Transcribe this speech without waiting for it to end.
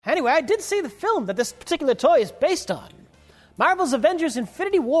Anyway, I did see the film that this particular toy is based on. Marvel's Avengers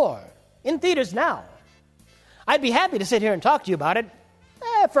Infinity War. In theaters now. I'd be happy to sit here and talk to you about it.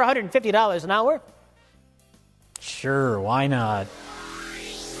 For $150 an hour. Sure, why not?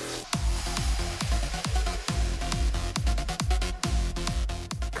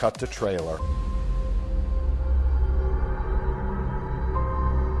 Cut to trailer.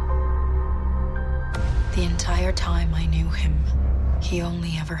 The entire time I knew him, he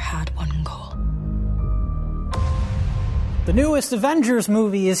only ever had one goal. The newest Avengers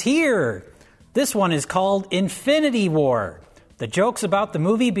movie is here. This one is called Infinity War. The jokes about the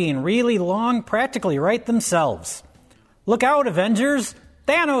movie being really long practically write themselves. Look out, Avengers!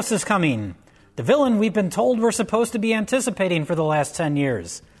 Thanos is coming! The villain we've been told we're supposed to be anticipating for the last 10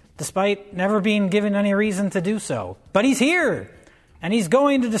 years, despite never being given any reason to do so. But he's here! And he's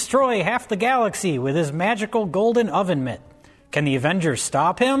going to destroy half the galaxy with his magical golden oven mitt. Can the Avengers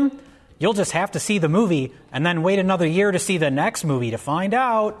stop him? You'll just have to see the movie and then wait another year to see the next movie to find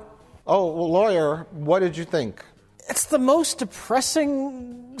out. Oh, lawyer, what did you think? It's the most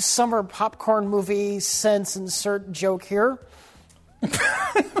depressing summer popcorn movie since insert joke here.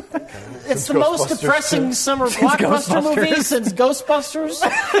 It's the most depressing summer blockbuster movie since Ghostbusters.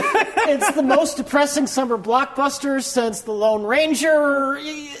 It's the most depressing summer blockbuster since The Lone Ranger.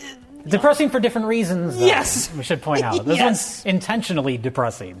 Depressing for different reasons, though. Yes. We should point out. This one's intentionally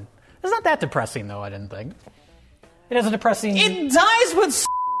depressing. It's not that depressing, though, I didn't think. It has a depressing... It dies with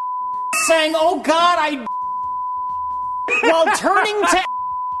saying, "Oh God, I..." while turning to...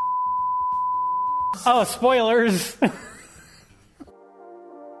 Oh, spoilers. The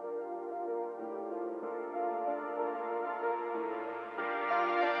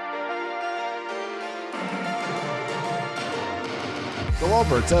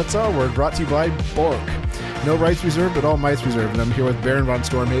Wahlbergs, that's our word, brought to you by Bork. No rights reserved, but all mights reserved. And I'm here with Baron von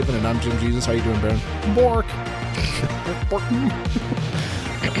Stormhaven, and I'm Jim Jesus. How you doing, Baron? Bork.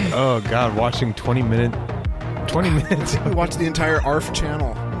 Oh, God, watching 20 minutes. We watched the entire ARF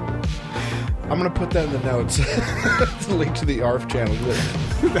channel. I'm going to put that in the notes. It's a link to the ARF channel.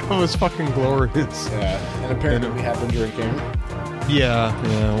 That was fucking glorious. Yeah, and apparently we have been drinking. Yeah,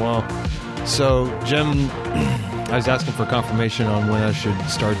 well. So, Jim, I was asking for confirmation on when I should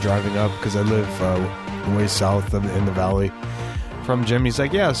start driving up because I live way south in the valley from Jim. He's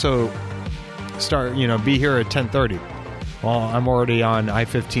like, yeah, so start, be here at 10:30. Well, I'm already on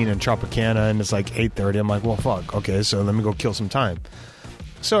I-15 in Tropicana, and it's like 8:30. I'm like, well, fuck. Okay, so let me go kill some time.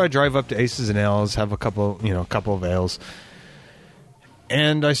 So I drive up to Aces and Ales, have a couple of ales,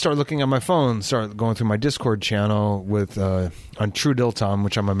 and I start looking at my phone, start going through my Discord channel with on True Dill Tom,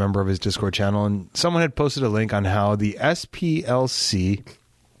 which I'm a member of his Discord channel, and someone had posted a link on how the SPLC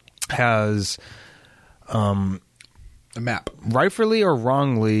has a map, rightfully or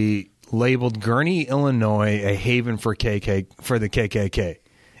wrongly, labeled Gurnee, Illinois, a haven for the KKK.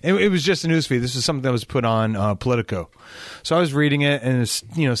 It was just a newsfeed. This is something that was put on Politico. So I was reading it, and it's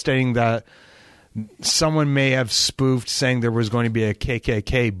stating that someone may have spoofed saying there was going to be a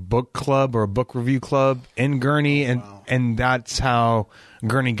KKK book club or a book review club in Gurnee, and that's how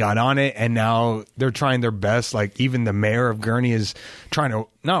Gurnee got on it. And now they're trying their best. Like, even the mayor of Gurnee is trying to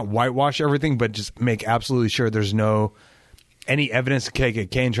not whitewash everything, but just make absolutely sure there's no any evidence of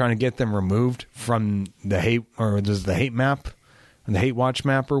KKK and trying to get them removed from the hate, or there's the hate map, the hate watch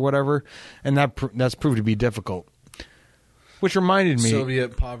map or whatever. And that's proved to be difficult. Which reminded me...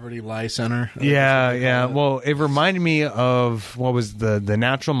 Soviet Poverty Lie Center. Yeah. Well, it reminded me of what was the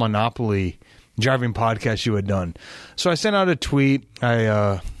Natural Monopoly driving podcast you had done. So I sent out a tweet.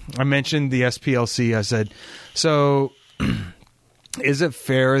 I mentioned the SPLC. I said, so is it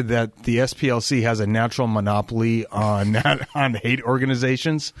fair that the SPLC has a natural monopoly on hate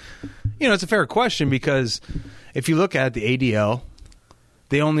organizations? It's a fair question because if you look at the ADL...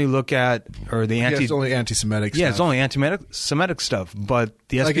 They only look at, or the it's only anti-Semitic stuff. Yeah, it's only anti-Semitic stuff. But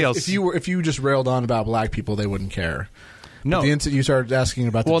the SPLC... Like if you just railed on about black people, they wouldn't care. No. But the instant you started asking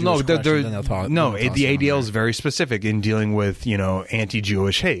about the Jewish question, then they'll talk. No, the ADL is very specific in dealing with,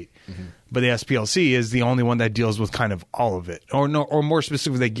 anti-Jewish hate. Mm-hmm. But the SPLC is the only one that deals with kind of all of it. Or more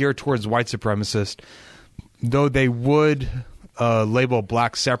specifically, they gear towards white supremacists, though they would label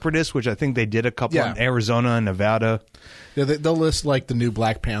black separatists, which I think they did a couple in Arizona and Nevada. Yeah, they'll list like the new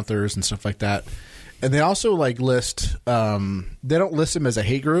Black Panthers and stuff like that, and they also list. They don't list them as a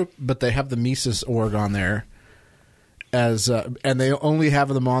hate group, but they have the Mises org on there as, and they only have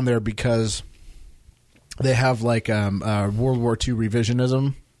them on there because they have World War II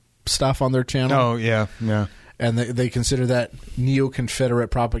revisionism stuff on their channel. Oh yeah, and they consider that neo-Confederate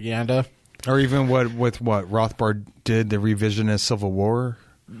propaganda, or even what Rothbard did, the revisionist Civil War.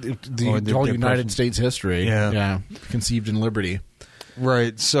 the whole United States history. Yeah, conceived in liberty.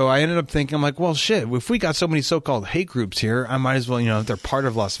 Right. So I ended up thinking, I'm like, well, shit, if we got so many so-called hate groups here, I might as well, if they're part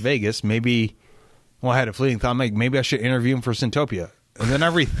of Las Vegas, maybe, I had a fleeting thought, I'm like, maybe I should interview them for Syntopia. And then I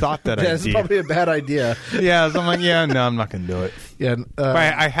rethought that idea. It's probably a bad idea. Yeah, so I'm like, no, I'm not going to do it. Yeah, but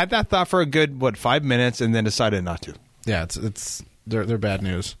I had that thought for a good, 5 minutes, and then decided not to. Yeah, they're bad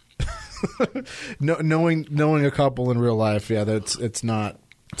news. knowing a couple in real life, it's not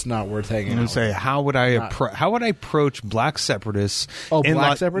worth hanging out. Say, how would I approach black separatists? Oh,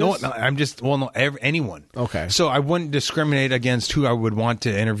 black separatists? No, anyone. Okay. So I wouldn't discriminate against who I would want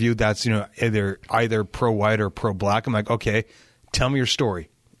to interview. That's either pro-white or pro-black. I'm like, okay, tell me your story,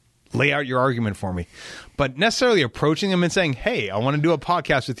 lay out your argument for me. But necessarily approaching them and saying, hey, I want to do a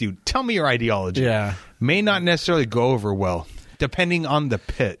podcast with you. Tell me your ideology. Yeah, may not necessarily go over well. Depending on the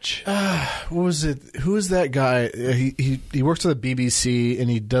pitch. What was it? Who is that guy? He works at the BBC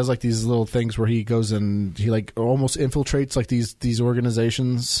and he does like these little things where he goes and he like almost infiltrates like these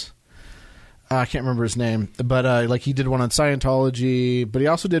organizations. I can't remember his name, but like he did one on Scientology, but he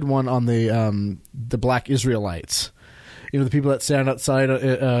also did one on the Black Israelites. The people that stand outside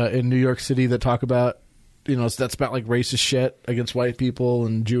in New York City that talk about that's about like racist shit against white people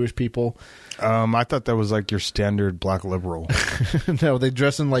and Jewish people. I thought that was like your standard black liberal. No, they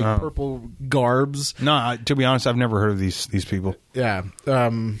dress in like purple garbs. No, to be honest, I've never heard of these people. Yeah.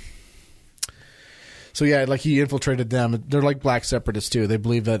 So yeah, like he infiltrated them. They're like black separatists too. They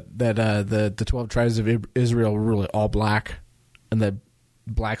believe that the 12 tribes of Israel were really all black, and that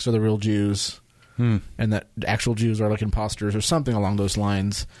blacks are the real Jews, and that actual Jews are like imposters or something along those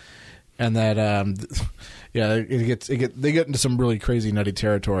lines. And that, they get into some really crazy nutty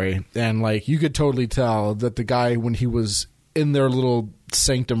territory, and like you could totally tell that the guy, when he was in their little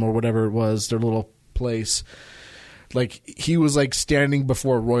sanctum or whatever it was, their little place, like he was like standing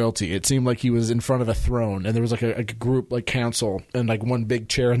before royalty. It seemed like he was in front of a throne, and there was like a group like council and like one big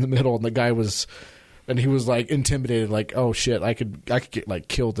chair in the middle, and the guy was. And he was like intimidated, like, "Oh shit, I could get like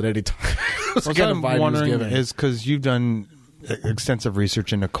killed at any time." What I'm wondering is because you've done extensive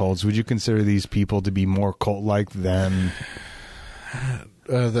research into cults. Would you consider these people to be more cult-like than?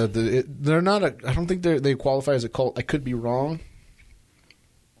 They're not. I don't think they qualify as a cult. I could be wrong.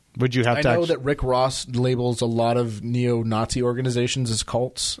 Would you have I know that Rick Ross labels a lot of neo-Nazi organizations as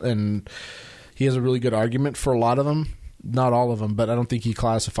cults, and he has a really good argument for a lot of them. Not all of them, but I don't think he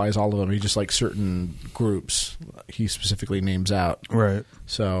classifies all of them. He just like certain groups he specifically names out. Right.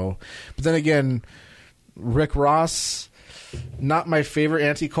 So, but then again, Rick Ross, not my favorite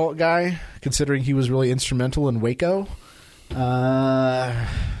anti-cult guy, considering he was really instrumental in Waco. No,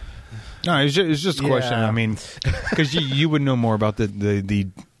 it's just a question. I mean, because you would know more about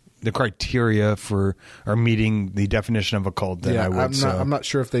the criteria for or meeting the definition of a cult than I would. I'm not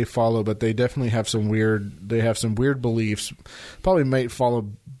sure if they follow, but they definitely have some weird. They have some weird beliefs. Probably might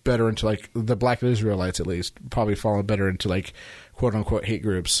follow better into like the Black Israelites, at least. Probably follow better into like quote unquote hate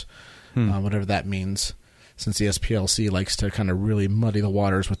groups, whatever that means. Since the SPLC likes to kind of really muddy the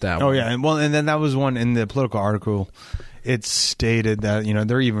waters with that. Oh yeah, and then that was one in the Political article. It stated that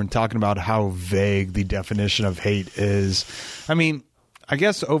they're even talking about how vague the definition of hate is. I mean, I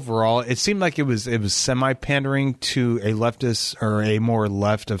guess overall, it seemed like it was semi-pandering to a leftist or a more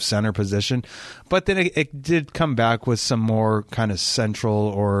left of center position, but then it did come back with some more kind of central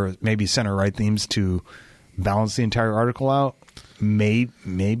or maybe center right themes to balance the entire article out. Maybe.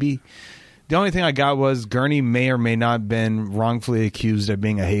 The only thing I got was Gurney may or may not have been wrongfully accused of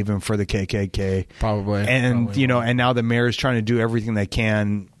being a haven for the KKK. Probably. And, and now the mayor is trying to do everything they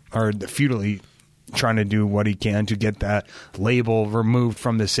can, or futilely trying to do what he can to get that label removed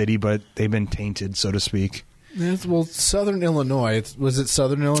from the city, but they've been tainted, so to speak. Yes, well, Southern Illinois. Was it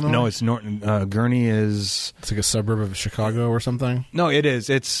Southern Illinois? No, it's Norton. Gurney is... It's like a suburb of Chicago or something? No, it is.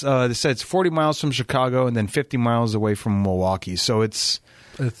 They said it's 40 miles from Chicago and then 50 miles away from Milwaukee. So it's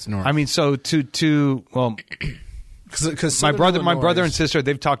north. I mean, so well... Because my brother and sister,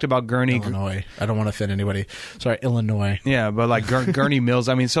 they've talked about Gurney. Illinois. I don't want to offend anybody. Sorry, Illinois. Yeah, but like Gurney Mills,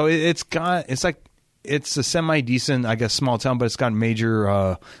 I mean, so it's a semi-decent, I guess, small town, but it's got major...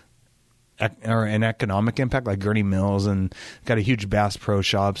 or an economic impact, like Gurney Mills, and got a huge Bass Pro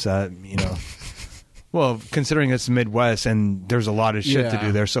Shops that, well, considering it's the Midwest and there's a lot of shit to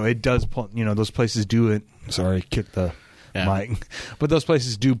do there, so it does pull, those places do it. Sorry, kick the mic. But those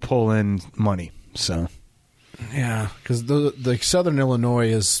places do pull in money, so. Yeah, because the Southern Illinois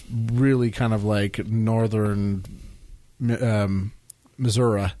is really kind of like northern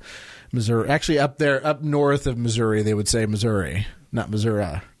Missouri. Actually, up north of Missouri, they would say Missouri, not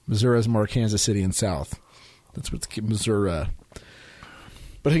Missouri. Missouri is more Kansas City and south. That's what's Missouri.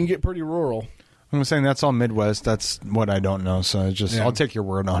 But it can get pretty rural. I'm saying that's all Midwest. That's what I don't know. So I'll take your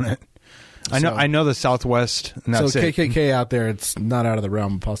word on it. I know the Southwest. And that's so it. KKK out there, it's not out of the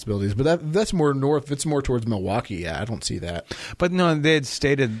realm of possibilities. But that's more north. It's more towards Milwaukee. Yeah, I don't see that. But no, they had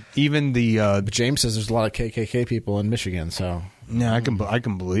stated even the. But James says there's a lot of KKK people in Michigan. So yeah, I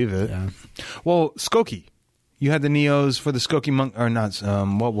can believe it. Yeah. Well, Skokie, you had the Neos for the Skokie monk or not?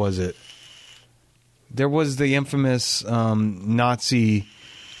 What was it? There was the infamous Nazi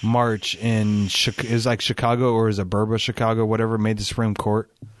march in is like Chicago or is it Burba, Chicago, whatever, made the Supreme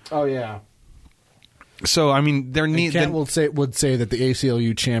Court. Oh yeah. So I mean, Kent would say that the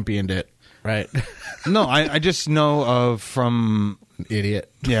ACLU championed it, right? No, I just know of from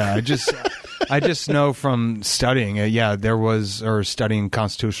idiot. Yeah, I just know from studying it. Yeah, studying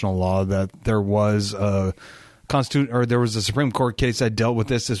constitutional law that there was a there was a Supreme Court case that dealt with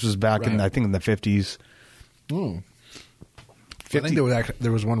this. This was back in I think in the 50s. I think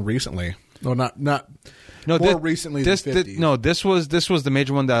there was one recently. No, not no. More recently than 50s. This was the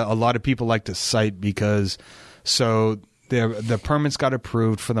major one that a lot of people like to cite because the permits got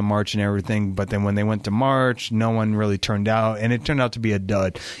approved for the march and everything, but then when they went to march, no one really turned out, and it turned out to be a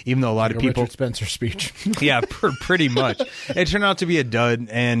dud. Even though a lot of people, Richard Spencer speech, yeah, pretty much, it turned out to be a dud,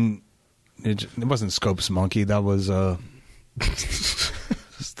 and it wasn't Scope's monkey. That was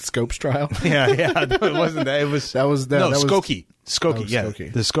Scope's trial. Yeah, it wasn't that. It was Skokie. Skokie, yeah,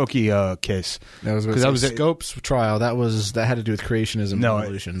 Skokie. the Skokie case. That was Scope's trial. That had to do with creationism and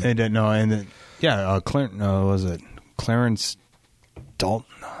evolution. It didn't. No, and then, was it Clarence Dalton?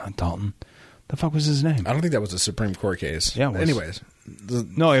 Dalton. The fuck was his name? I don't think that was a Supreme Court case. Yeah. It was. Anyways,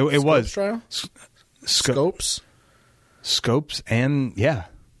 it was trial. Scopes, and yeah,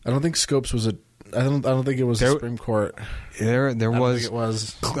 I don't think Scopes was a. I don't think it was the Supreme Court. There I don't was. think it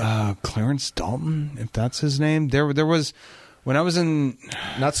was Clarence Dalton, if that's his name. There was when I was in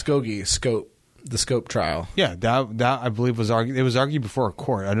not Skokie, Scope, the Scope trial. Yeah, that I believe was argued. It was argued before a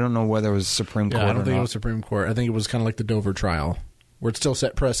court. I don't know whether it was Supreme Court. I don't think it was Supreme Court. I think it was kind of like the Dover trial, where it still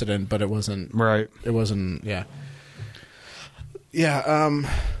set precedent, but it wasn't right. It wasn't. Yeah. Yeah.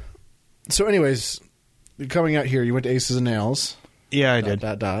 So, anyways, coming out here, you went to Aces and Nails. Yeah, I did.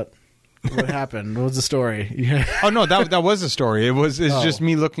 What happened? What was the story? Yeah. Oh no, that was the story. It's just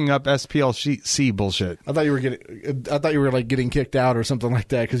me looking up SPLC bullshit. I thought you were like getting kicked out or something like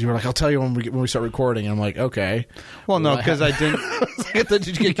that because you were like, "I'll tell you when we start recording." And I'm like, "Okay." Well, no, because I didn't. Did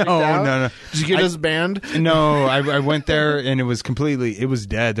you get kicked out? No. Did you get disbanded? No, I went there and it was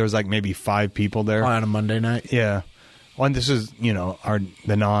dead. There was like maybe 5 people there on a Monday night. Yeah. Well, and this is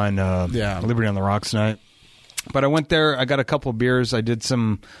the non Liberty on the Rocks night. But I went there. I got a couple beers. I did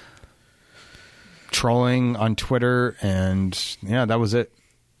some trolling on Twitter, and yeah, that was it.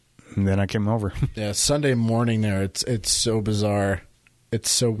 And then I came over. Yeah, Sunday morning there. It's so bizarre. It's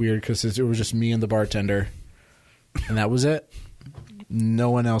so weird because it was just me and the bartender, and that was it. No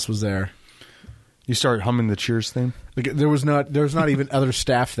one else was there. You started humming the Cheers theme? Like, there was not even other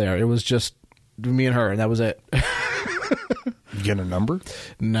staff there. It was just me and her, and that was it. You get a number?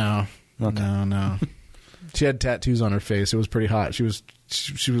 No. Okay. No. She had tattoos on her face. It was pretty hot.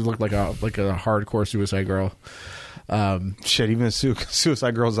 She looked like a hardcore suicide girl. Shit, even the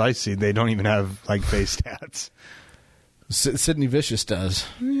suicide girls I see, they don't even have like face tats. Sydney Vicious does.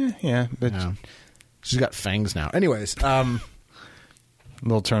 Yeah. But yeah. She's got fangs now. Anyways, a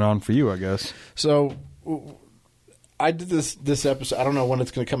little turn on for you, I guess. So I did this episode. I don't know when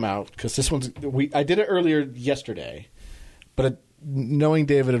it's going to come out because this one's I did it earlier yesterday, but knowing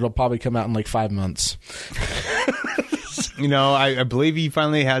David, it'll probably come out in like 5 months. I believe he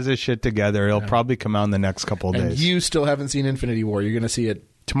finally has his shit together. It'll probably come out in the next couple of days. And you still haven't seen Infinity War. You're going to see it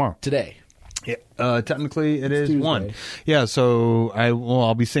tomorrow. Today. Yeah. Technically, it's Tuesday. 1. Yeah, so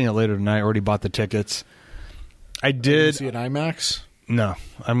I'll be seeing it later tonight. I already bought the tickets. I did. See it IMAX? No,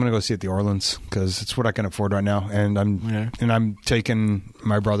 I'm going to go see it at the Orleans because it's what I can afford right now, and I'm taking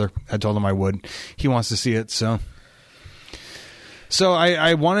my brother. I told him I would. He wants to see it, so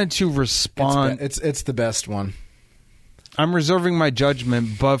I wanted to respond. It's the best one. I'm reserving my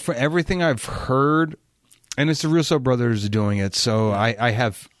judgment, but for everything I've heard, and it's the Russo brothers doing it, so I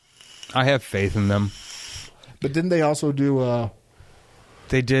have faith in them. But didn't they also do?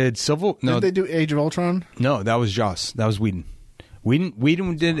 They did Civil. No, did they do Age of Ultron? No, that was Joss. That was Whedon.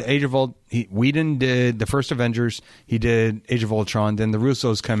 Whedon did Age of Ultron. Whedon did the first Avengers. He did Age of Ultron. Then the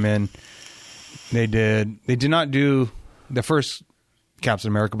Russos come in. They did not do the first Captain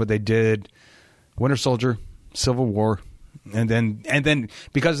America, but they did Winter Soldier, Civil War, and then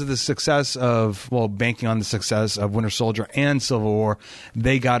because of the success of banking on the success of Winter Soldier and Civil War,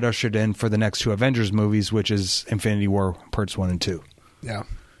 they got ushered in for the next 2 Avengers movies, which is Infinity War Parts 1 and 2. Yeah.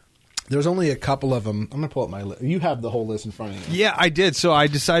 There's only a couple of them. I'm going to pull up my list. You have the whole list in front of you. Yeah, I did. So I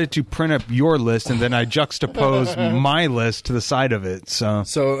decided to print up your list, and then I juxtapose my list to the side of it. So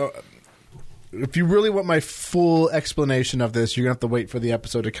If you really want my full explanation of this, you're going to have to wait for the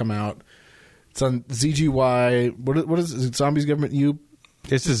episode to come out. It's on ZGY. What is it? Zombies Government U?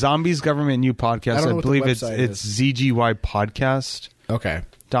 It's the Zombies Government U podcast. I believe it's ZGY Podcast. Okay.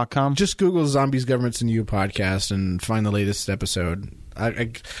 .com. Just Google Zombies Governments and You podcast and find the latest episode.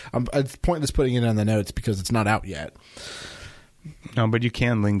 It's pointless putting it on the notes because it's not out yet. No, but you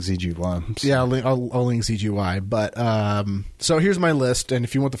can link ZGY. So. Yeah, I'll link ZGY. But so here's my list, and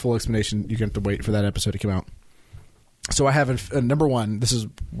if you want the full explanation, you're going to have to wait for that episode to come out. So I have number 1. This is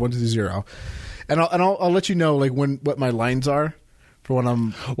 1 through 0, and I'll let you know like what my lines are for when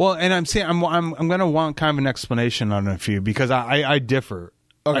I'm. Well, and I'm saying I'm going to want kind of an explanation on a few because I differ.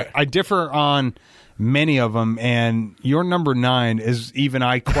 Okay, I differ on many of them, and your number 9 is even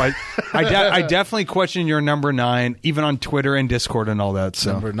I definitely question your number 9, even on Twitter and Discord and all that.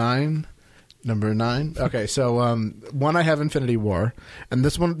 So number 9. Okay, so one I have Infinity War, and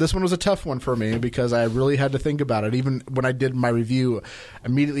this one was a tough one for me because I really had to think about it. Even when I did my review,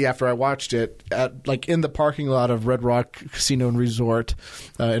 immediately after I watched it, in the parking lot of Red Rock Casino and Resort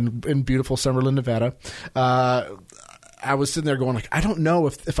in beautiful Summerlin, Nevada. I was sitting there going like, I don't know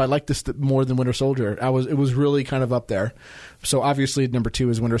if I like this more than Winter Soldier. It was really kind of up there. So obviously number 2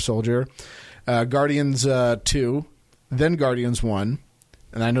 is Winter Soldier, Guardians 2, then Guardians 1,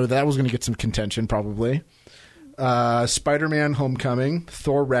 and I know that was going to get some contention probably. Spider-Man: Homecoming,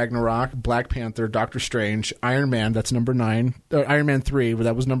 Thor: Ragnarok, Black Panther, Doctor Strange, Iron Man. That's number 9. Iron Man 3, but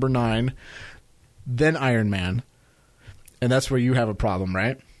that was number 9. Then Iron Man, and that's where you have a problem,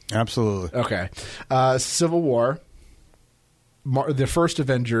 right? Absolutely. Okay. Civil War. The first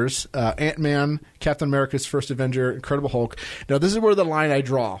Avengers, Ant-Man, Captain America's First Avenger, Incredible Hulk. Now, this is where the line I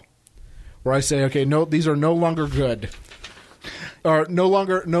draw, where I say, okay, no, these are no longer good, or no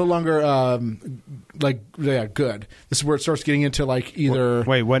longer, good. This is where it starts getting into like either.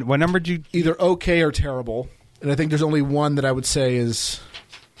 Wait, what number did you? Either okay or terrible, and I think there's only one that I would say is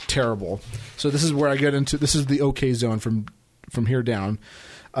terrible. So this is where I get into. This is the okay zone from here down.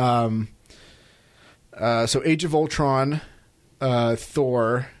 So Age of Ultron.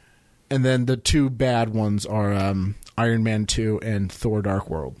 Thor, and then the 2 bad ones are Iron Man 2 and Thor: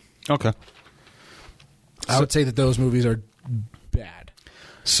 Dark World. Okay. I would say that those movies are bad.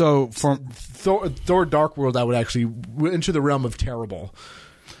 So from Thor: Dark World, I would actually into the realm of terrible.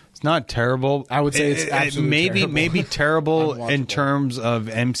 It's not terrible. I would say it's absolutely terrible. Maybe terrible in terms of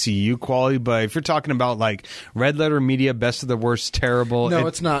MCU quality, but if you're talking about like Red Letter Media, best of the worst, terrible. No,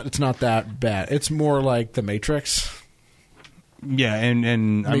 it's not. It's not that bad. It's more like The Matrix. Yeah,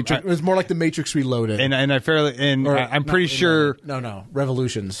 and Matrix, it was more like The Matrix Reloaded, I'm pretty sure. No,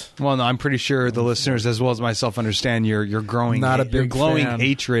 Revolutions. Well, no, I'm pretty sure the listeners, as well as myself, understand your glowing, your glowing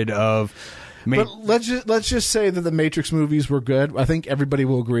hatred of. But let's just say that the Matrix movies were good. I think everybody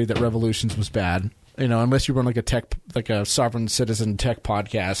will agree that Revolutions was bad. You know, unless you run like a sovereign citizen tech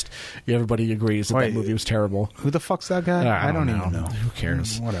podcast, everybody agrees that movie was terrible. Who the fuck's that guy? I don't even know. Who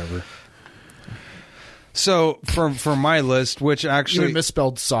cares? Whatever. So for my list, which actually you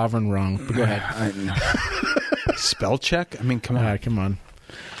misspelled sovereign wrong, but go ahead. Spell check? I mean, come on. Come on.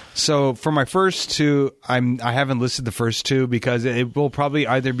 So for my first 2, I haven't listed the first 2 because it will probably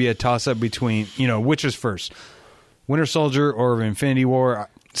either be a toss up between which is first, Winter Soldier or Infinity War.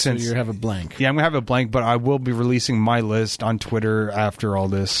 So you have a blank. Yeah, I'm gonna have a blank, but I will be releasing my list on Twitter after all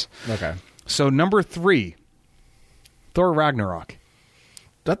this. Okay. So number 3, Thor: Ragnarok.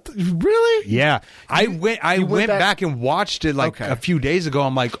 Really? Yeah. I went back and watched it a few days ago.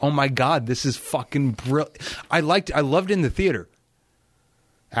 I'm like, oh my God, this is fucking brilliant. I loved it in the theater.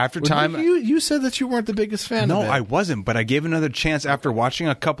 After time, you said that you weren't the biggest fan. No, of it. I wasn't, but I gave another chance after watching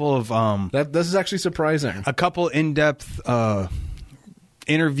a couple of this is actually surprising. A couple in-depth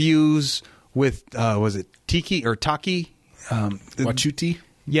interviews with was it Tiki or Taki Wachuti?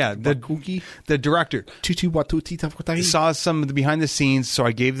 Yeah, the director. Saw some of the behind the scenes, so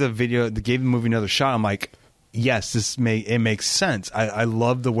I gave the movie another shot. I'm like, yes, it makes sense. I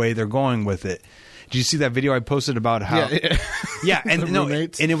love the way they're going with it. Did you see that video I posted about how? Yeah, and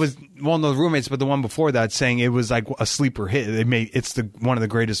roommates? And it was no the roommates, but the one before that saying it was like a sleeper hit. It's one of the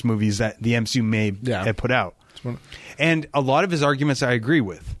greatest movies that the MCU have put out, and a lot of his arguments I agree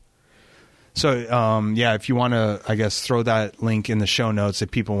with. So, if you want to, I guess, throw that link in the show notes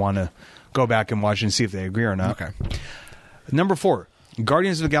if people want to go back and watch and see if they agree or not. Okay. Number 4,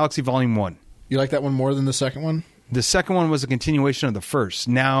 Guardians of the Galaxy Volume 1. You like that one more than the second one? The second one was a continuation of the first.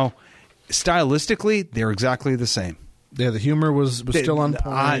 Now, stylistically, they're exactly the same. Yeah, the humor was still on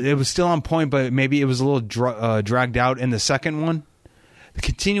point. It was still on point, but maybe it was a little dragged out in the second one.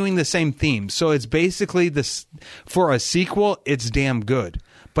 Continuing the same theme. So it's basically this, for a sequel, it's damn good.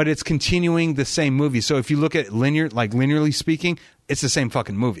 But it's continuing the same movie. So if you look at linearly speaking, it's the same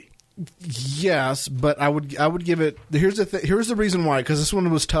fucking movie. Yes, but I would give it. Here's the reason why, because this one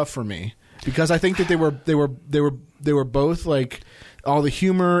was tough for me, because I think that they were both like all the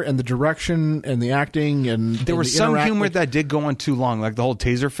humor and the direction and the acting and there was some humor that did go on too long, like the whole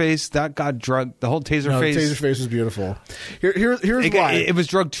taser face that got drugged. The whole taser face. The taser face was beautiful. Here's why it was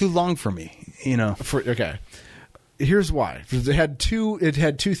drugged too long for me. You know. Okay. Here's why. It had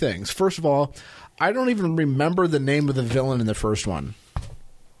two things. First of all, I don't even remember the name of the villain in the first one.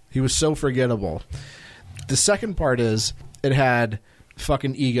 He was so forgettable. The second part is it had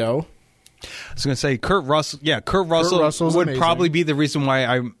fucking ego. I was going to say Kurt Russell. Yeah, Kurt Russell would amazing. probably be the reason why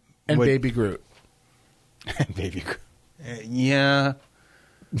I and Baby Groot. Baby Groot. Yeah.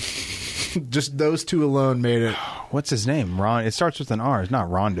 Just those two alone made it. What's his name? Ron. It starts with an R. It's not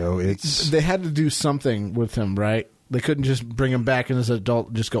Rondo. They had to do something with him, right? They couldn't just bring him back in as an adult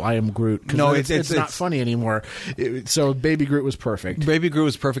and just go, I am Groot. No, it's not funny anymore. So Baby Groot was perfect. Baby Groot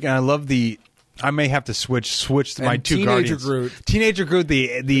was perfect, and I love the. I may have to switch my two Teenager Guardians. Groot. Teenager Groot.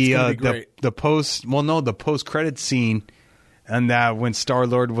 The post. Well, no, the post credit scene, and that when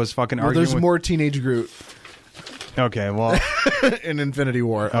Star-Lord was fucking arguing. There's more Teenage Groot. Okay, well, in Infinity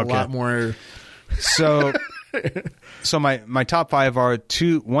War, a lot more. So my top 5 are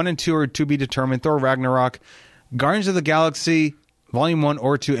 1 and 2 are to be determined. Thor Ragnarok, Guardians of the Galaxy, Volume 1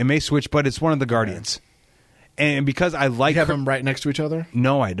 or 2. It may switch, but it's one of the Guardians. And because I like, you have them right next to each other.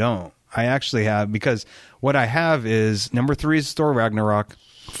 No, I don't. I actually have, because what I have is number 3 is Thor Ragnarok,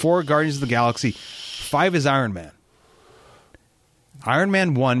 4 Guardians of the Galaxy, 5 is Iron Man. Iron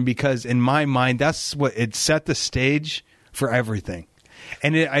Man 1, because in my mind, that's what it set the stage for everything.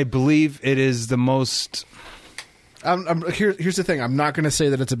 And I believe it is the most... Here's the thing. I'm not going to say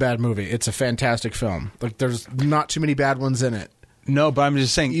that it's a bad movie. It's a fantastic film. Like, there's not too many bad ones in it. No, but I'm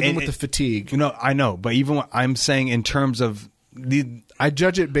just saying... Even with the fatigue. You know, I know. But even what I'm saying in terms of... I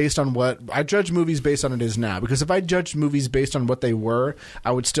judge it based on what... I judge movies based on it is now. Because if I judged movies based on what they were,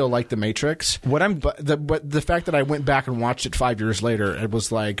 I would still like The Matrix. But the fact that I went back and watched it 5 years later, it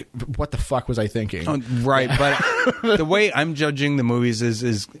was like, what the fuck was I thinking? Right, but the way I'm judging the movies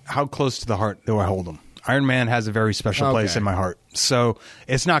is how close to the heart do I hold them. Iron Man has a very special place in my heart. So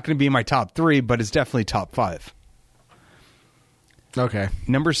it's not going to be my top 3, but it's definitely top 5. Okay.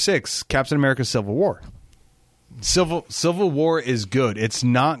 Number 6, Captain America Civil War. Civil War is good. It's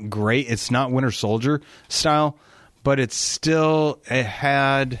not great. It's not Winter Soldier style, but it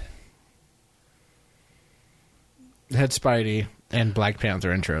had Spidey and Black Panther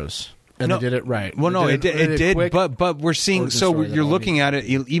intros. And they did it right. Well, no, it did. Quick, but we're seeing. So you're looking at it,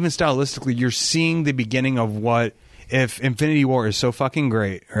 even stylistically. You're seeing the beginning of what if Infinity War is so fucking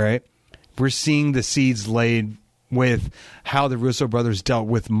great, right? We're seeing the seeds laid with how the Russo brothers dealt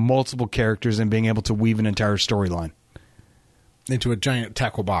with multiple characters and being able to weave an entire storyline into a giant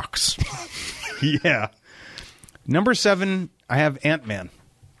tackle box. Yeah. Number 7, I have Ant-Man.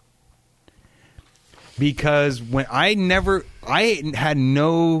 Because when I had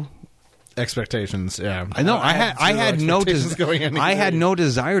no expectations. Yeah, I know. I had no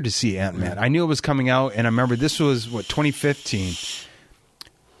desire to see Ant-Man. I knew it was coming out, and I remember this was 2015.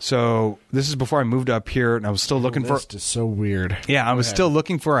 So this is before I moved up here, and I was still looking for. This is so weird. Yeah, I was still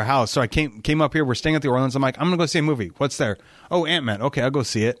looking for a house, so I came up here. We're staying at the Orleans. I'm like, I'm gonna go see a movie. What's there? Oh, Ant-Man. Okay, I'll go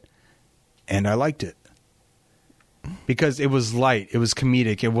see it, and I liked it because it was light, it was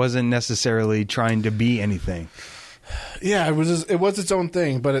comedic, it wasn't necessarily trying to be anything. Yeah, it was its own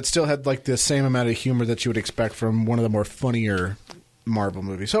thing, but it still had like the same amount of humor that you would expect from one of the more funnier Marvel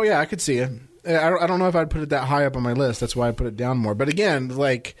movies. So yeah, I could see it. I don't know if I'd put it that high up on my list. That's why I put it down more. But again,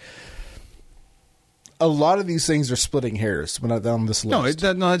 like a lot of these things are splitting hairs when I'm on this list.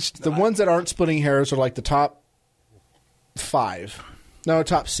 No, it's the ones that aren't splitting hairs are like the top 5. No,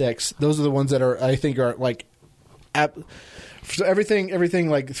 top 6. Those are the ones that I think are like everything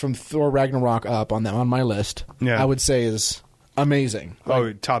like from Thor Ragnarok up on my list. Yeah. I would say is amazing.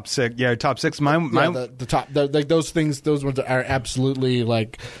 Like, top 6. Yeah, top 6. The top like those things. Those ones are absolutely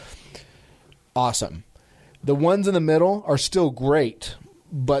like awesome. The ones in the middle are still great,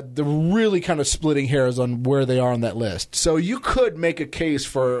 but they're really kind of splitting hairs on where they are on that list. So you could make a case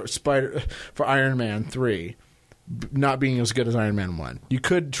for Iron Man 3 not being as good as Iron Man 1. You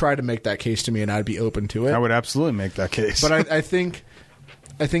could try to make that case to me, and I'd be open to it. I would absolutely make that case. But I think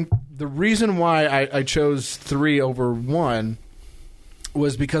the reason why I chose 3 over 1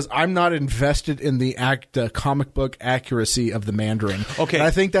 was because I'm not invested in the comic book accuracy of the Mandarin. Okay. And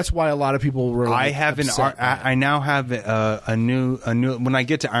I think that's why a lot of people were. Like, I now have a new. When I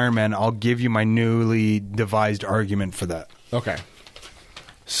get to Iron Man, I'll give you my newly devised argument for that. Okay.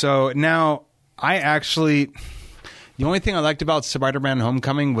 So now the only thing I liked about Spider-Man: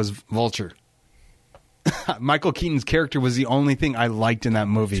 Homecoming was Vulture. Michael Keaton's character was the only thing I liked in that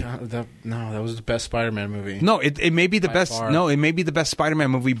movie. That was the best Spider-Man movie. No, it may be the best. Far. No, it may be the best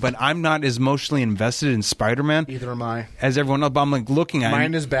Spider-Man movie, but I'm not as emotionally invested in Spider-Man. Either am I. As everyone else. But I'm like looking at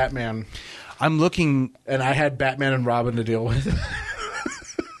mine is Batman. I'm looking, and I had Batman and Robin to deal with.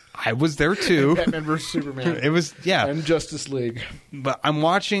 I was there too. Batman versus Superman. It was and Justice League. But I'm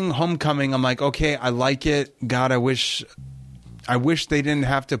watching Homecoming. I'm like, okay, I like it. God, I wish they didn't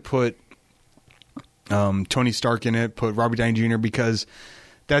have to put Tony Stark in it, put Robert Downey Jr., because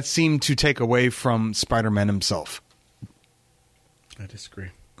that seemed to take away from Spider-Man himself. I disagree.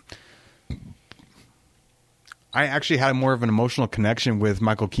 I actually had more of an emotional connection with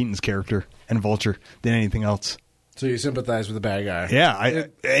Michael Keaton's character and Vulture than anything else. So you sympathize with the bad guy? Yeah,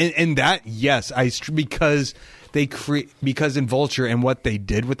 and that, yes, because in Vulture and what they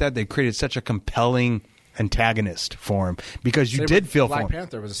did with that, they created such a compelling antagonist for him, because you did feel for him. Black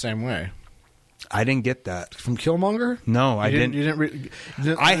Panther was the same way. I didn't get that from Killmonger. No, I didn't. You didn't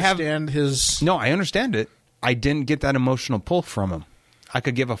understand his. No, I understand it. I didn't get that emotional pull from him. I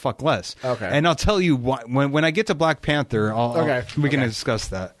could give a fuck less. Okay. And I'll tell you why, when I get to Black Panther, we can discuss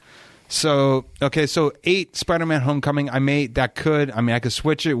that. So 8 Spider-Man: Homecoming. I could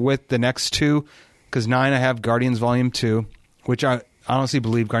switch it with the next 2, because 9 I have Guardians Volume 2, which I honestly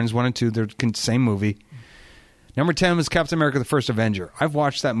believe Guardians 1 and 2 they're the same movie. Number 10 was Captain America: The First Avenger. I've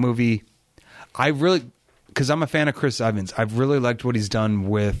watched that movie. Because I'm a fan of Chris Evans, I've really liked what he's done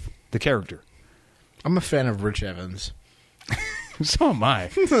with the character. I'm a fan of Rich Evans. So am I.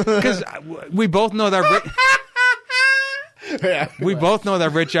 Because we both know that. We both know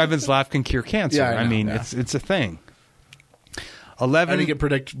that Rich Evans' laugh can cure cancer. Yeah, I know, it's a thing. 11. I think it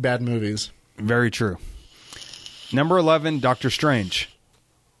predict bad movies. Very true. Number 11, Doctor Strange.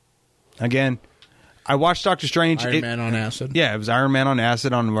 Again, I watched Doctor Strange. Iron Man on acid. Yeah, it was Iron Man on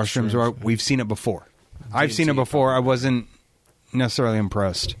acid on mushrooms. We've seen it before. I've seen it before. I wasn't necessarily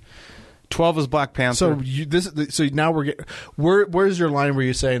impressed. 12 is Black Panther. So now we're getting. Where's your line where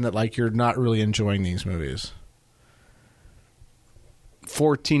you're saying that like you're not really enjoying these movies?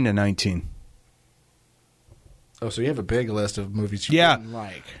 14 to 19. Oh, so you have a big list of movies you didn't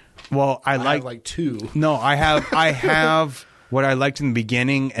like. Well, I have like 2. No, I have what I liked in the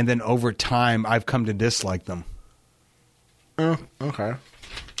beginning, and then over time, I've come to dislike them. Oh, okay.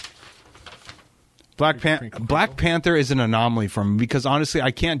 Black Panther is an anomaly for me, because honestly,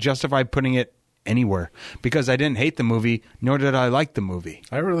 I can't justify putting it anywhere, because I didn't hate the movie, nor did I like the movie.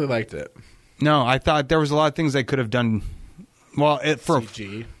 I really liked it. No, I thought there was a lot of things they could have done. Well,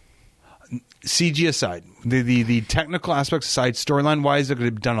 CG aside, the technical aspects aside, storyline-wise, they could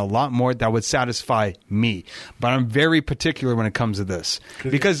have done a lot more that would satisfy me. But I'm very particular when it comes to this.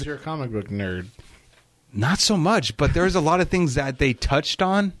 Because you're a comic book nerd. Not so much, but there's a lot of things that they touched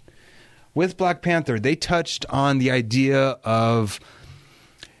on. With Black Panther, they touched on the idea of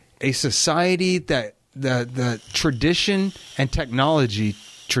a society that the tradition and technology,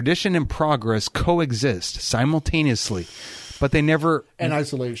 tradition and progress coexist simultaneously, but they never... And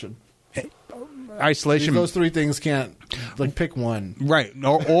isolation. Isolation. Those 3 things can't pick one, right?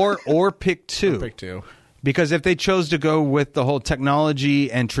 Or pick 2. Or pick 2. Because if they chose to go with the whole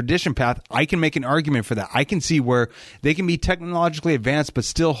technology and tradition path, I can make an argument for that. I can see where they can be technologically advanced, but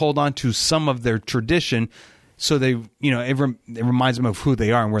still hold on to some of their tradition, so they, it reminds them of who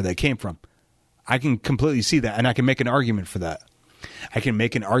they are and where they came from. I can completely see that, and I can make an argument for that. I can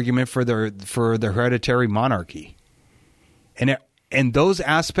make an argument for their hereditary monarchy, and those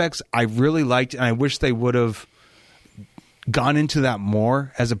aspects I really liked, and I wish they would have gone into that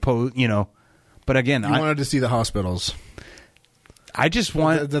more, as opposed, But again, I wanted to see the hospitals. I just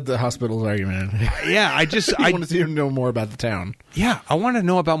want the hospitals argument. Yeah, I want to see know more about the town. Yeah, I want to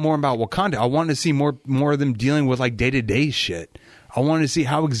know more about Wakanda. I want to see more of them dealing with like day-to-day shit. I wanted to see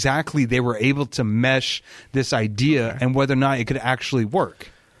how exactly they were able to mesh this idea and whether or not it could actually work.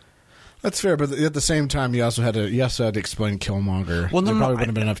 That's fair, but at the same time, you also had to explain Killmonger. Well, there probably wouldn't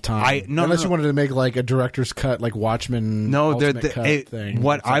have been enough time. Unless you wanted to make like a director's cut, like Watchmen. Cut thing.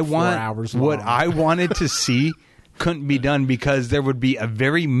 What I 4 hours long. What I wanted to see couldn't be done because there would be a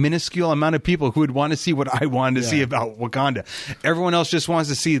very minuscule amount of people who would want to see what I wanted to see about Wakanda. Everyone else just wants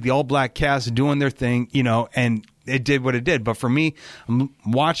to see the all-black cast doing their thing, and it did what it did. But for me, I'm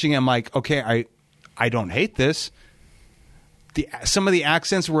watching it, I'm like, okay, I don't hate this. some of the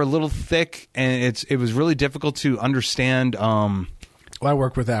accents were a little thick, and it was really difficult to understand. Well, I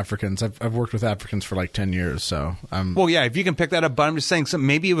work with Africans. I've worked with Africans for like 10 years, so I'm... Well, yeah, if you can pick that up, but I'm just saying,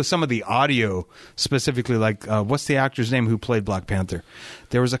 maybe it was some of the audio specifically, like, what's the actor's name who played Black Panther?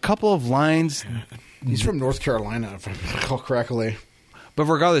 There was a couple of lines... He's from North Carolina, if I recall correctly. But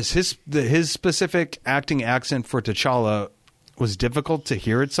regardless, his specific acting accent for T'Challa was difficult to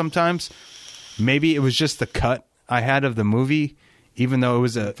hear it sometimes. Maybe it was just the cut I had of the movie, even though it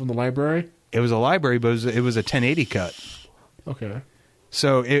was From the library? It was a library, but it was a 1080 cut. Okay.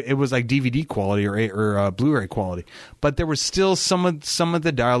 So it was like DVD quality or Blu-ray quality, but there was still some of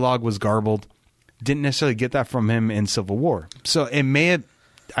the dialogue was garbled. Didn't necessarily get that from him in Civil War. So it may have,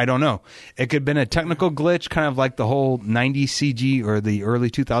 I don't know. It could have been a technical glitch, kind of like the whole 90s CG or the early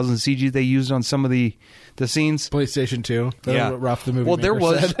 2000s CG they used on some of the scenes. PlayStation 2. Yeah. What Ralph the Movie Well, there Maker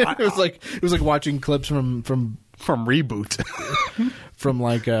was said. It was like watching clips from Reboot. from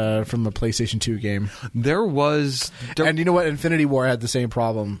a PlayStation 2 game. And you know what? Infinity War had the same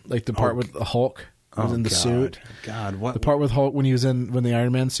problem. Like the part with the Hulk was in the suit. God, what? The part with Hulk when he was in the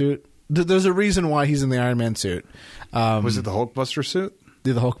Iron Man suit. There's a reason why he's in the Iron Man suit. Was it the Hulkbuster suit?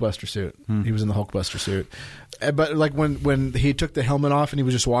 The Hulkbuster suit. He was in the Hulkbuster suit. But like when he took the helmet off and he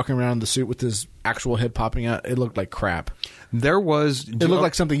was just walking around the suit with his actual head popping out, it looked like crap. It looked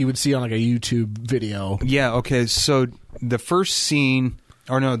like something you would see on like a YouTube video. Yeah. Okay. So the first scene,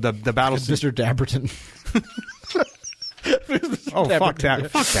 or no, the battle scene. Mr. Dapperton. Oh, fuck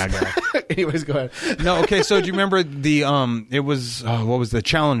that guy. Anyways, go ahead. No. Okay. So do you remember it was what was the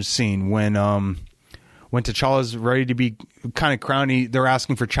challenge scene when T'Challa's ready to be kind of crowned? They're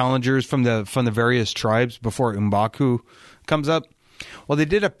asking for challengers from the various tribes before M'Baku comes up. Well, they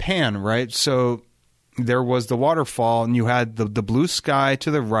did a pan, right? So there was the waterfall, and you had the blue sky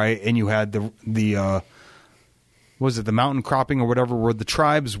to the right, and you had the was it the mountain cropping or whatever where the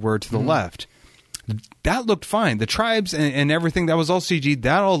tribes were to the left. That looked fine. The tribes and everything, that was all CG.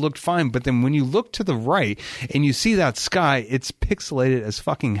 That all looked fine. But then when you look to the right and you see that sky, it's pixelated as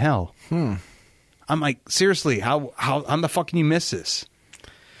fucking hell. I'm like, seriously, how the fuck can you miss this?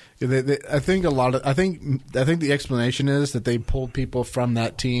 I think the explanation is that they pulled people from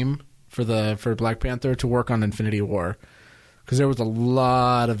that team for Black Panther to work on Infinity War, because there was a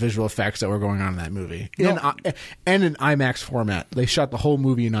lot of visual effects that were going on in that movie, and in IMAX format. They shot the whole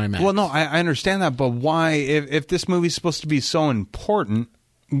movie in IMAX. Well, no, I understand that, but why, if this movie's supposed to be so important,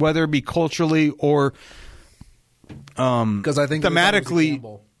 whether it be culturally or because I think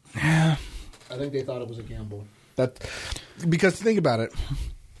thematically, I think they thought it was a gamble. Because think about it.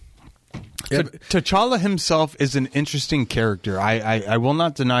 T'Challa himself is an interesting character. I will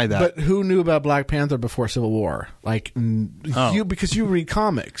not deny that. But who knew about Black Panther before Civil War? Like because you read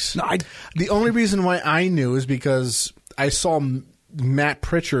comics. No, the only reason why I knew is because I saw Matt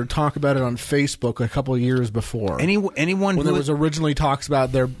Pritchard talk about it on Facebook a couple of years before. Anyone when there was originally talks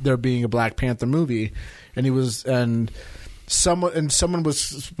about there being a Black Panther movie, and someone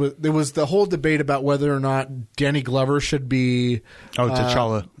was there was the whole debate about whether or not Danny Glover should be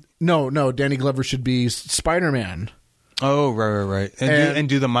T'Challa. No, Danny Glover should be Spider-Man. Oh, right. And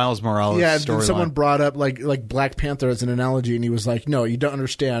do the Miles Morales storyline. Someone brought up like Black Panther as an analogy, and he was like, no, you don't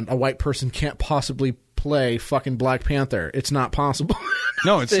understand. A white person can't possibly play fucking Black Panther. It's not possible.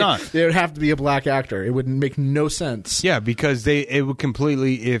 No, it's not. There would have to be a black actor. It would make no sense. Yeah, because it would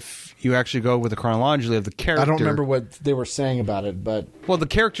completely, if you actually go with the chronology of the character. I don't remember what they were saying about it, but... Well, the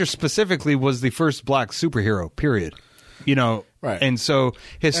character specifically was the first black superhero, period. You know, right. And so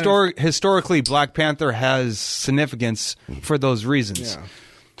historically, Black Panther has significance for those reasons. Yeah.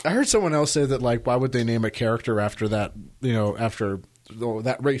 I heard someone else say that, like, why would they name a character after that, after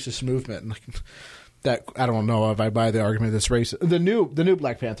that racist movement? Like, that, I don't know if I buy the argument that's racist. The new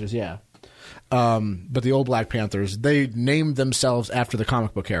Black Panthers, yeah. But the old Black Panthers, they named themselves after the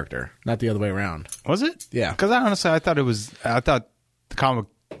comic book character, not the other way around. Was it? Yeah. Because I thought the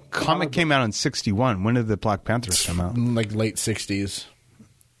comic came out in 1961. When did the Black Panthers come out? Like late 60s.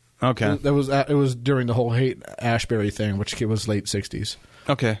 Okay. It was during the whole Haight Ashbury thing, which was late 60s.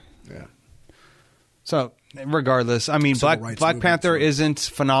 Okay. Yeah. So, regardless, I mean, Black Panther isn't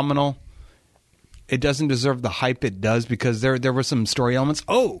phenomenal. It doesn't deserve the hype it does because there were some story elements.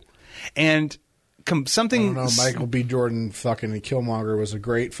 Oh, and something. I don't know. Michael B. Jordan, fucking Killmonger, was a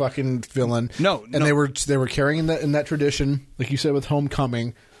great fucking villain. No, they were carrying in that tradition, like you said with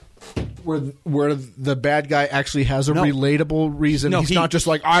Homecoming, where the bad guy actually has a relatable reason. He's not just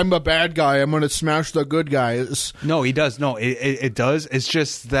like, I'm a bad guy, I'm going to smash the good guys. No, he does. No, it does. It's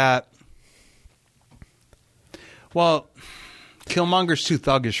just that. Well, Killmonger's too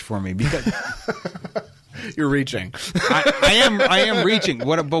thuggish for me because You're reaching. I am reaching.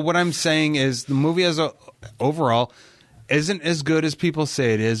 But what I'm saying is the movie overall isn't as good as people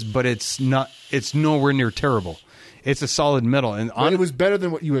say it is, but it's not. It's nowhere near terrible. It's a solid middle, and it was better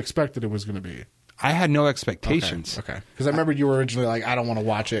than what you expected it was going to be. I had no expectations. Okay. Because I remember you were originally like, I don't want to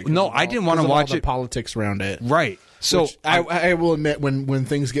watch it. No, I didn't want to watch it. Politics around it, right? So I will admit, when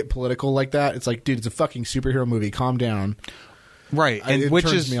things get political like that, it's like, dude, it's a fucking superhero movie. Calm down. Right, and it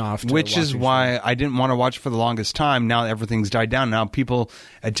turns me off to which is watching why I didn't want to watch it for the longest time. Now everything's died down. Now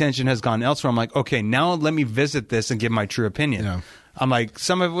attention has gone elsewhere. I'm like, okay, now let me visit this and give my true opinion. Yeah. I'm like,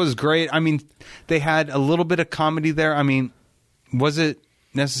 some of it was great. I mean, they had a little bit of comedy there. I mean, was it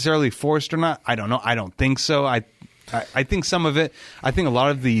necessarily forced or not? I don't know. I don't think so. I think some of it. I think a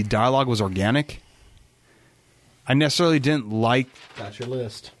lot of the dialogue was organic. I necessarily didn't like. Got your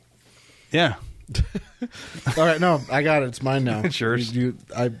list. Yeah. All right, no, I got it. It's mine now. Sure.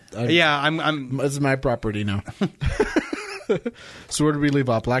 Yeah, I'm. It's my property now. So where did we leave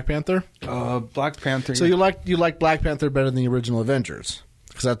off? Black Panther. Black Panther. So you like Black Panther better than the original Avengers?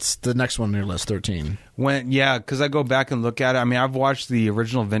 Because that's the next one on your list, 13. Because I go back and look at it. I mean, I've watched the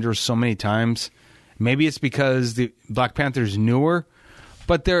original Avengers so many times. Maybe it's because the Black Panther's newer.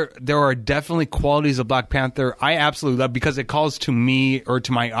 But there are definitely qualities of Black Panther I absolutely love because it calls to me or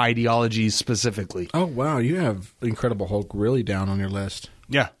to my ideologies specifically. Oh, wow. You have Incredible Hulk really down on your list.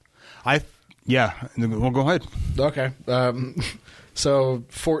 Yeah. Well, go ahead. Okay. So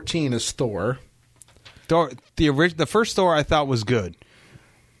 14 is Thor. The first Thor I thought was good.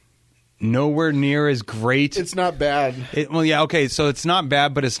 Nowhere near as great. It's not bad. Okay, so it's not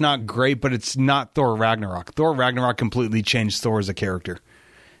bad, but it's not great, but it's not Thor Ragnarok. Thor Ragnarok completely changed Thor as a character.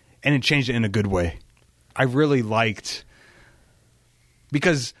 And it changed it in a good way. I really liked...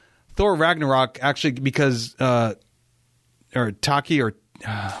 Because Thor Ragnarok, actually, because... or Taki, or...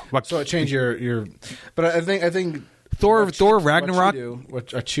 so it changed your... But I think Thor Ragnarok...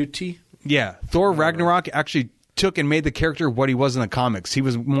 Chuti? Yeah. Thor Ragnarok actually took and made the character what he was in the comics. He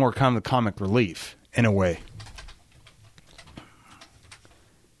was more kind of the comic relief, in a way.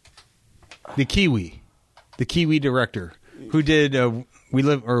 The Kiwi director, who did We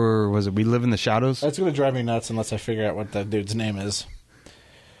Live in the Shadows? That's going to drive me nuts unless I figure out what that dude's name is.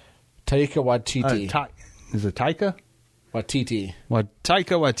 Taika Waititi. Is it Taika? Waititi. Taika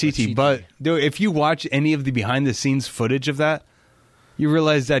Waititi. But dude, if you watch any of the behind the scenes footage of that, you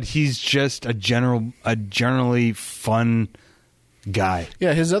realize that he's just a generally fun guy.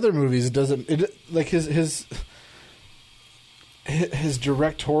 Yeah, his other movies like his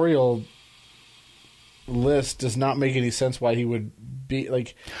directorial list does not make any sense why he would be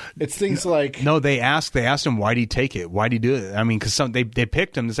like. It's things like no. They asked him why did he take it? Why did he do it? I mean, because they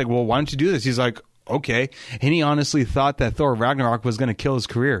picked him. It's like, well, why don't you do this? He's like, okay, and he honestly thought that Thor Ragnarok was going to kill his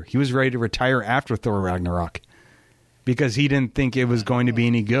career. He was ready to retire after Thor Ragnarok because he didn't think it was going to be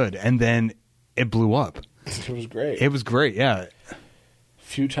any good, and then it blew up. It was great. It was great. Yeah.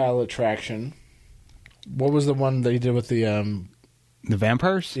 Futile Attraction. What was the one they did with the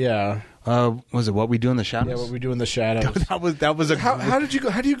vampires? Yeah. Was it What We Do in the Shadows? Yeah, What We Do in the Shadows. that was a. How did you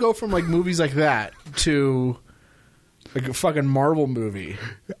go? How do you go from like movies like that to like a fucking Marvel movie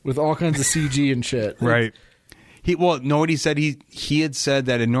with all kinds of CG and shit? Right. What he said. He had said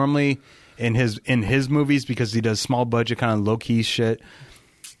that it normally in his movies, because he does small budget kind of low key shit.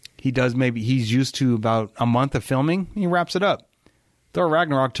 He's used to about a month of filming. He wraps it up. Thor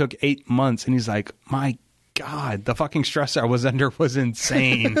Ragnarok took 8 months, and he's like, my God, the fucking stress I was under was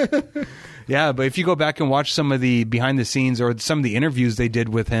insane. Yeah, but if you go back and watch some of the behind the scenes or some of the interviews they did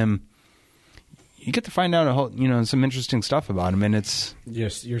with him, you get to find out some interesting stuff about him, and it's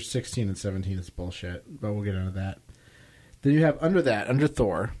yes, you're 16 and 17 is bullshit, but we'll get into that. Then you have under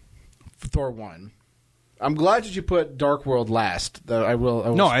Thor 1. I'm glad that you put Dark World last. I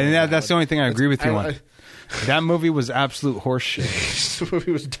will. That's the only thing I agree with you on. That movie was absolute horseshit. The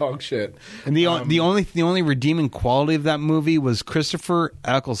movie was dog shit. And the only redeeming quality of that movie was Christopher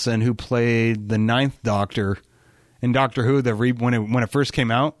Eccleston, who played the Ninth Doctor in Doctor Who. When it first came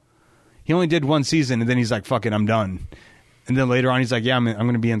out, he only did one season, and then he's like, "Fuck it, I'm done." And then later on, he's like, "Yeah, I'm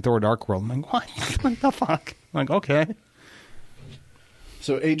going to be in Thor: Dark World." I'm like, "What? What the fuck?" I'm like, "Okay."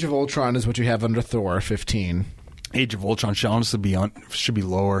 So Age of Ultron is what you have under Thor 15. Age of Ultron should be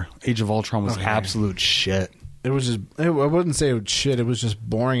lower. Age of Ultron was absolute shit. It was just, I wouldn't say it was shit. It was just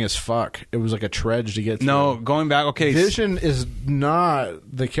boring as fuck. It was like a trudge to get through. No, going back, okay. Vision is not,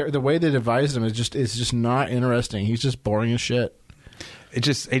 the way they devised him is just not interesting. He's just boring as shit. It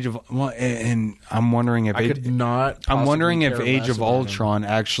just and I'm wondering if Age of Ultron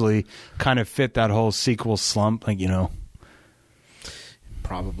actually kind of fit that whole sequel slump,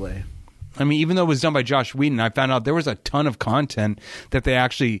 Probably. I mean, even though it was done by Josh Whedon, I found out there was a ton of content that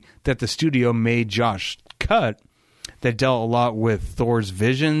the studio made Josh cut that dealt a lot with Thor's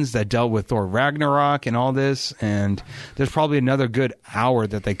visions, that dealt with Thor Ragnarok and all this. And there's probably another good hour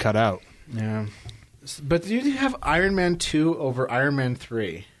that they cut out. Yeah. But do you have Iron Man 2 over Iron Man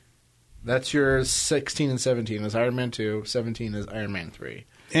 3? That's your 16 and 17 is Iron Man 2, 17 is Iron Man 3.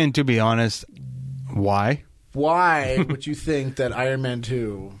 And to be honest, why? Why would you think that Iron Man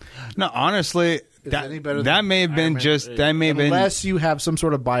 2 No, honestly, is any better that than may have Iron been Man just 3? that may have been unless you have some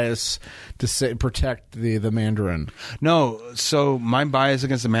sort of bias to protect the Mandarin. no. So my bias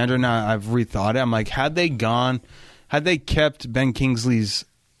against the Mandarin, I've rethought it. I'm like, had they kept Ben Kingsley's,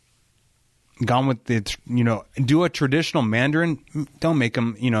 gone with the, do a traditional Mandarin, don't make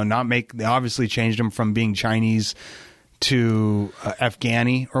him, they obviously changed him from being Chinese to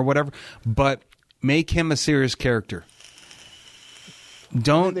Afghani or whatever, but make him a serious character.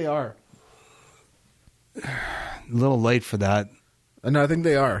 Don't. They are. A little late for that. No, I think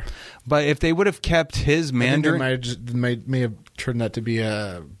they are. But if they would have kept his Mandarin, I think they may have turned that to be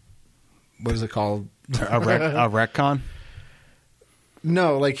a, what is it called? a retcon.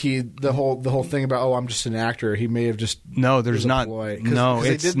 No, like the whole thing about I'm just an actor. He may have just No, there's not. No,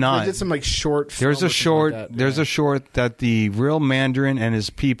 it's not. They did some like short. There's a short. Like that, there's a short that the real Mandarin and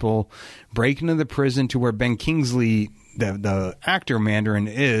his people break into the prison to where Ben Kingsley, the actor Mandarin,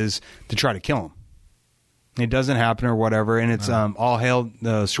 is to try to kill him. It doesn't happen or whatever, and it's all hail.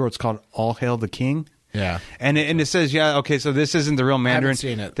 The short's called "All Hail the King." Yeah, and it says, yeah, okay, so this isn't the real Mandarin. I haven't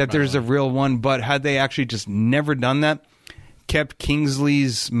seen it, that there's a real one, but had they actually just never done that, kept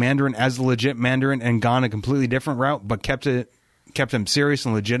Kingsley's Mandarin as a legit Mandarin and gone a completely different route, but kept him serious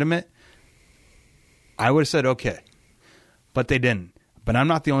and legitimate, I would have said okay, but they didn't. But I'm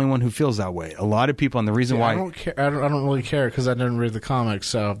not the only one who feels that way. A lot of people, and the reason why I don't care. I don't really care because I didn't read the comics.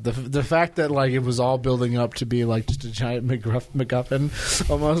 So the fact that like it was all building up to be like just a giant MacGuffin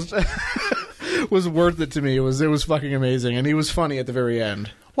almost was worth it to me. It was fucking amazing, and he was funny at the very end.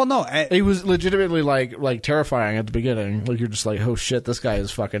 Well, no, he was legitimately like terrifying at the beginning. Like you're just like, oh shit, this guy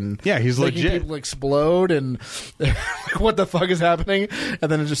is fucking he's making legit. People explode and like, what the fuck is happening? And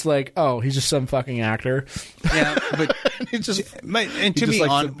then it's just like, oh, he's just some fucking actor. Yeah, but he's just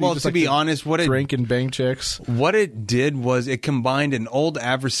to be honest, what drink and bang chicks. What it did was it combined an old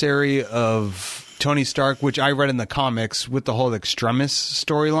adversary of Tony Stark, which I read in the comics, with the whole Extremis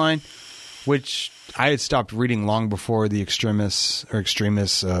storyline, which I had stopped reading long before the Extremis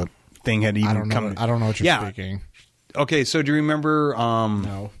thing had even come. I don't know what you're speaking. Okay, so do you remember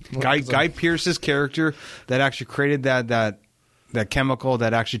No. Guy Pearce's character that actually created that chemical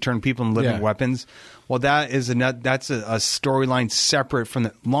that actually turned people into living weapons? Well, that's a storyline separate from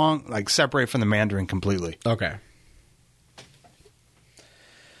the Mandarin completely. Okay.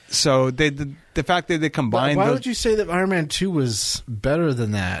 So the fact that they combined. Why would you say that Iron Man 2 was better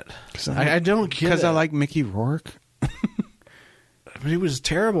than that? I don't get it. Because I like Mickey Rourke. But he was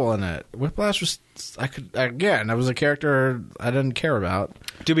terrible in it. Whiplash was. That was a character I didn't care about.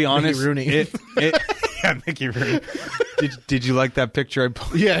 To be honest, Mickey Rooney. Mickey Rooney. Did you like that picture I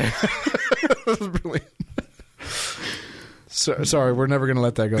posted? Yeah, that was brilliant. Sorry, we're never going to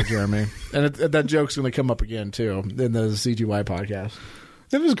let that go, Jeremy. And that joke's going to come up again too in the CGY podcast.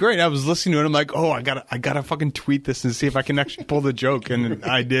 It was great. I was listening to it. I'm like, oh, I gotta fucking tweet this and see if I can actually pull the joke, and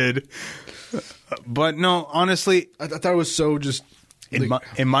I did. But no, honestly, I thought it was so just.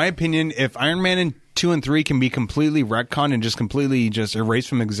 In my opinion, if Iron Man 2 and 3 can be completely retconned and just completely just erased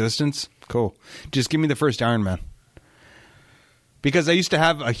from existence, cool. Just give me the first Iron Man. Because I used to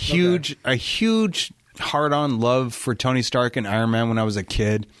have a huge hard-on love for Tony Stark and Iron Man when I was a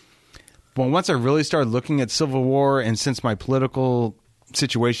kid. But once I really started looking at Civil War, and since my political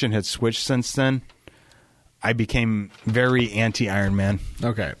situation had switched since then, I became very anti-Iron Man.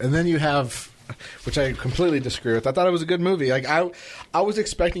 Okay, and then you have, which I completely disagree with. I thought it was a good movie. Like I was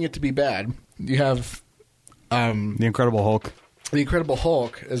expecting it to be bad. You have The Incredible Hulk. The Incredible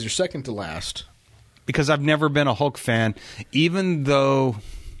Hulk as your second to last. Because I've never been a Hulk fan, even though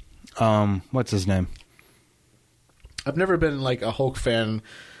what's his name? I've never been like a Hulk fan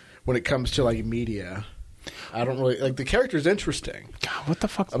when it comes to like media. I don't really like the character's interesting. God, what the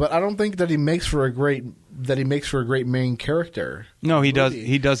fuck? But I don't think that he makes for a great main character. No, he does.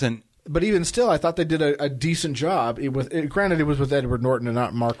 He doesn't. But even still, I thought they did a decent job. Granted, it was with Edward Norton and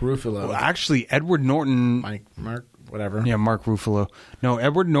not Mark Ruffalo. Well, actually, Edward Norton, Mark, whatever. Yeah, Mark Ruffalo. No,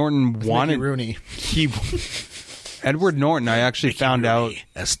 Edward Norton wanted Mickey Rooney. Edward Norton. I actually Mickey found Rooney out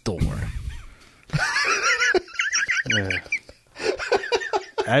as Thor. Yeah.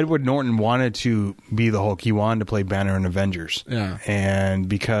 Edward Norton wanted to be the Hulk. He wanted to play Banner in Avengers. Yeah. And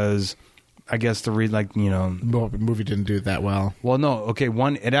because I guess the read like Well, the movie didn't do that well. Well, no, okay.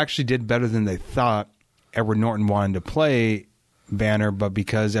 One, it actually did better than they thought. Edward Norton wanted to play Banner, but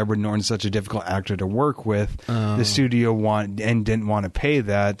because Edward Norton's such a difficult actor to work with, the studio didn't want to pay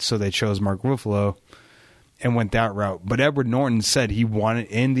that, so they chose Mark Ruffalo and went that route. But Edward Norton said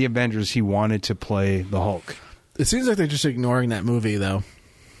in the Avengers he wanted to play the Hulk. It seems like they're just ignoring that movie, though.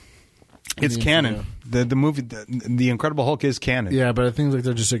 It's canon. The movie, the Incredible Hulk, is canon. Yeah, but it seems like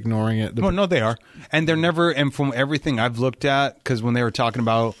they're just ignoring it. Well, no, they are, and they're never. And from everything I've looked at, because when they were talking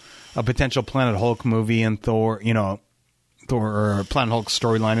about a potential Planet Hulk movie and Thor, or Planet Hulk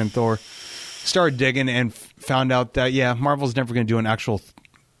storyline in Thor, started digging and found out that Marvel's never going to do an actual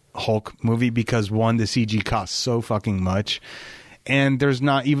Hulk movie because one, the CG costs so fucking much, and there's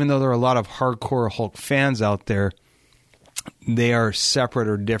not. Even though there are a lot of hardcore Hulk fans out there, they are separate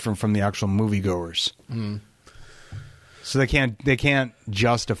or different from the actual moviegoers. So they can't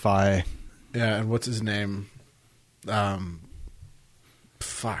justify. Yeah, and what's his name?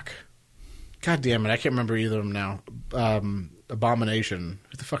 Fuck. God damn it, I can't remember either of them now. Abomination.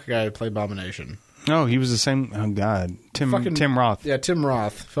 Who's the fuck guy who played Abomination? Oh, he was the same. Oh God, Tim Roth. Yeah, Tim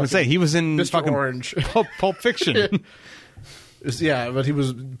Roth. Let's say he was in Mr. fucking Orange. Pulp Fiction. Yeah, but he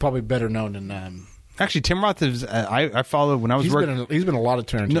was probably better known in. Actually, Tim Roth is. I followed when I was working. He's been in a lot of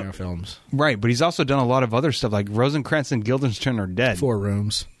Tarantino films, right? But he's also done a lot of other stuff, like Rosencrantz and Guildenstern are dead. 4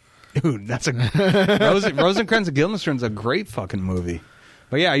 Rooms. Dude, that's a Rosencrantz and Guildenstern's a great fucking movie.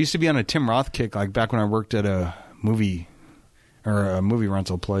 But yeah, I used to be on a Tim Roth kick, like back when I worked at a movie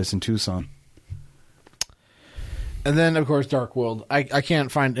rental place in Tucson. And then, of course, Dark World. I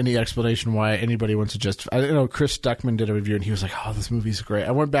can't find any explanation why anybody wants to just... I know Chris Stuckman did a review, and he was like, oh, this movie's great.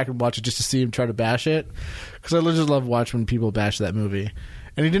 I went back and watched it just to see him try to bash it, because I just love watching when people bash that movie.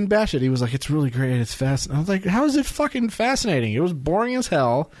 And he didn't bash it. He was like, it's really great. It's fascinating. I was like, how is it fucking fascinating? It was boring as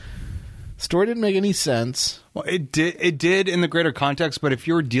hell. Story didn't make any sense. Well, it did in the greater context, but if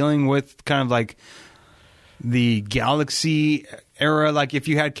you're dealing with kind of like the Galaxy era, like if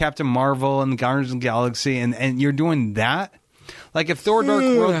you had Captain Marvel and the Guardians of the Galaxy and you're doing that, like if Thor Dark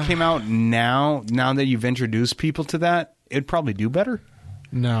World came out now that you've introduced people to that, it'd probably do better.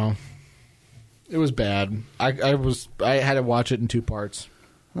 No. It was bad. I had to watch it in 2 parts.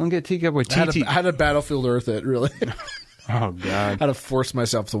 I'll get TK with TT. I had to Battlefield Earth it, really. Oh, God. I had to force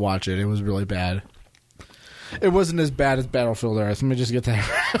myself to watch it. It was really bad. It wasn't as bad as Battlefield Earth. Let me just get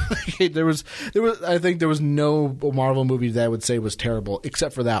that. There was. I think there was no Marvel movie that I would say was terrible,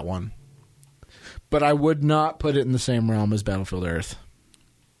 except for that one. But I would not put it in the same realm as Battlefield Earth.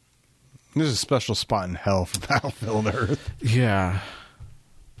 There's a special spot in hell for Battlefield Earth. Yeah.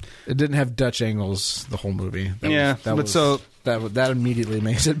 It didn't have Dutch angles the whole movie. That immediately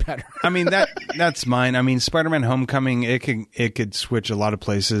makes it better. I mean that's mine. I mean, Spider-Man: Homecoming, it could switch a lot of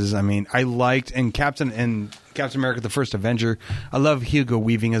places. I mean, I liked Captain America: The First Avenger. I love Hugo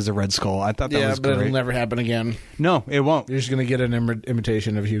Weaving as the Red Skull. I thought that was great. But it'll never happen again. No, it won't. You're just gonna get an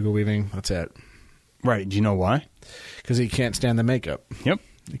imitation of Hugo Weaving. That's it. Right? Do you know why? Because he can't stand the makeup. Yep.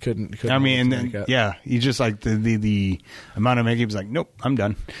 He couldn't. I mean, and then, yeah, he just like the amount of makeup. He was like, nope, I'm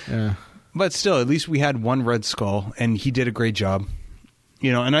done. Yeah. But still, at least we had one Red Skull, and he did a great job.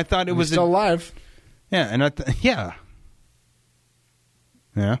 And I thought it was still alive. Yeah, and yeah.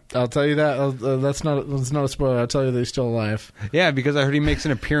 I'll tell you that. That's not a spoiler. I'll tell you that he's still alive. Yeah, because I heard he makes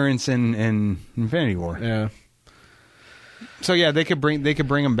an appearance in Infinity War. Yeah. So yeah, they could bring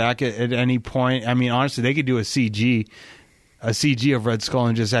him back at any point. I mean, honestly, they could do a CG of Red Skull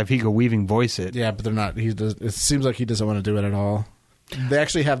and just have Hugo Weaving voice it. Yeah, but they're not. It seems like he doesn't want to do it at all. They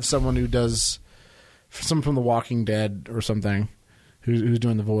actually have someone who does, someone from The Walking Dead or something, who's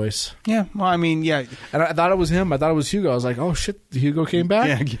doing the voice. Yeah, well, I mean, yeah. And I thought it was him. I thought it was Hugo. I was like, oh shit, Hugo came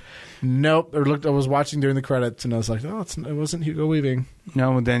back? Yeah. Nope. I was watching during the credits, and I was like, oh, it wasn't Hugo Weaving.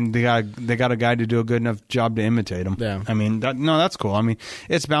 No, then they got a guy to do a good enough job to imitate him. Yeah. I mean, that's cool. I mean,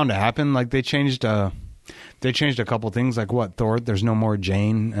 it's bound to happen. Like they changed a couple things, like what, Thor? There's no more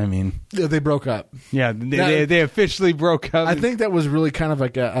Jane. I mean, yeah, they broke up. Yeah, they officially broke up. I think that was really kind of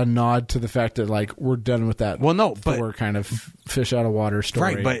like a nod to the fact that like we're done with that. Well, no, Thor but kind of fish out of water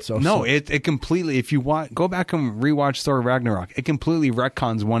story. Right, but it completely. If you go back and rewatch Thor Ragnarok, it completely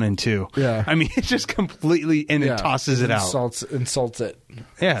retcons 1 and 2. Yeah, I mean, it just completely it tosses it out, insults it.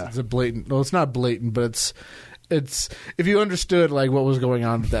 Yeah, it's a blatant. Well, it's not blatant, but it's if you understood like what was going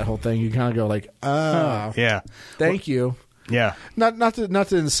on with that whole thing, you kind of go like, yeah, thank you. Yeah, not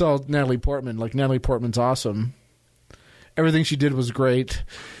to insult Natalie Portman. Like Natalie Portman's awesome. Everything she did was great.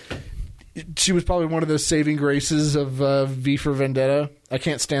 She was probably one of the saving graces of V for Vendetta. I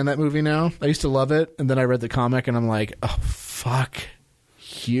can't stand that movie now. I used to love it, and then I read the comic, and I'm like, oh fuck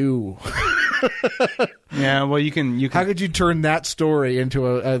Hugh. Yeah, well, you can. How could you turn that story into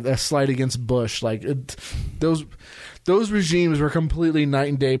a slight against Bush? Like those regimes were completely night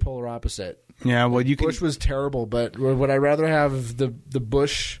and day, polar opposite. Yeah, well, Bush was terrible, but would I rather have the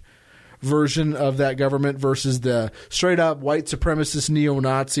Bush version of that government versus the straight up white supremacist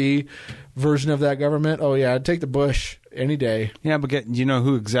neo-Nazi version of that government? Oh yeah, I'd take the Bush any day. Yeah, but do you know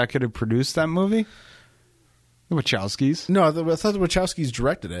who executive produced that movie? The Wachowskis. No, I thought the Wachowskis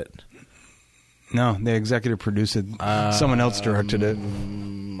directed it. No, they executive produced it. Someone else directed it. I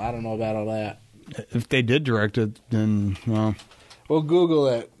don't know about all that. If they did direct it, then, well... We'll Google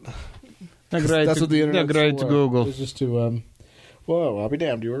it. That's what the internet's great for. to Google. It's just to, whoa, I'll be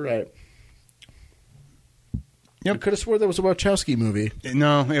damned, you were right. Yep. I could have swore that was a Wachowski movie.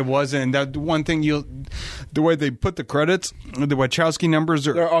 No, it wasn't. That one thing the way they put the credits, the Wachowski numbers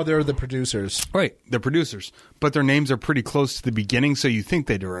are... They're the producers. Right, the producers. But their names are pretty close to the beginning, so you think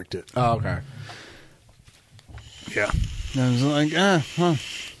they direct it. Oh, okay. Yeah. I was like, well.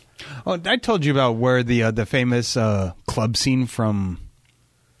 Oh, I told you about where the famous club scene from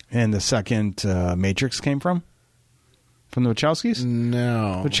in the second Matrix came from? From the Wachowskis?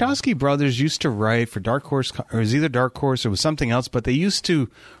 No. Wachowski brothers used to write for Dark Horse, or it was either Dark Horse or it was something else, but they used to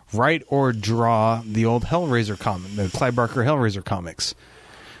write or draw the old Hellraiser comic, the Clive Barker Hellraiser comics,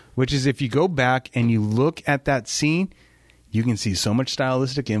 which is if you go back and you look at that scene, you can see so much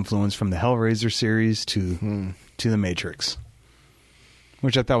stylistic influence from the Hellraiser series to the Matrix,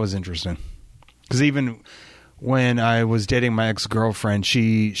 which I thought was interesting. Because even when I was dating my ex-girlfriend,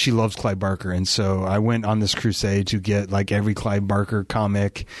 she loves Clive Barker, and so I went on this crusade to get like every Clive Barker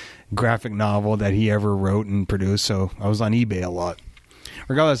comic, graphic novel that he ever wrote and produced. So I was on eBay a lot.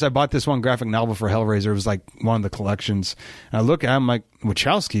 Regardless, I bought this one graphic novel for Hellraiser. It was like one of the collections. And I look at him like,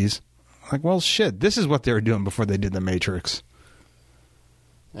 Wachowskis? Like, well, shit, this is what they were doing before they did The Matrix.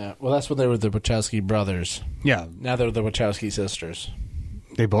 Yeah, well, that's when they were the Wachowski brothers. Yeah. Now they're the Wachowski sisters.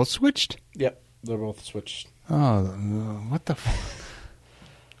 They both switched? Yep, they're both switched. Oh, what the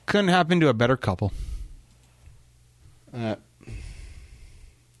couldn't happen to a better couple.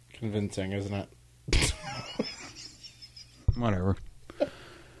 Convincing, isn't it? Whatever.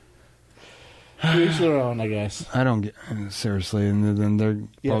 To each their own, I guess. I don't get... Seriously, and then they're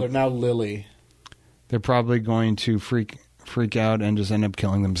now Lily. They're probably going to freak out and just end up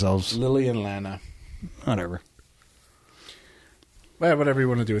killing themselves. Lily and Lana. Whatever. Well, whatever you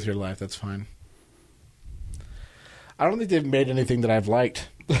want to do with your life, that's fine. I don't think they've made anything that I've liked.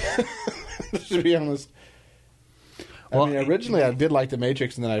 To be honest. Well, I mean, originally I did like The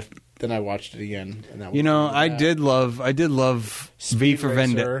Matrix, and then I watched it again. And that was I did love V for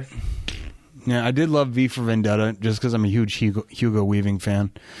Vendetta. Yeah, I did love V for Vendetta just because I'm a huge Hugo Weaving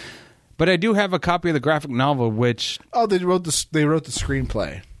fan. But I do have a copy of the graphic novel, which they wrote the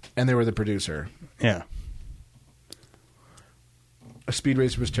screenplay, and they were the producer. Yeah. Speed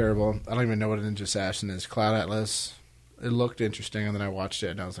Racer was terrible. I don't even know what a Ninja Assassin is. Cloud Atlas. It looked interesting, and then I watched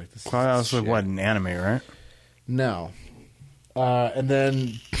it, and I was like, "This." Cloud Atlas is was what, an anime, right? No. And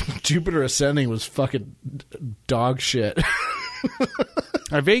then Jupiter Ascending was fucking dog shit.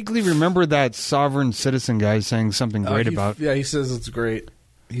 I vaguely remember that Sovereign Citizen guy saying something great about. Yeah, he says it's great.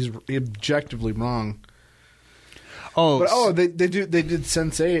 He's objectively wrong. Oh, they did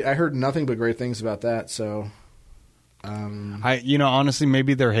Sense8. I heard nothing but great things about that. So, honestly,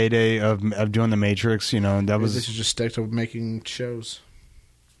 maybe their heyday of doing the Matrix, that was. They should just stick to making shows.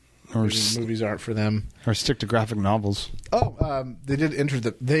 Or movies aren't for them. Or stick to graphic novels. Oh, they did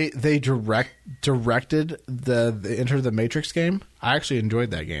they directed the Enter the Matrix game. I actually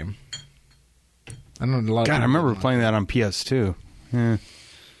enjoyed that game. I don't know a lot. God, I remember playing that on PS2. Yeah.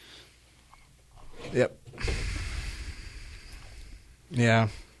 Yep. Yeah.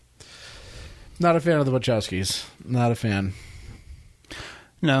 Not a fan of the Wachowskis. Not a fan.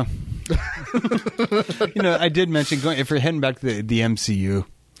 No. I did mention if you're heading back to the MCU,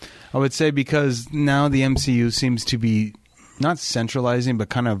 I would say because now the MCU seems to be not centralizing, but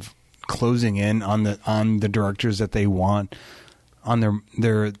kind of closing in on the directors that they want on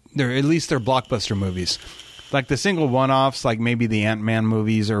their at least their blockbuster movies, like the single one-offs, like maybe the Ant-Man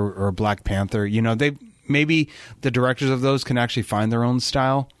movies or Black Panther. They maybe the directors of those can actually find their own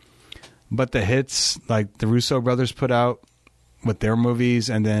style, but the hits like the Russo brothers put out with their movies,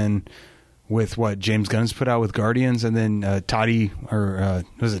 and then with what James Gunn's put out with Guardians, and then Taki what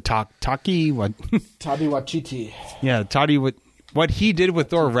Toddy Waititi. Yeah, Toddy. What he did with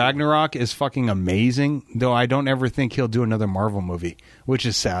Thor Ragnarok is fucking amazing. Though I don't ever think he'll do another Marvel movie, which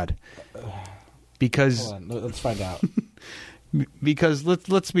is sad. Because hold on, let's find out. Because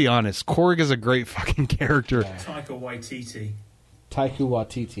let's be honest, Korg is a great fucking character. Taika Waititi. Taika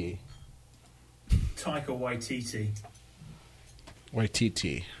Waititi. Taika Waititi.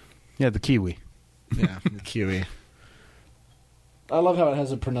 Waititi. Yeah, the Kiwi. Yeah, the Kiwi. I love how it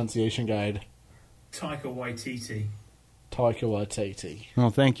has a pronunciation guide. Taika Waititi. Taika Waititi. Well,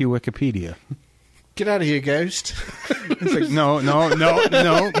 thank you, Wikipedia. Get out of here, Ghost. It's like, no.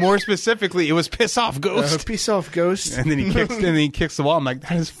 More specifically, it was piss off, Ghost. Piss off, Ghost. And then he kicks the wall. I'm like,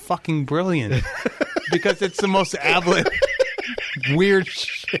 that is fucking brilliant. Because it's the most aberrant, weird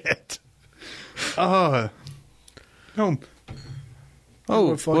shit. No.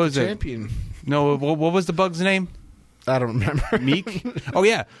 Oh, what was champion. it? No, what was the bug's name? I don't remember. Meek? Oh,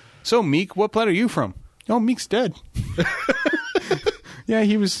 yeah. So, Meek, what planet are you from? Oh, Meek's dead. Yeah,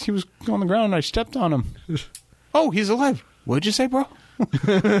 he was on the ground and I stepped on him. Oh, he's alive. What'd you say, bro?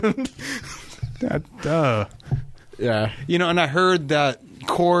 Yeah. You know, and I heard that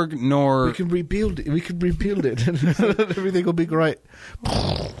Korg nor... We can rebuild it. Everything will be great.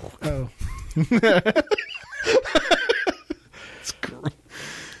 Oh. It's gross.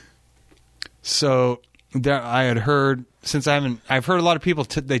 So, I had heard, since I've heard a lot of people,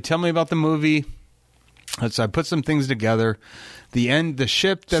 they tell me about the movie. So I put some things together. The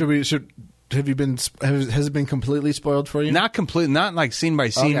ship that... has it been completely spoiled for you? Not completely, not like scene by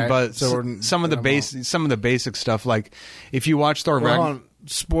scene, Okay, but so some of the basic stuff. Like if you watch Thor Ragnarok,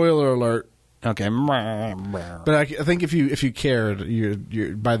 spoiler alert. okay, But I think if you cared,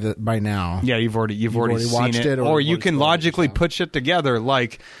 you're by now. yeah, you've already seen watched it, or you can spoiled it, logically so. put shit together.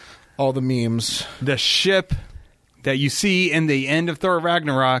 Like All the memes. the ship that you see in the end of Thor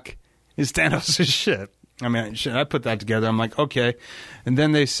Ragnarok is Thanos' ship. I mean, I put that together. I'm like, okay, and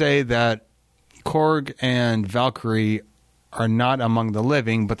then they say that Korg and Valkyrie are not among the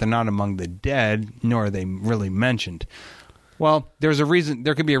living, but they're not among the dead, nor are they really mentioned. Well, there's a reason.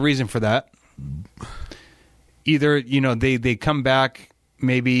 There could be a reason for that. Either, they come back,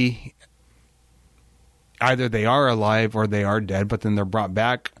 maybe either they are alive or they are dead, but then they're brought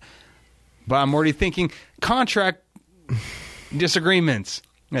back. But I'm already thinking contract disagreements.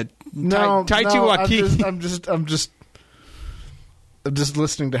 Waititi. I'm just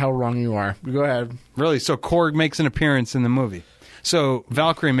listening to how wrong you are. Go ahead. Really? So Korg makes an appearance in the movie. So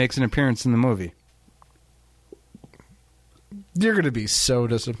Valkyrie makes an appearance in the movie. You're going to be so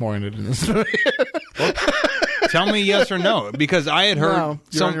disappointed in this movie. Tell me yes or no, because I had heard. No,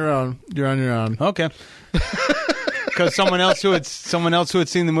 you're on your own. You're on your own. Okay. Because someone else who had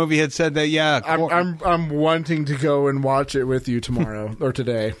seen the movie had said that. Yeah, I'm wanting to go and watch it with you tomorrow or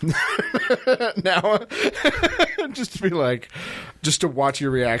today. Now, just to be like, just to watch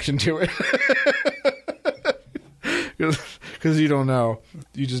your reaction to it, because you don't know.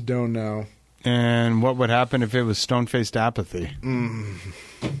 You just don't know. And what would happen if it was stone-faced apathy?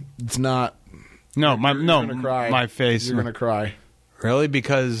 It's not. No, You're gonna cry. my face. You're gonna cry. Really?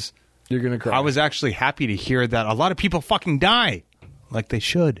 Because you're gonna cry. I was actually happy to hear that a lot of people fucking die, like they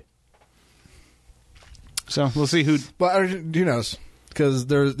should. So we'll see who. But who knows? Because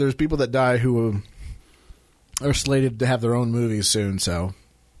there's people that die who are slated to have their own movies soon. So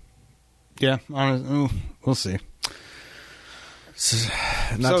yeah, we'll see.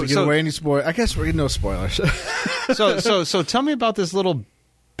 Not to give away any spoilers. I guess we're getting no spoilers. So tell me about this little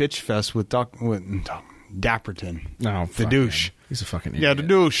bitch fest with Dapperton. No, the douche. He's a fucking idiot. Yeah, the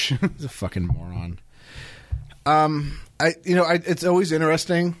douche. He's a fucking moron. It's always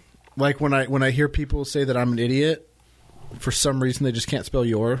interesting. Like when I hear people say that I'm an idiot, for some reason they just can't spell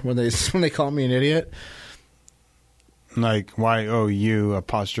your when they call me an idiot. Like YOU''RE.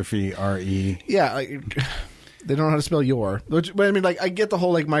 Yeah, they don't know how to spell your. Which, I mean, like, I get the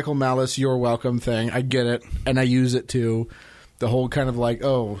whole, like, Michael Malice, you're welcome thing. I get it. And I use it too. The whole kind of like,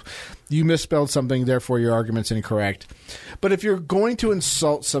 oh, you misspelled something, therefore your argument's incorrect. But if you're going to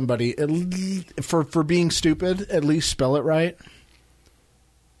insult somebody for being stupid, at least spell it right.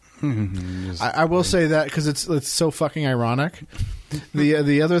 I will say that because it's so fucking ironic.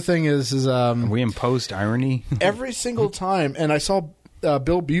 The other thing is we imposed irony every single time, and I saw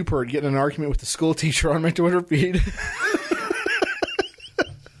Bill Buford getting an argument with the school teacher on my Twitter feed,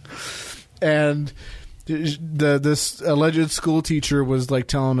 and this alleged school teacher was like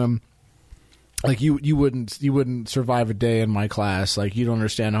telling him, like, you wouldn't survive a day in my class, like you don't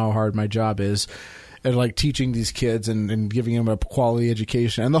understand how hard my job is. And like teaching these kids and giving them a quality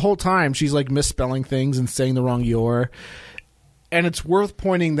education. And the whole time she's like misspelling things and saying the wrong your. And it's worth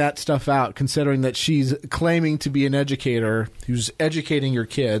pointing that stuff out, considering that she's claiming to be an educator who's educating your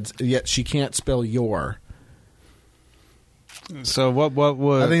kids, yet she can't spell your. So what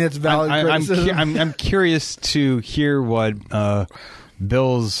would... I think that's valid criticism. I'm curious to hear what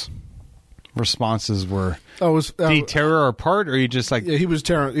Bill's responses were. Oh, it was, did he tear her apart, or you just like? Yeah, he wasn't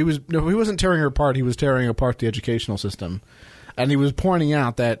tearing her apart. He was tearing apart the educational system, and he was pointing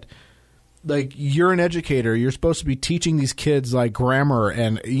out that, like, you're an educator. You're supposed to be teaching these kids like grammar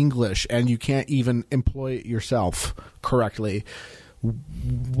and English, and you can't even employ it yourself correctly.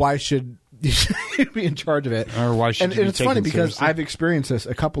 Why should you be in charge of it? Or why should you be it's funny taken because seriously? I've experienced this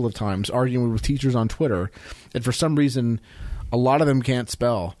a couple of times arguing with teachers on Twitter, and for some reason, a lot of them can't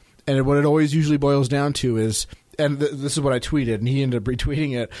spell. And what it always usually boils down to is, and this is what I tweeted, and he ended up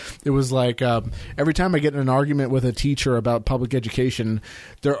retweeting it. It was like, every time I get in an argument with a teacher about public education,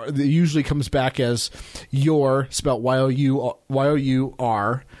 it usually comes back as "your" spelled Y-O-U-R.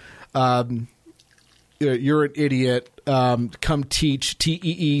 You're an idiot. Come teach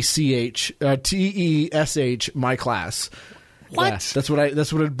TEECH my class. What? Yeah,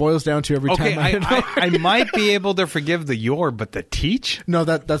 that's what it boils down to every Okay, time. I might be able to forgive the "your," but the "teach." No,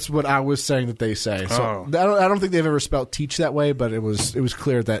 that's what I was saying that they say. So I don't think they've ever spelled "teach" that way, but it was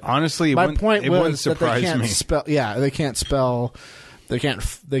clear that Honestly, my point wouldn't was that they surprise can't me. spell. Yeah, they can't spell. They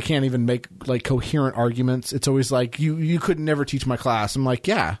can't even make like coherent arguments. It's always like you could never teach my class. I'm like,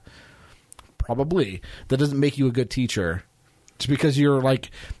 yeah, probably. That doesn't make you a good teacher. Just because you're like,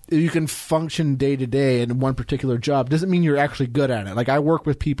 you can function day to day in one particular job doesn't mean you're actually good at it. Like, I work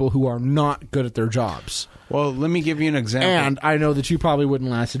with people who are not good at their jobs. Well, let me give you an example. And I know that you probably wouldn't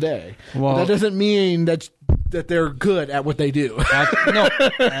last a day. Well, but that doesn't mean that they're good at what they do. No,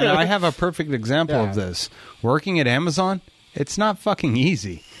 and I have a perfect example of this. Working at Amazon, it's not fucking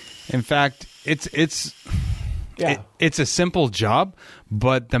easy. In fact, it's a simple job,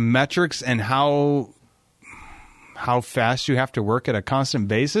 but the metrics and how fast you have to work at a constant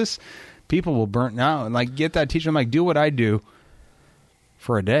basis, people will burn out. And like, get that teacher. I'm like, do what I do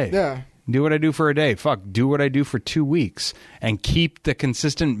for a day. Yeah. Do what I do for a day. Fuck, do what I do for 2 weeks and keep the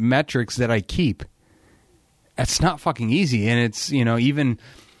consistent metrics that I keep. That's not fucking easy. And it's, even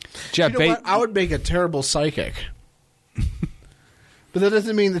Jeff what? I would make a terrible psychic. But that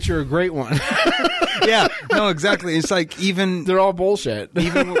doesn't mean that you're a great one. Yeah, no, exactly. It's like they're all bullshit.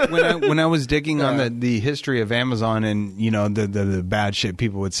 Even when I was digging on the history of Amazon and the bad shit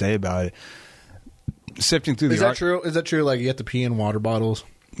people would say about it, sifting through Is that true? Is that true? Like, you have to pee in water bottles?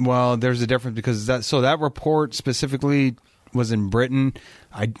 Well, there's a difference because that report specifically was in Britain,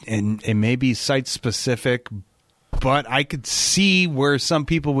 and it may be site specific, but I could see where some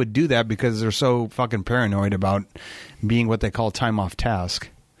people would do that because they're so fucking paranoid about being what they call time off task.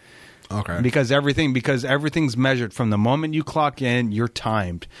 Okay. Because everything's measured from the moment you clock in. You're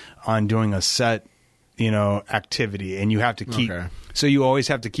timed on doing a set, activity, and you have to keep. Okay. So you always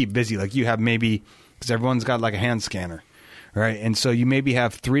have to keep busy. Like, you have maybe, because everyone's got like a hand scanner, right? And so you maybe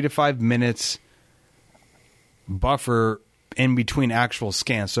have 3 to 5 minutes buffer in between actual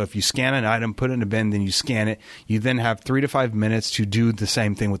scans. So if you scan an item, put it in a bin, then you scan it. You then have 3 to 5 minutes to do the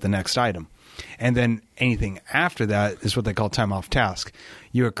same thing with the next item. And then anything after that is what they call time off task.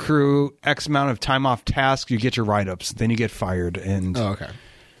 You accrue X amount of time off task, you get your write-ups, then you get fired. And okay.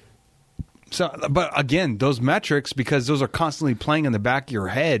 So, but again, those metrics, because those are constantly playing in the back of your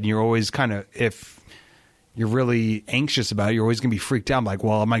head, and you're always kind of, if you're really anxious about it, you're always going to be freaked out. Like,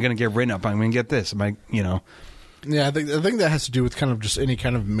 well, am I going to get written up? I'm going to get this. Am I, Yeah, I think that has to do with kind of just any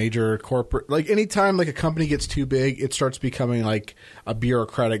kind of major corporate, like anytime like a company gets too big, it starts becoming like a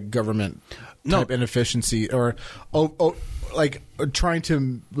bureaucratic government type inefficiency, or like trying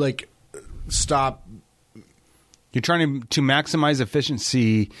to like stop. You're trying to maximize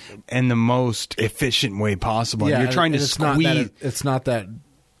efficiency in the most efficient way possible. Yeah, you're trying to squeeze. It's not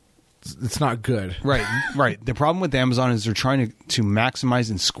good. Right. The problem with Amazon is they're trying to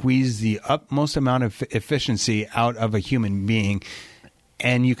maximize and squeeze the utmost amount of efficiency out of a human being,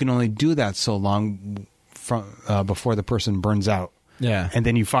 and you can only do that so long before the person burns out. Yeah, and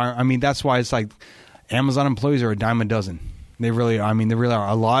then you fire. I mean, that's why it's like Amazon employees are a dime a dozen. They really are. I mean, they really are.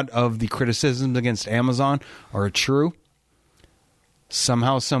 A lot of the criticisms against Amazon are true.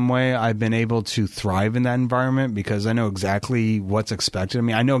 Somehow, some way, I've been able to thrive in that environment because I know exactly what's expected of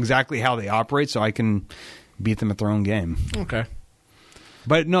me. I know exactly how they operate, so I can beat them at their own game. Okay.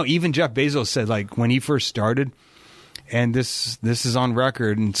 But no, even Jeff Bezos said, like, when he first started, and this is on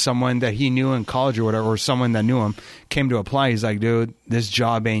record, and someone that he knew in college or whatever, or someone that knew him, came to apply. He's like, dude, this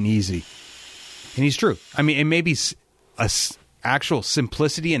job ain't easy. And he's true. I mean, it may be actual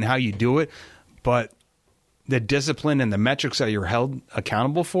simplicity in how you do it, but the discipline and the metrics that you're held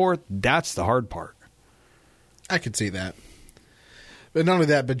accountable for, that's the hard part. I could see that. But not only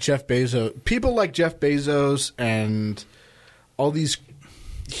that, but Jeff Bezos, people like Jeff Bezos and all these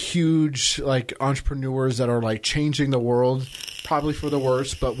huge like entrepreneurs that are like changing the world, probably for the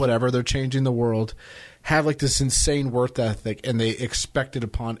worse, but whatever, they're changing the world, have like this insane work ethic, and they expect it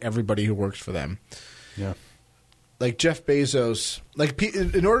upon everybody who works for them. Yeah. Like Jeff Bezos, like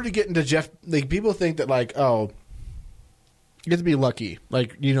in order to get into Jeff, like people think that like, oh, you have to be lucky.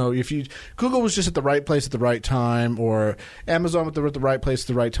 Like, you know, if Google was just at the right place at the right time, or Amazon at the right place at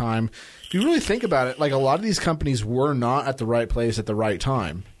the right time. If you really think about it, like a lot of these companies were not at the right place at the right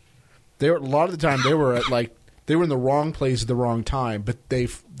time. A lot of the time they were in the wrong place at the wrong time, but they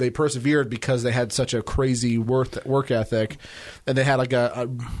persevered because they had such a crazy work ethic, and they had like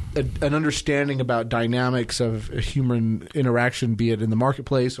an understanding about dynamics of human interaction, be it in the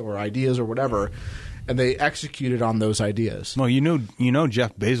marketplace or ideas or whatever. And they executed on those ideas. Well, you know,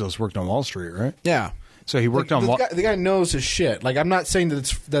 Jeff Bezos worked on Wall Street, right? Yeah. So he worked on the guy knows his shit. Like, I'm not saying that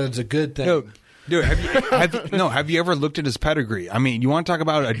it's a good thing. No, dude, have you ever looked at his pedigree? I mean, you want to talk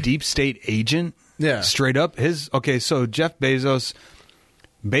about a deep state agent? Yeah. Straight up, so Jeff Bezos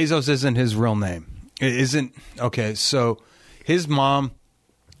isn't his real name. It isn't. Okay, so his mom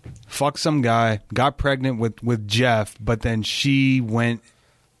fucked some guy, got pregnant with Jeff, but then she went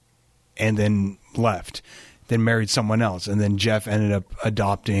and then left, then married someone else, and then Jeff ended up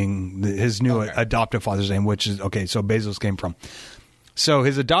adopting his new adoptive father's name, which is so Bezos came from. So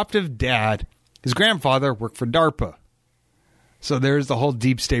his adoptive dad, his grandfather, worked for DARPA. So there's the whole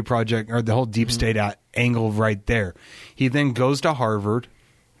deep state project, or the whole deep state angle right there. He then goes to Harvard.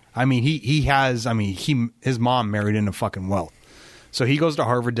 I mean, his mom married into fucking wealth. So he goes to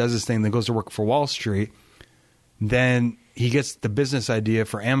Harvard, does his thing, then goes to work for Wall Street. Then he gets the business idea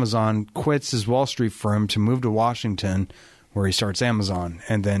for Amazon, quits his Wall Street firm to move to Washington, where he starts Amazon,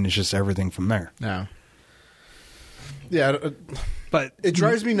 and then it's just everything from there. Yeah, but it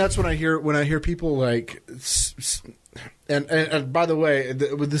drives me nuts when I hear people like, and by the way,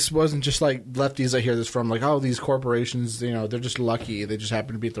 this wasn't just like lefties. I hear this from, like, oh, these corporations, you know, they're just lucky. They just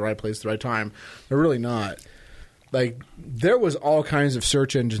happen to be at the right place at the right time. They're really not. Like, there was all kinds of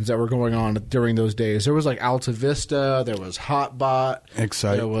search engines that were going on during those days. There was like Alta Vista, there was Hotbot,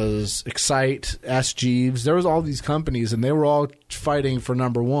 there was Excite, Ask Jeeves. There was all these companies, and they were all fighting for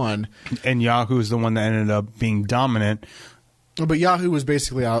number one. And Yahoo is the one that ended up being dominant. But Yahoo was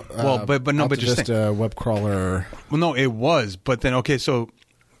basically but just Vista web crawler. Well, no, it was. But then, so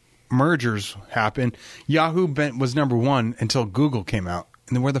mergers happened. Yahoo was number one until Google came out.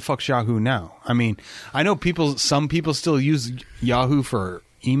 And then where the fuck's Yahoo now? I mean, I know some people still use Yahoo for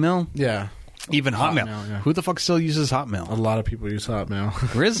email. Yeah. Even Hotmail. Yeah. Who the fuck still uses Hotmail? A lot of people use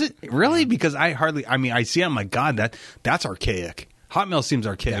Hotmail. Is it? Really? Because I see it, I'm like, God, that's archaic. Hotmail seems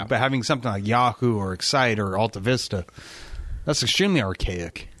archaic, but having something like Yahoo or Excite or Alta Vista, that's extremely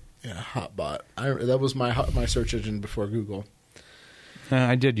archaic. Yeah, Hotbot. That was my search engine before Google.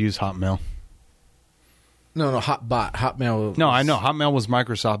 I did use Hotmail. No, Hotbot. Hotmail. No, I know Hotmail was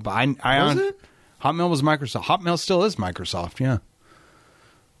Microsoft, but was it? Hotmail was Microsoft. Hotmail still is Microsoft. Yeah.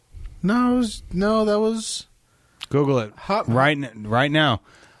 No, that was Google it right now.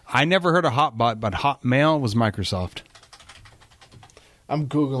 I never heard of Hotbot, but Hotmail was Microsoft. I'm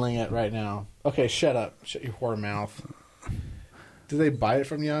Googling it right now. Okay, shut up. Shut your whore mouth. Did they buy it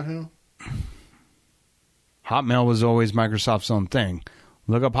from Yahoo? Hotmail was always Microsoft's own thing.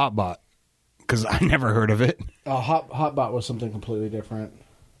 Look up Hotbot, because I never heard of it. Hotbot was something completely different.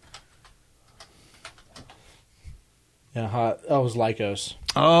 Yeah, it was Lycos.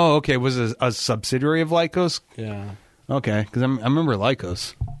 Oh, okay. Was it a subsidiary of Lycos? Yeah. Okay, because I remember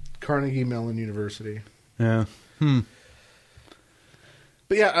Lycos. Carnegie Mellon University. Yeah.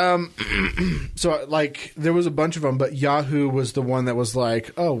 But yeah, so like there was a bunch of them, but Yahoo was the one that was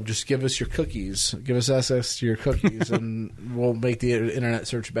like, oh, just give us your cookies, give us access to your cookies, and we'll make the internet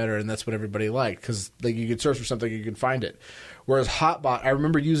search better. And that's what everybody liked, because like you could search for something, you could find it. Whereas Hotbot, I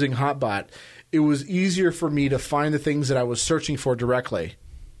remember using Hotbot. It was easier for me to find the things that I was searching for directly.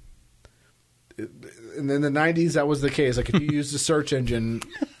 And in the 90s, that was the case. Like if you used a search engine.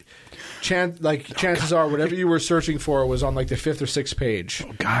 Chances are, whatever you were searching for was on like the 5th or 6th page.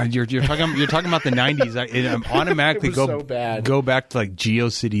 Oh God, you're talking about the 90s. I automatically so bad. Go back to like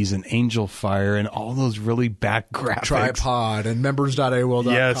GeoCities and Angel Fire and all those really bad graphics. Tripod and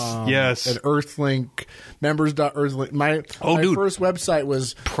members.aol.com. Yes. And Earthlink, members.earthlink. My first website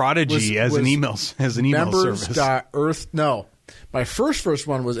was Prodigy as an email service. No. My first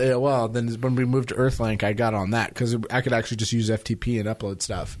one was AOL. Then when we moved to Earthlink, I got on that because I could actually just use FTP and upload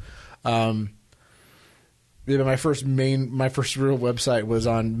stuff. My first real website was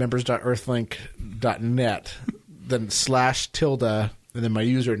on members.earthlink.net, then /tilde, and then my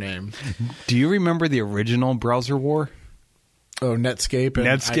username. Do you remember the original browser war? Oh, Netscape and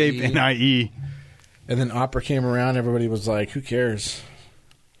Netscape IE. and IE. And then Opera came around. Everybody was like, who cares?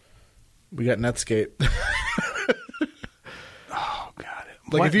 We got Netscape. Oh, God.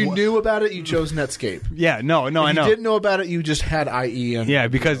 Like, if you knew about it, you chose Netscape. Yeah, no, If I know. you didn't know about it, you just had IE. Yeah,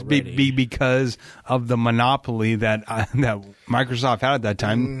 because because of the monopoly that that Microsoft had at that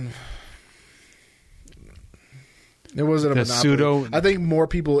time. It wasn't a The monopoly. pseudo- I think more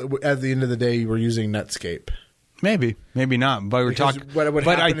people, at the end of the day, were using Netscape. Maybe not. But we're Because talking. what would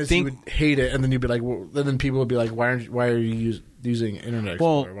But happen I is think you would hate it, and then you'd be like, well, then people would be like, why are you using Internet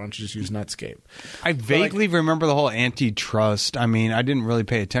Explorer? Why don't you just use Netscape? I vaguely remember the whole antitrust. I mean, I didn't really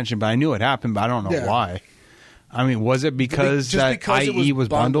pay attention, but I knew it happened, but I don't know why. I mean, was it because IE was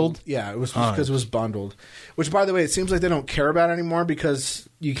bundled? Yeah, it was because it was bundled. Which, by the way, it seems like they don't care about anymore because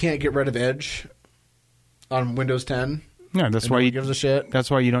you can't get rid of Edge on Windows 10. Yeah, that's why gives a shit.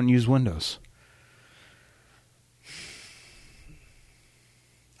 That's why you don't use Windows.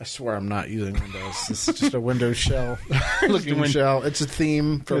 I swear I'm not using Windows. It's just a Windows shell. Looking shell. It's a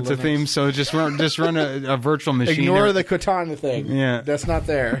theme for It's Linux. a theme, so just run a virtual machine. Ignore the Cortana thing. Yeah. That's not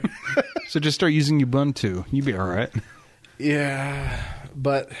there. So just start using Ubuntu. You'll be all right. Yeah,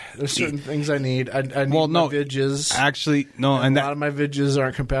 but there's certain things I need. I need Well, my no, vidges. Actually, no, and and a lot of my vidges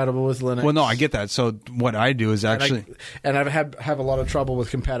aren't compatible with Linux. well, no, I get that. So what I do is actually, and I have a lot of trouble with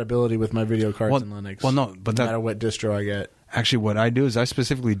compatibility with my video cards in Linux. Well, no, but no matter what distro I get. Actually, what I do is I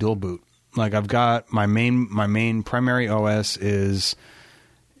specifically dual boot. Like I've got my main primary OS is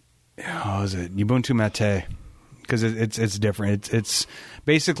how is it Ubuntu Mate, because it's different. It's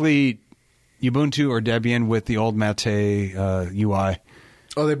basically Ubuntu or Debian with the old Mate UI.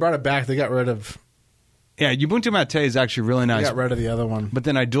 Oh, they brought it back. They got rid of. Yeah, Ubuntu Mate is actually really They nice. got rid of the other one. But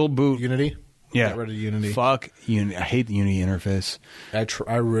then I dual boot Unity. Yeah, Got rid of Unity. Fuck Unity. I hate the Unity interface.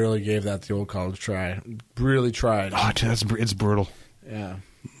 I really gave that the old college try. Really tried. Oh, dude, it's brutal. Yeah.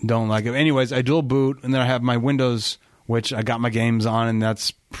 Don't like it. Anyways, I dual boot, and then I have my Windows, which I got my games on, and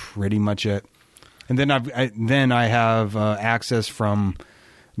that's pretty much it. And then I have access from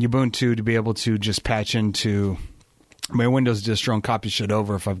Ubuntu to be able to just patch into my Windows distro and copy shit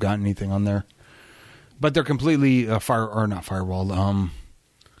over if I've got anything on there. But they're completely not firewalled,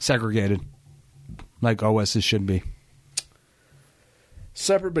 segregated, like OSs should be.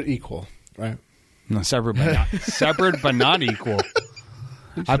 Separate but equal, right? No, separate but not equal.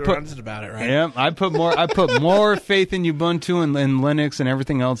 I put about it, right? Yeah, I put more faith in Ubuntu and Linux and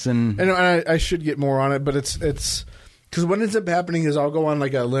everything else. And I should get more on it, but it's because what ends up happening is I'll go on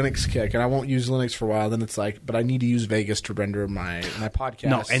like a Linux kick and I won't use Linux for a while. Then it's like, but I need to use Vegas to render my podcast.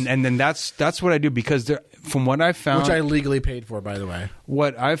 No, and then that's what I do because from what I found, which I legally paid for, by the way.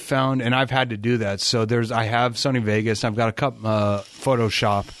 What I've found, and I've had to do that. So I have Sony Vegas. I've got a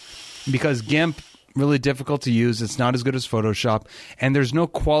Photoshop because GIMP. Really difficult to use. It's not as good as Photoshop, and there's no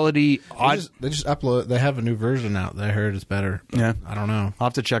quality. They just upload. They have a new version out that I heard is better. Yeah, I don't know. I'll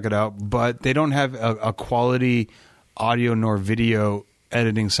have to check it out, but they don't have a quality audio nor video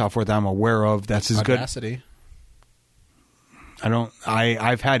editing software that I'm aware of that's as Audacity. good.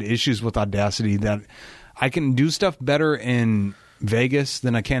 I've had issues with Audacity that I can do stuff better in Vegas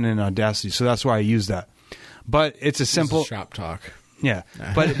than I can in Audacity, so that's why I use that. But it's a simple This is shop talk. Yeah,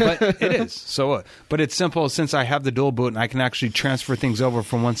 but it is. So what? But it's simple since I have the dual boot and I can actually transfer things over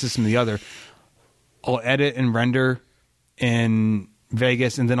from one system to the other. I'll edit and render in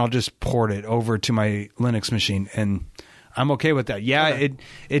Vegas, and then I'll just port it over to my Linux machine, and I'm okay with that. Yeah, okay.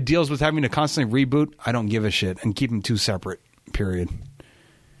 It deals with having to constantly reboot. I don't give a shit, and keep them two separate. Period.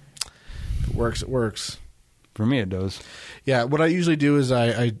 If it works. It works. For me, it does. Yeah, what I usually do is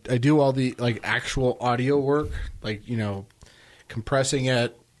I do all the like actual audio work, like compressing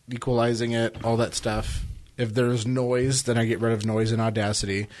it, equalizing it, all that stuff. If there's noise, then I get rid of noise in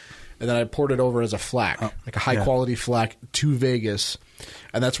Audacity. And then I port it over as a FLAC, like a high-quality FLAC to Vegas.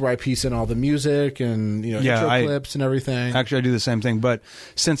 And that's where I piece in all the music and intro clips and everything. Actually, I do the same thing. But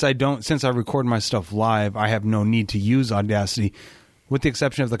since I record my stuff live, I have no need to use Audacity, with the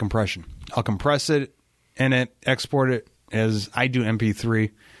exception of the compression. I'll compress it and export it as I do MP3,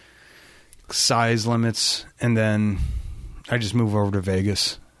 size limits, and then I just move over to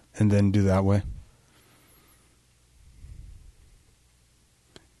Vegas and then do that way.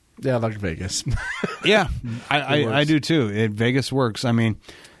 Yeah, I like Vegas. Yeah, I do too. Vegas works. I mean,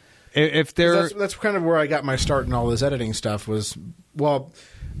 if that's kind of where I got my start in all this editing stuff was,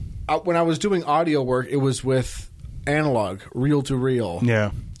 when I was doing audio work, it was with analog, reel to reel.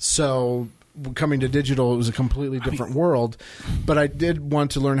 Yeah. So coming to digital, it was a completely different world. But I did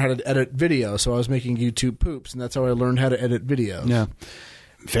want to learn how to edit video, so I was making YouTube poops, and that's how I learned how to edit videos. Yeah.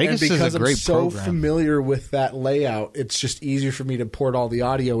 Vegas and because is a great I'm so program. familiar with that layout, it's just easier for me to port all the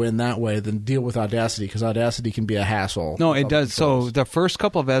audio in that way than deal with Audacity, because Audacity can be a hassle. No, it does. So the first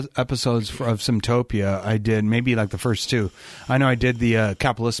couple of episodes of Symptopia, I did maybe like the first two. I know I did the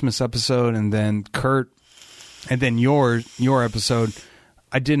Capitalismus episode, and then Kurt, and then your episode.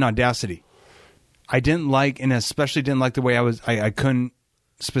 I did in Audacity. I didn't like, and especially didn't like the way I couldn't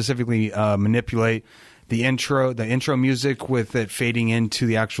specifically manipulate the intro music with it fading into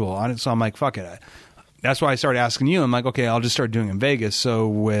the actual audio. So I'm like, fuck it. That's why I started asking you. I'm like, okay, I'll just start doing it in Vegas. So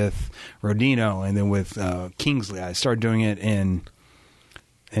with Rodino and then with Kingsley, I started doing it in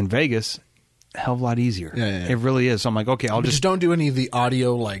Vegas. A hell of a lot easier. Yeah. It really is. So I'm like, okay, I'll just don't do any of the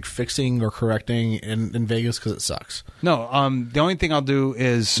audio like fixing or correcting in Vegas, because it sucks. No, the only thing I'll do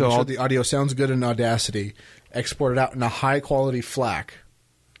is Make sure the audio sounds good in Audacity. Export it out in a high quality FLAC.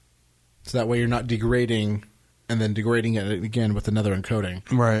 So that way you're not degrading and then degrading it again with another encoding.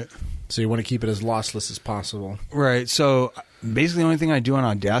 Right. So you want to keep it as lossless as possible. Right. So basically the only thing I do on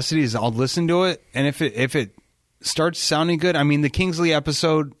Audacity is I'll listen to it, and if it starts sounding good, I mean the Kingsley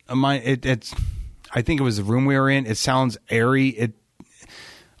episode of mine, it's I think it was the room we were in, it sounds airy.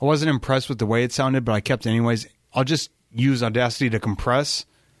 I wasn't impressed with the way it sounded, but I kept it anyways. I'll just use Audacity to compress,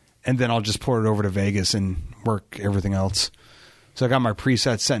 and then I'll just port it over to Vegas and work everything else. So I got my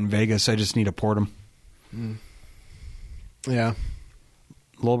presets set in Vegas. I just need to port them. Yeah.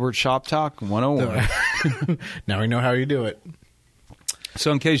 Lolbert Shop Talk 101. Now we know how you do it.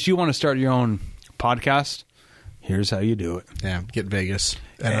 So in case you want to start your own podcast, here's how you do it. Yeah, get Vegas.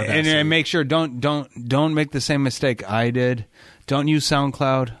 And make sure don't make the same mistake I did. Don't use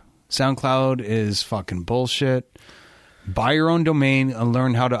SoundCloud. SoundCloud is fucking bullshit. Buy your own domain and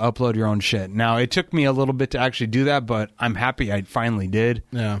learn how to upload your own shit. Now, it took me a little bit to actually do that, but I'm happy I finally did.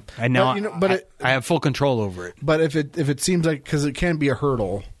 Yeah. And now I have full control over it. But if it seems like, because it can be a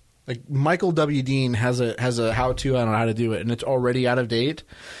hurdle, like Michael W. Dean has a how-to on how to do it, and it's already out of date.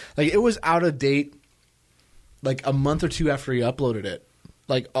 Like, it was out of date like a month or two after he uploaded it.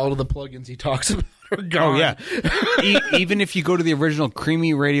 Like, all of the plugins he talks about are gone. Oh, yeah. Even if you go to the original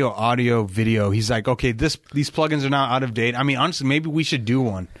Creamy Radio audio video, he's like, okay, these plugins are now out of date. I mean, honestly, maybe we should do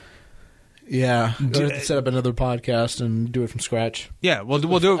one. Yeah. We'll have to set up another podcast and do it from scratch. Yeah, we'll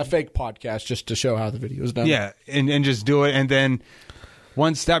do a fake podcast just to show how the video is done. Yeah, and just do it. And then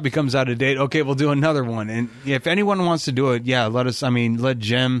once that becomes out of date, okay, we'll do another one. And if anyone wants to do it, yeah, let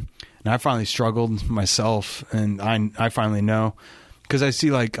Jim. And I finally struggled myself, and I finally know. Because I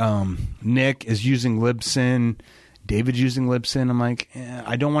see like Nick is using Libsyn, David's using Libsyn. I'm like,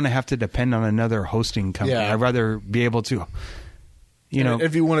 I don't want to have to depend on another hosting company. Yeah. I'd rather be able to,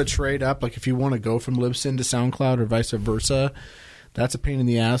 if you want to trade up, like if you want to go from Libsyn to SoundCloud or vice versa, that's a pain in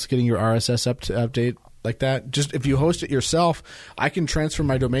the ass getting your RSS update like that. Just if you host it yourself, I can transfer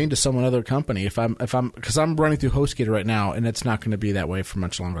my domain to some other company because I'm running through HostGator right now, and it's not going to be that way for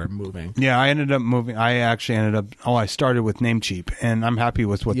much longer. I'm moving. Yeah, I ended up moving. I started with Namecheap, and I'm happy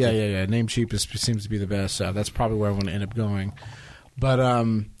with what. Yeah. Namecheap seems to be the best. That's probably where I'm going to end up going. But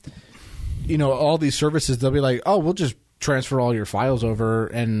all these services, they'll be like, oh, we'll just transfer all your files over,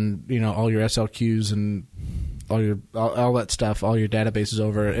 and all your SLQs and all that stuff, all your databases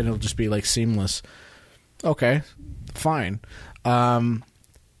over, and it'll just be like seamless. Okay, fine. But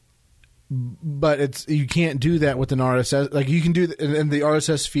you can't do that with an RSS. Like you can do, and the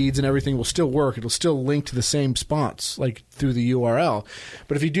RSS feeds and everything will still work. It'll still link to the same spots, like through the URL.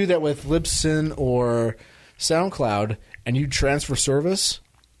 But if you do that with Libsyn or SoundCloud, and you transfer service,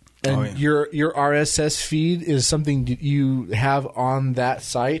 and your RSS feed is something you have on that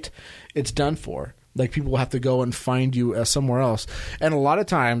site, it's done for. Like people will have to go and find you somewhere else, and a lot of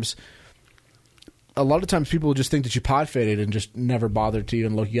times people will just think that you pod faded and just never bother to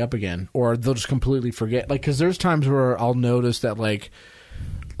even look you up again, or they'll just completely forget. Like, because there's times where I'll notice that like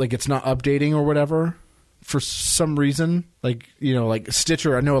it's not updating or whatever for some reason. Like like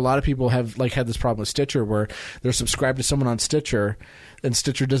Stitcher. I know a lot of people have like had this problem with Stitcher where they're subscribed to someone on Stitcher and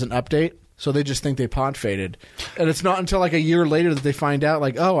Stitcher doesn't update. So they just think they pod faded. And it's not until like a year later that they find out,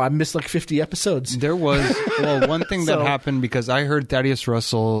 like, oh, I missed like 50 episodes. There was, one thing that happened, because I heard Thaddeus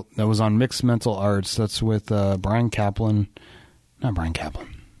Russell that was on Mixed Mental Arts. That's with Brian Kaplan. Not Brian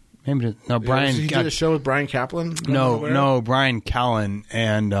Kaplan. Maybe, no, Brian. He did a show with Brian Kaplan? No, Brian Callen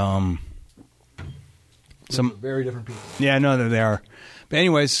and some very different people. Yeah, I know that they are. But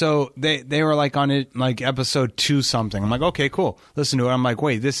anyway, so they were like on it, like episode 2 something. I'm like, okay, cool. Listen to it. I'm like,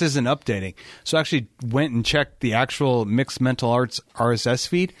 wait, this isn't updating. So I actually went and checked the actual Mixed Mental Arts RSS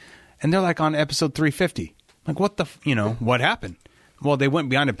feed, and they're like on episode 350. Like, what the, what happened? Well, they went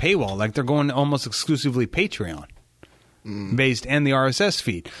behind a paywall. Like, they're going almost exclusively Patreon. based and the RSS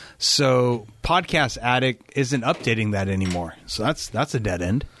feed. So Podcast Addict isn't updating that anymore. So that's a dead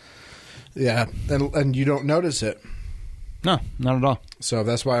end. Yeah, and you don't notice it. No, not at all. So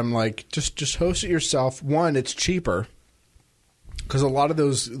that's why I'm like, just host it yourself. One, it's cheaper because a lot of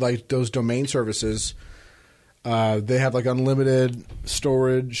those domain services, they have like unlimited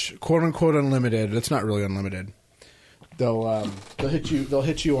storage, quote unquote unlimited. It's not really unlimited. They'll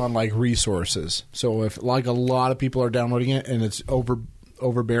hit you on like resources. So if like a lot of people are downloading it and it's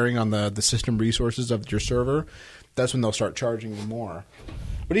overbearing on the system resources of your server, that's when they'll start charging you more.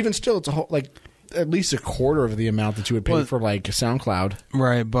 But even still, it's a whole like at least a quarter of the amount that you would pay for like SoundCloud.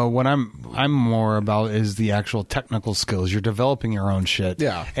 Right, but what I'm more about is the actual technical skills. You're developing your own shit.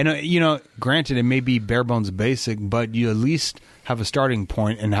 Yeah. And granted it may be bare bones basic, but you at least have a starting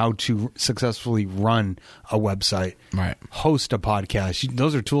point in how to successfully run a website. Right. Host a podcast.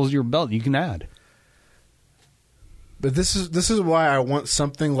 Those are tools to your belt you can add. But this is why I want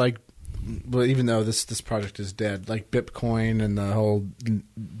something like, well, even though this project is dead, like Bitcoin and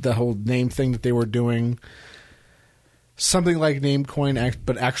the whole name thing that they were doing, something like Namecoin,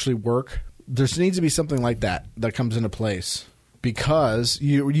 but actually work. There needs to be something like that comes into place, because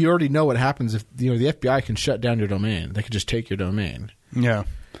you already know what happens if the FBI can shut down your domain. They could just take your domain. Yeah,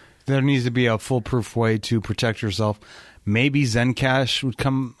 there needs to be a foolproof way to protect yourself. Maybe Zencash would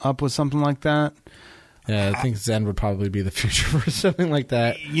come up with something like that. Yeah, I think Zen would probably be the future for something like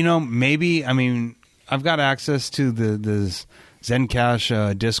that. Maybe. I mean, I've got access to the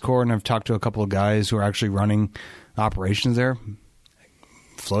Zencash Discord, and I've talked to a couple of guys who are actually running operations there.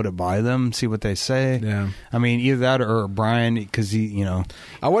 Float it by them, see what they say. Yeah. I mean, either that or Brian, because he.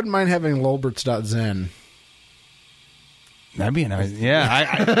 I wouldn't mind having Lolberts.zen. That'd be nice.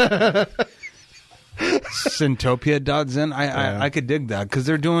 Yeah. Syntopia.zen. I could dig that, because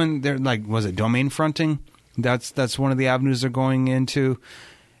they're like, was it domain fronting? That's one of the avenues they're going into.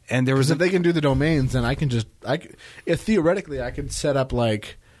 And there was if they can do the domains, then theoretically I could set up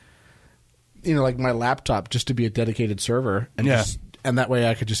like my laptop just to be a dedicated server, and and that way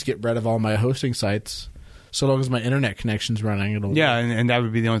I could just get rid of all my hosting sites. So long as my internet connection's running, it'll and that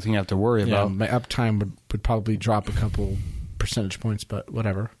would be the only thing you have to worry about. My uptime would probably drop a couple percentage points, but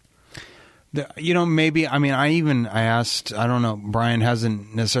whatever. Maybe. I mean, I asked. I don't know. Brian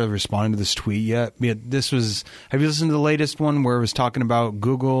hasn't necessarily responded to this tweet yet. But have you listened to the latest one where it was talking about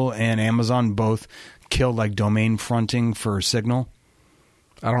Google and Amazon both killed like domain fronting for Signal?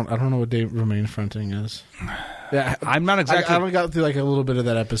 I don't know what domain fronting is. Yeah, I'm not exactly. I haven't got through like a little bit of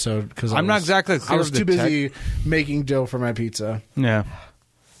that episode because I'm not exactly clear. I was too busy making dough for my pizza. Yeah.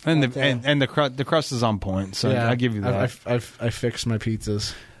 And the crust is on point, so I give you that. I fixed my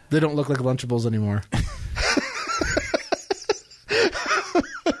pizzas. They don't look like Lunchables anymore.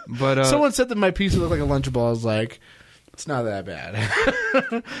 But someone said that my pizza looked like a Lunchable. I was like, it's not that bad.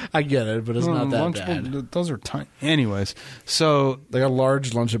 I get it, but it's not that bad. Those are tiny. Anyways, so like a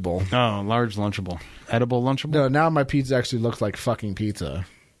large Lunchable. Oh, large Lunchable, edible Lunchable. No, now my pizza actually looks like fucking pizza.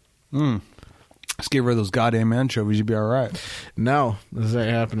 Let's get rid of those goddamn anchovies. You'd be all right. No, this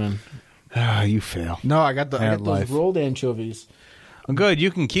ain't happening. You fail. No, I got those rolled anchovies. Good,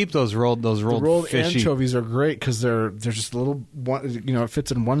 you can keep those rolled the rolled fishy. anchovies are great because they're just a little one. It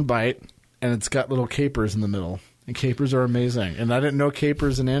fits in one bite, and it's got little capers in the middle. And capers are amazing. And I didn't know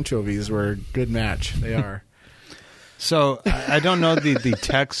capers and anchovies were a good match. They are. So I don't know the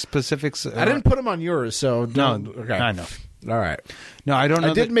tech specifics. I didn't put them on yours, so don't. No. Okay. I know. All right. No, I don't know.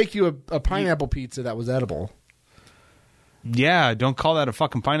 I did make you a pineapple pizza that was edible. Yeah, don't call that a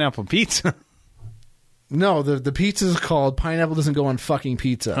fucking pineapple pizza. No, the pizza is called Pineapple Doesn't Go on Fucking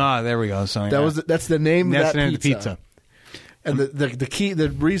Pizza. Ah, there we go. So that's the name of the that pizza. And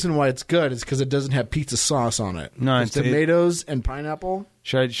the reason why it's good is because it doesn't have pizza sauce on it. No, it's tomatoes and pineapple.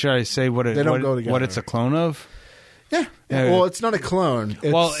 Should I say what they don't go together. What it's a clone of? Yeah. Well, it's not a clone.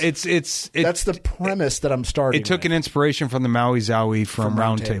 It's that's the premise that I'm starting. It took an inspiration from the Maui Zowie from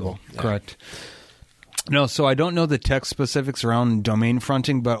Round Table. Yeah. Correct. No, so I don't know the tech specifics around domain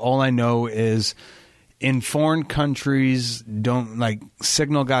fronting, but all I know is in foreign countries,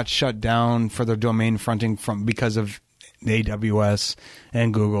 Signal got shut down for their domain fronting because of the AWS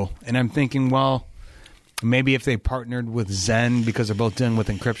and Google. And I'm thinking, well, maybe if they partnered with Zen because they're both dealing with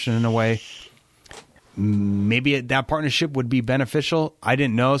encryption in a way, maybe that partnership would be beneficial. I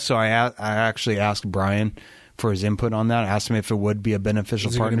didn't know, so I actually asked Brian for his input on that. I asked him if it would be a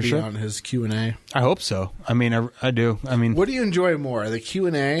beneficial partnership. Be on his Q&A? I hope so. I mean, I do. I mean, what do you enjoy more, the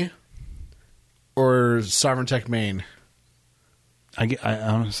Q&A or Sovereign Tech Main? I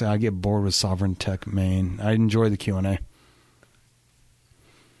honestly, I get bored with Sovereign Tech Main. I enjoy the Q&A.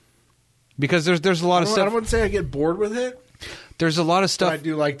 because there's a lot of I stuff. wouldn't say I get bored with it. There's a lot of But stuff. I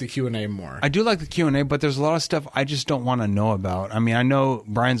do like the Q&A more. I do like the Q&A, but there's a lot of stuff I just don't want to know about. I mean, I know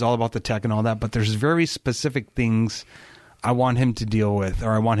Brian's all about the tech and all that, but there's very specific things I want him to deal with,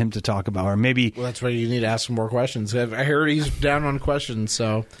 or I want him to talk about, or maybe... Well, that's why you need to ask him more questions. I heard he's down on questions,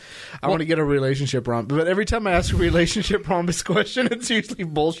 so I want to get a relationship rhombus. But every time I ask a relationship rhombus question, it's usually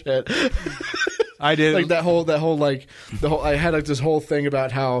bullshit. I did. Like I had like this whole thing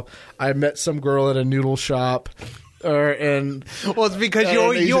about how I met some girl at a noodle shop. Well, it's because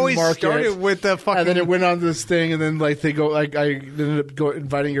you Asian always market. started with the fucking... And then it went on this thing, and then like they go, like I ended up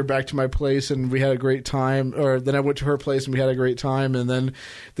inviting her back to my place, and we had a great time. Or then I went to her place, and we had a great time. And then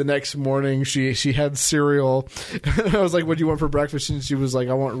the next morning, she had cereal. And I was like, "What do you want for breakfast?" And she was like,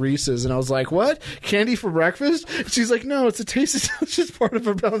 "I want Reese's." And I was like, "What? Candy for breakfast?" And she's like, "No, it's a Tasty Delicious part of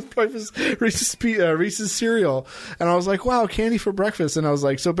a breakfast Reese's cereal." And I was like, "Wow, candy for breakfast." And I was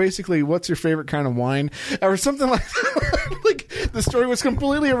like, "So basically, what's your favorite kind of wine?" Or something like. Like the story was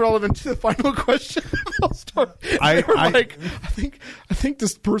completely irrelevant to the final question of the whole story. I think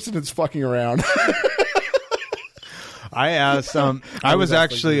this person is fucking around. I asked. I was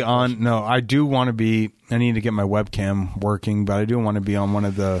actually on. No, I do want to be. I need to get my webcam working, but I do want to be on one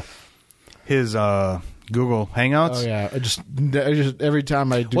of his Google Hangouts. Oh yeah, I just every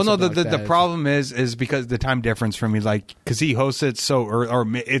time I do. Well, no, something the like problem is because the time difference for me, like because he hosts it so or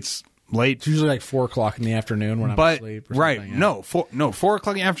it's late. It's usually like 4:00 in the afternoon when I'm asleep. Or right, yeah. no, 4:00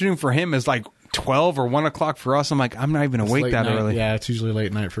 in the afternoon for him is like 12 or 1:00 for us. I'm like, I'm not even awake Late that night. early. Yeah, it's usually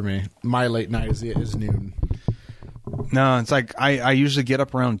late night for me. My late night is noon. No, it's like I usually get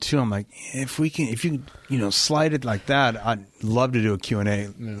up around 2. I'm like, if you slide it like that, I'd love to do a Q&A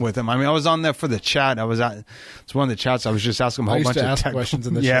with him. I mean, I was on there for the chat. It's one of the chats. I was just asking him a whole bunch of tech questions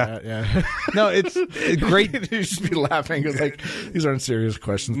in the chat. Yeah. No, it's great. You should be laughing because like these aren't serious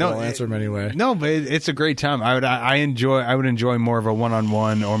questions. But I'll answer them anyway. No, but it's a great time. I would enjoy more of a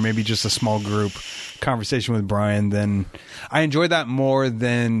one-on-one or maybe just a small group conversation with Brian. Than I enjoy that more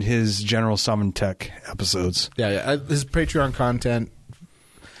than his general summon tech episodes. Yeah. His Patreon content.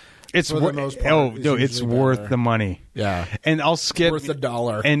 It's for the most part, it's worth the money. Yeah, and I'll skip worth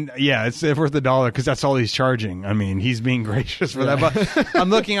 $1. And yeah, it's worth $1 because that's all he's charging. I mean, he's being gracious for that. But I'm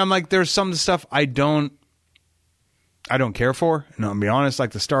like, there's some stuff I don't care for. No, I'm be honest,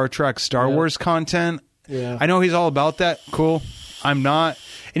 like the Star Trek, Star Wars content. Yeah, I know he's all about that. Cool. I'm not.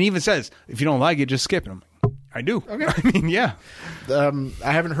 And he even says, if you don't like it, just skip it. I'm like, I do. Okay. I mean, yeah.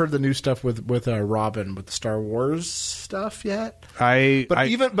 I haven't heard the new stuff with Robin with the Star Wars stuff yet.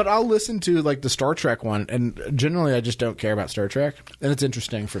 But I'll listen to like the Star Trek one, and generally I just don't care about Star Trek, and it's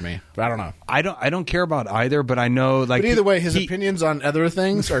interesting for me. But I don't know. I don't care about either, but I know like. But either way, his opinions on other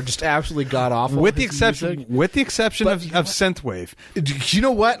things are just absolutely god awful. With the exception of synthwave. You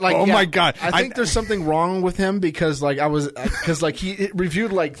know what? Like, my god, I think there's something wrong with him because he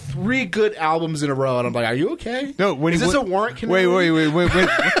reviewed like 3 good albums in a row, and I'm like, are you okay? No, is this a warrant? Wait.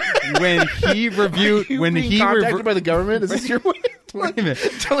 When he reviewed, when he contacted by the government, is this your way? Wait a minute.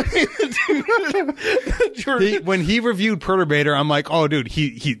 Telling me that when he reviewed Perturbator, I'm like, oh, dude,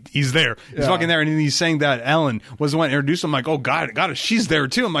 he's there. He's fucking there. And then he's saying that Ellen was the one to introduce him. I'm like, oh, God, she's there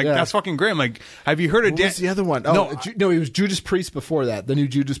too. I'm like, that's fucking great. I'm like, have you heard of What's the other one? Oh, no, he was Judas Priest before that. The new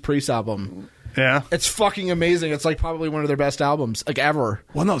Judas Priest album. Yeah. It's fucking amazing. It's like probably one of their best albums, like ever.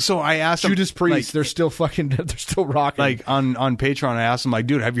 Well, no, so I asked him. Judas Priest, like, they're still rocking. Like on Patreon, I asked him, like,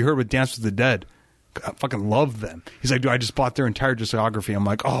 dude, have you heard with Dance with the Dead? I fucking love them. He's like, dude, I just bought their entire discography. I'm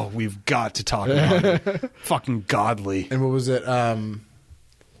like, oh, we've got to talk about it. Fucking godly. And what was it? And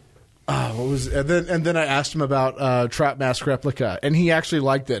then I asked him about Trap Mask Replica, and he actually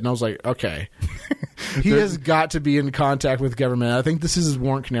liked it, and I was like, okay. He has got to be in contact with government. I think this is his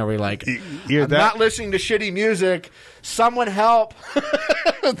warrant canary. Like, I'm not listening to shitty music. Someone help.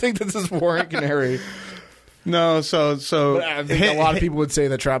 I think this is warrant canary. No, so but I think a lot of people would say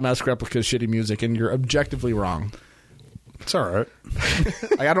that Trap Mask Replica is shitty music, and you're objectively wrong. It's all right.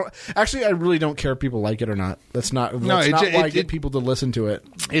 I really don't care if people like it or not. That's not why I get people to listen to it.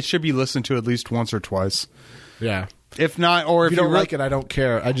 It should be listened to at least once or twice. Yeah. If not, or if you don't like it, I don't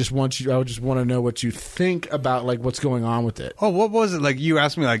care. I just want to know what you think about like what's going on with it. Oh, what was it? Like you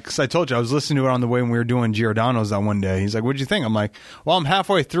asked me, like, because I told you I was listening to it on the way when we were doing Giordano's that one day. He's like, "What'd you think?" I'm like, "Well, I'm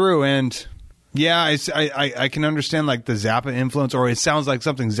halfway through, and yeah, I can understand like the Zappa influence, or it sounds like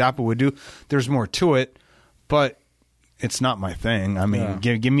something Zappa would do. There's more to it, but it's not my thing. I mean,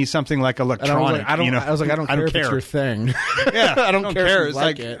 give me something like electronic. I was like, I don't care if it's your thing. Yeah, I don't care if you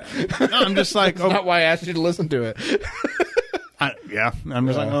like it. it. No, I'm just like, that's not why I asked you to listen to it. I'm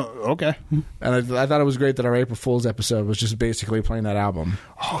just like, oh, okay. And I thought it was great that our April Fool's episode was just basically playing that album.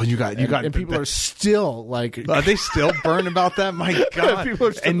 Oh, you got, and people are still like, are they still burned about that? My God! People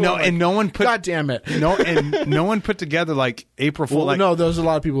are still no one put. God damn it! No one put together like April Fool. Well, like, no, there was a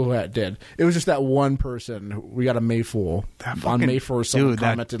lot of people who did. It was just that one person. We got a May Fool on May 4th. Someone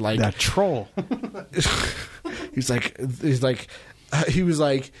commented like that troll. He's like, he was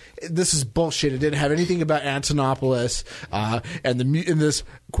like, "This is bullshit. It didn't have anything about Antonopoulos and in this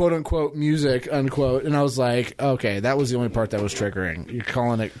quote unquote music unquote." And I was like, "Okay, that was the only part that was triggering. You're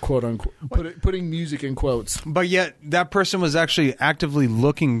calling it quote unquote putting music in quotes." But yet that person was actually actively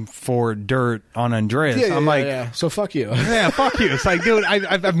looking for dirt on Andreas. Yeah. So fuck you. Yeah, fuck you. It's like, dude,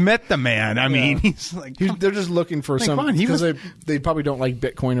 I've met the man. I mean, he's like, they're just looking for some because they probably don't like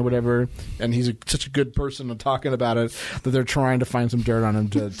Bitcoin or whatever, and he's such a good person and talking about it that they're trying to find some dirt on him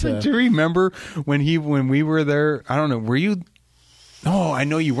to Do you remember when we were there? I don't know. Were you? Oh, I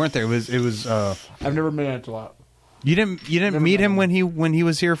know you weren't there. It was. I've never met Antelope. You didn't meet him when he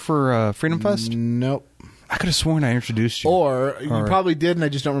was here for Freedom Fest? Nope. I could have sworn I introduced you. Or you probably did, and I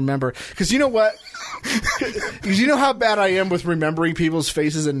just don't remember. Because you know what? Because you know how bad I am with remembering people's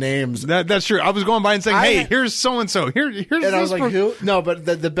faces and names. That's true. I was going by and saying, "Hey, here's so and so. Here's." And I was like, "Who?" No, but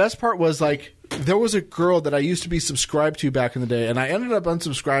the best part was like, there was a girl that I used to be subscribed to back in the day, and I ended up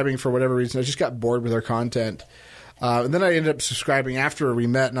unsubscribing for whatever reason. I just got bored with her content. And then I ended up subscribing after we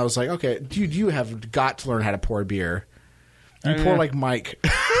met, and I was like, "Okay, dude, you have got to learn how to pour beer. You pour like Mike."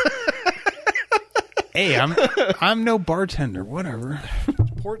 Hey, I'm no bartender. Whatever.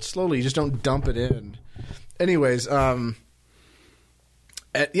 Pour it slowly. You just don't dump it in. Anyways, and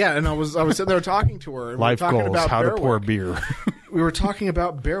I was sitting there talking to her. And Life we were talking goals: about how to pour Bearwick. beer. We were talking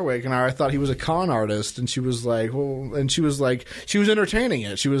about Bearwick, and I thought he was a con artist, and she was like, "Well," and she was entertaining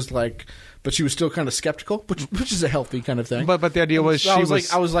it. She was like, but she was still kind of skeptical, which is a healthy kind of thing. But the idea was I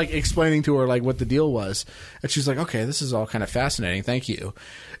was explaining to her like what the deal was, and she was like, "Okay, this is all kind of fascinating. Thank you."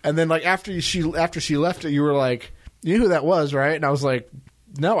 And then like after she left, you were like, "You knew who that was, right?" And I was like,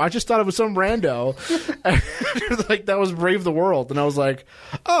 "No, I just thought it was some rando." And she was like, "That was Brave the World," and I was like,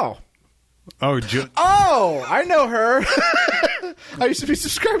 "Oh, I know her." I used to be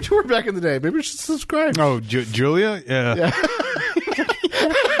subscribed to her back in the day. Maybe I should subscribe. Oh, Julia? Yeah.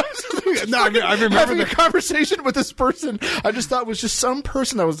 No, I remember having a conversation with this person. I just thought it was just some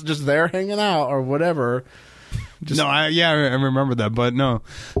person that was just there hanging out or whatever. I remember that, but no.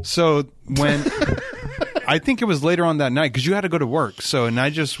 So when I think it was later on that night because you had to go to work, and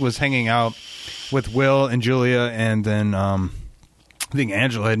I just was hanging out with Will and Julia, and then I think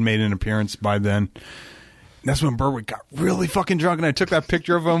Angela had made an appearance by then. That's when Berwick got really fucking drunk, and I took that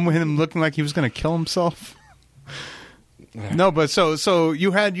picture of him with him looking like he was going to kill himself. No, but so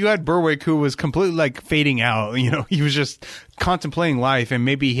you had Berwick who was completely like fading out. You know, he was just contemplating life, and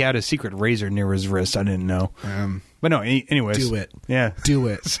maybe he had a secret razor near his wrist. I didn't know. But no, anyways, do it. Yeah, do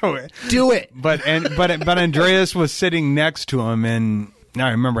it. So do it. But Andreas was sitting next to him, and I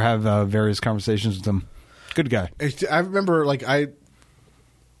remember having various conversations with him. Good guy. I remember let's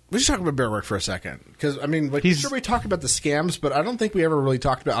just talk about Bearwick for a second, because I mean, like, sure we talked about the scams, but I don't think we ever really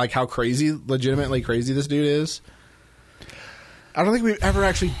talked about like how legitimately crazy this dude is. I don't think we've ever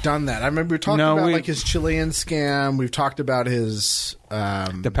actually done that. I remember we talked about like his Chilean scam. We've talked about his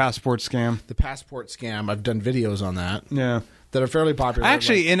the passport scam. The passport scam. I've done videos on that. Yeah, that are fairly popular.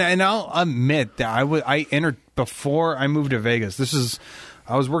 Actually, and I'll admit that I entered before I moved to Vegas.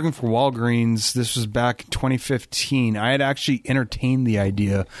 I was working for Walgreens. This was back in 2015. I had actually entertained the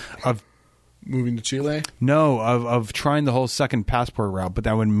idea of moving to Chile. No, of trying the whole second passport route, but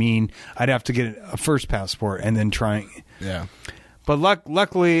that would mean I'd have to get a first passport and then trying. Yeah. But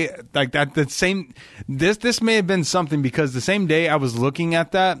luckily, like this may have been something because the same day I was looking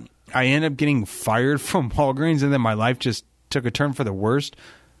at that, I ended up getting fired from Walgreens, and then my life just took a turn for the worst.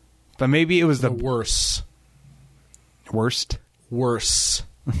 But maybe it was the worst. Worse.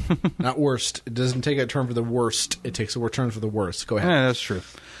 Not worst. It doesn't take a turn for the worst. It takes a turn for the worst. Go ahead. Yeah, that's true.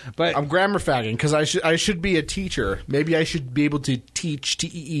 But I'm grammar fagging because I should be a teacher. Maybe I should be able to teach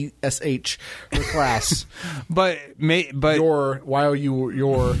TEESH for class. but your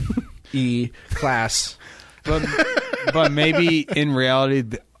your class. But maybe in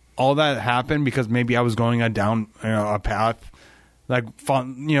reality, all that happened because maybe I was going down a path. Like,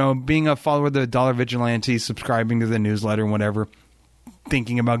 being a follower of the Dollar Vigilante, subscribing to the newsletter and whatever,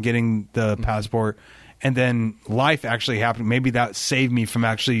 thinking about getting the passport, and then life actually happened. Maybe that saved me from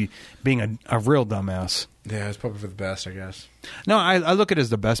actually being a real dumbass. Yeah, it's probably for the best, I guess. No, I look at it as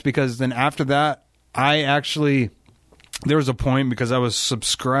the best because then after that, there was a point because I was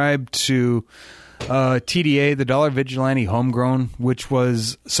subscribed to TDA, the Dollar Vigilante Homegrown, which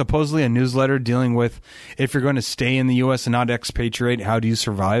was supposedly a newsletter dealing with if you're going to stay in the U.S. and not expatriate, how do you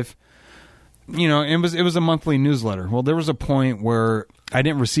survive? You know, it was a monthly newsletter. Well, there was a point where I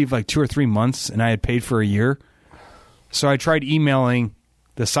didn't receive like 2 or 3 months, and I had paid for a year. So I tried emailing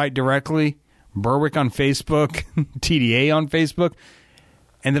the site directly, Berwick on Facebook, TDA on Facebook,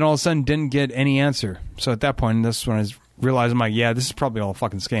 and then all of a sudden didn't get any answer. So at that point, this is when I realized, I'm like, yeah, this is probably all a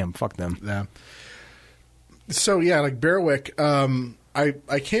fucking scam. Fuck them. Yeah. So, yeah, like Berwick, I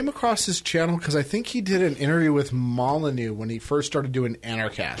came across his channel because I think he did an interview with Molyneux when he first started doing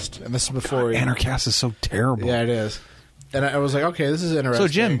Anarchast. And this is before Anarchast is so terrible. Yeah, it is. And I was like, okay, this is interesting.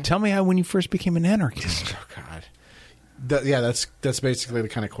 So, Jim, tell me how when you first became an anarchist. Oh, God. That's basically the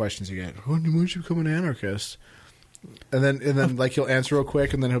kind of questions you get. When did you become an anarchist? And then like he'll answer real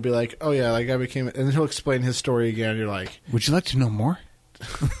quick, and then he'll be like, "Oh yeah, like I became," and then he'll explain his story again. And you're like, "Would you like to know more?"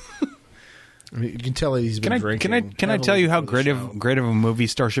 I mean, you can tell that he's been drinking. Can I tell you how great of a movie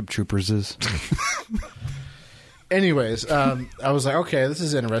Starship Troopers is? Anyways, I was like, okay, this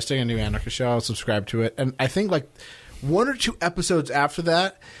is interesting. A new anarchist show. I'll subscribe to it. And I think like 1 or 2 episodes after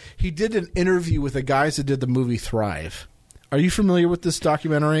that, he did an interview with the guys that did the movie Thrive. Are you familiar with this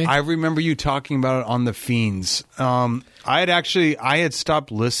documentary? I remember you talking about it on The Fiends. I had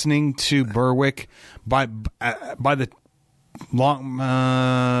stopped listening to Berwick by the long,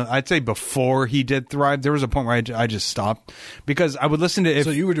 I'd say before he did Thrive. There was a point where I just stopped because I would listen to it.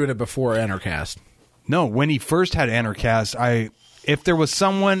 So you were doing it before Anarchast? No, when he first had Anarchast, if there was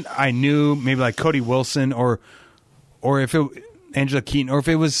someone I knew, maybe like Cody Wilson or if it Angela Keaton, or if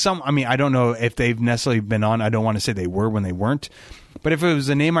it was I don't know if they've necessarily been on. I don't want to say they were when they weren't. But if it was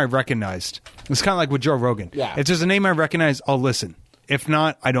a name I recognized, it's kind of like with Joe Rogan. Yeah. If there's a name I recognize, I'll listen. If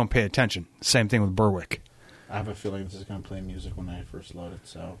not, I don't pay attention. Same thing with Berwick. I have a feeling this is going to play music when I first load it,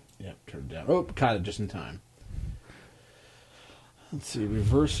 so, yep, turn it down. Oh, caught it just in time. Let's see,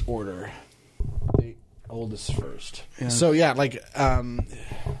 reverse order. The oldest first. Yeah. So, yeah, like,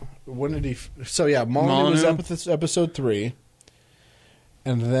 when did he... So, yeah, Molyneux was up with this episode 3.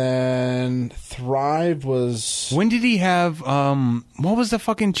 And then Thrive was... When did he have... what was the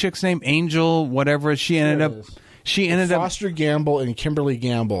fucking chick's name? Angel, whatever. She ended up... Foster Gamble and Kimberly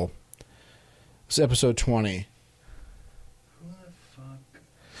Gamble. It's episode 20. Who the fuck?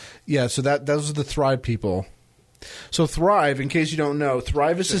 Yeah, so those are the Thrive people. So Thrive, in case you don't know,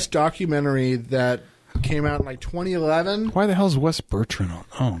 Thrive is this documentary that came out in like 2011. Why the hell is Wes Bertrand on?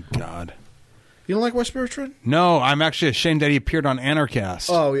 Oh, God. You don't like Wes Bertrand? No, I'm actually ashamed that he appeared on Anarchast.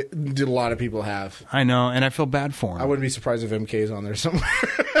 Oh, did a lot of people have. I know, and I feel bad for him. I wouldn't be surprised if MK's on there somewhere.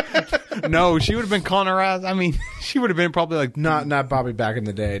 No, she would have been calling her ass. I mean, she would have been probably like... Not Bobby back in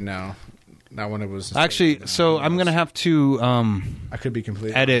the day, no. Not when it was... Actually, so I'm going to have to... I could be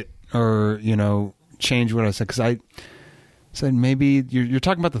completely... Edit or, change what I said, because I said maybe... You're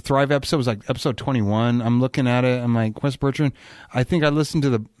talking about the Thrive episode. It was like episode 21. I'm looking at it. I'm like, Wes Bertrand. I think I listened to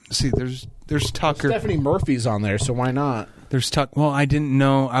the... See, there's Tucker. Well, Stephanie Murphy's on there, so why not? There's Tucker. Well, I didn't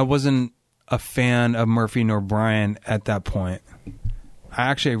know. I wasn't a fan of Murphy nor Bryan at that point.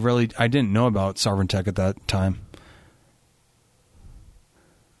 I didn't know about Sovereign Tech at that time.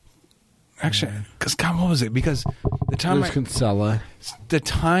 Actually, because God, what was it? Because the time Kinsella. The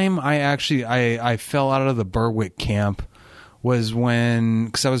time I fell out of the Berwick camp was when,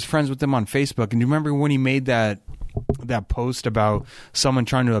 because I was friends with him on Facebook, and do you remember when he made that post about someone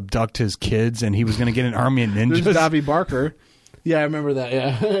trying to abduct his kids and he was going to get an army of ninjas? There's Davy Barker. Yeah, I remember that.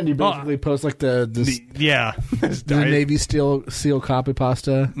 Yeah, and he basically posts like the Navy SEAL copy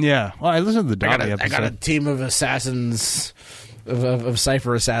pasta. Yeah, well, I listened to the Dobby episode. I got a team of assassins, of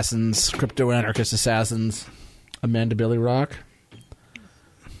cipher assassins, crypto anarchist assassins. Amanda Billy Rock.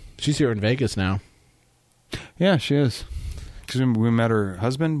 She's here in Vegas now. Yeah, she is. Because we met her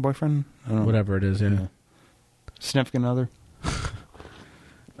husband, boyfriend, I don't know. Whatever it is. Yeah. Significant other.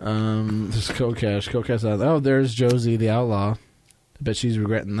 There's Kokesh. Oh, there's Josie the Outlaw. I bet she's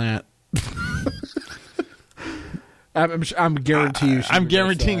regretting that. I'm guaranteeing. I'm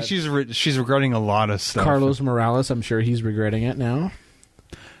guaranteeing she's regretting a lot of stuff. Carlos Morales. I'm sure he's regretting it now.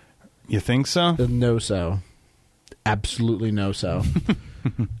 You think so? No, so. Absolutely no, so.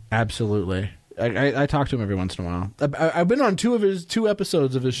 Absolutely. I talk to him every once in a while. I've been on two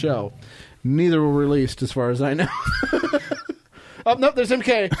episodes of his show. Neither were released, as far as I know. Oh, no, there's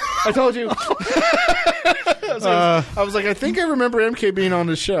MK. I told you. I was like, I think I remember MK being on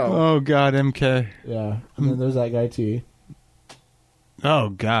the show. Oh, God, MK. Yeah. And then there's that guy, T. Oh,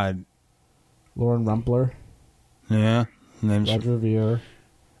 God. Lauren Rumpler. Yeah. Roger Veer.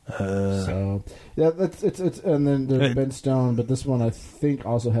 So yeah, that's it's and then there's Ben Stone, but this one I think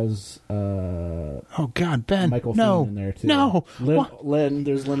also has oh God, Ben, Michael no, Phelan in there too. No, Lynn,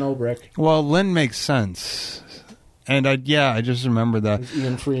 there's Lynn Ulbrich. Well, Lynn makes sense, and I just remember that. There's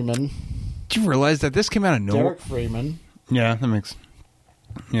Ian Freeman. Did you realize that this came out of nowhere? Derek Freeman. Yeah, that makes.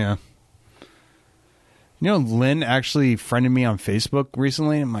 Yeah. You know, Lynn actually friended me on Facebook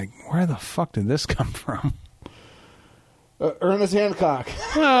recently. I'm like, where the fuck did this come from? Ernest Hancock.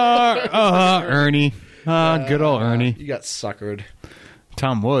 Ernie. Good old Ernie. You got suckered.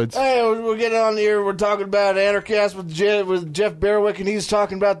 Tom Woods. Hey, we're getting on here. We're talking about Anarchast with Jeff Berwick, and he's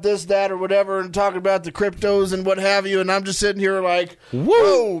talking about this, that, or whatever, and talking about the cryptos and what have you. And I'm just sitting here like,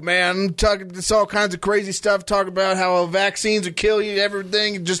 whoa, man, talking this all kinds of crazy stuff, talking about how vaccines would kill you,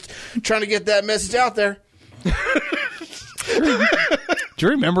 everything, just trying to get that message out there. Do you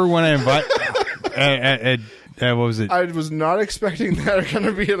remember when I invited? What was it? I was not expecting that. Kind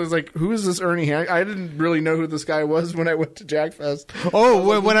of be. I was like, "Who is this Ernie Hancock?" I didn't really know who this guy was when I went to Jackfest.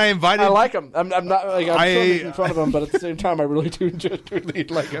 Oh, when I invited, I like him. I'm not like I'm still making fun of him, but at the same time, I really do really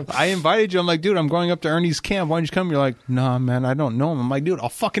like him. I invited you. I'm like, dude, I'm going up to Ernie's camp. Why don't you come? You're like, nah, man, I don't know him. I'm like, dude, I'll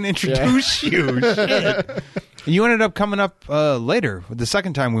fucking introduce you. Shit. And you ended up coming up later, the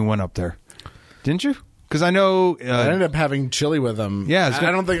second time we went up there, didn't you? Because I know I ended up having chili with him. Yeah,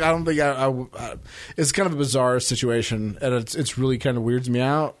 I don't think it's kind of a bizarre situation, and it's really kind of weirds me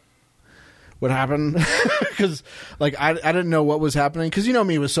out what happened because like I didn't know what was happening because you know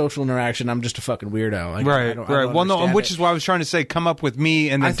me with social interaction, I'm just a fucking weirdo. Like, right. Well, no, which is why I was trying to say come up with me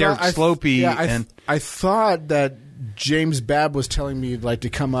and then Derek Slopey. Yeah, I thought that James Babb was telling me like to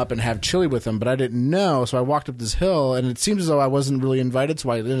come up and have chili with him, but I didn't know, so I walked up this hill, and it seems as though I wasn't really invited,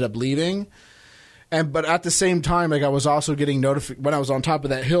 so I ended up leaving. But at the same time, like I was also getting when I was on top of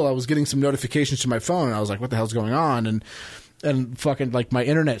that hill, I was getting some notifications to my phone, and I was like, "What the hell's going on?" And fucking like my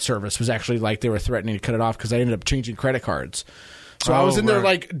internet service was actually like they were threatening to cut it off because I ended up changing credit cards. So I was in there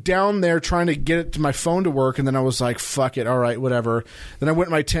like down there trying to get it to my phone to work, and then I was like, "Fuck it, all right, whatever." Then I went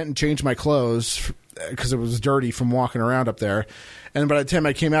in my tent and changed my clothes because it was dirty from walking around up there. And by the time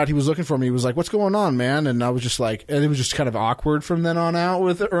I came out, he was looking for me. He was like, "What's going on, man?" And I was just like, and it was just kind of awkward from then on out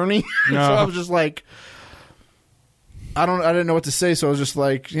with Ernie. So I was just like, I didn't know what to say. So I was just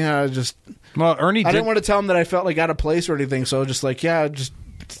like, yeah, well, Ernie. I didn't want to tell him that I felt like out of place or anything. So I was just like, yeah, just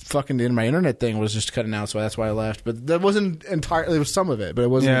fucking in my internet thing was just cutting out. So that's why I left. But that wasn't entirely. It was some of it, but it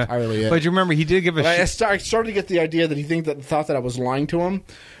wasn't entirely it. But you remember, he did give a. I started to get the idea that he thought that I was lying to him,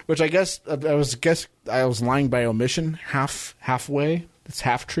 which I guess I was lying by omission, halfway. It's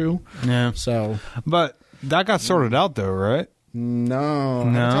half true. Yeah. So, but that got sorted out though, right? No. I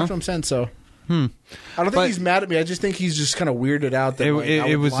haven't talked to him since. So. I don't think he's mad at me. I just think he's just kind of weirded out that I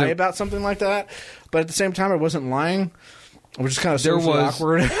would lie about something like that. But at the same time, I wasn't lying. I was just kind of socially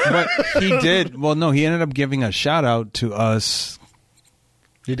awkward. But he did. Well, no, he ended up giving a shout out to us.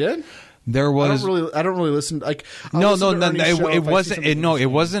 He did? There was. I don't really listen. Like no. It wasn't. It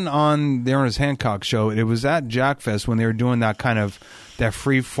wasn't on the Ernest Hancock show. It was at Jackfest when they were doing that kind of that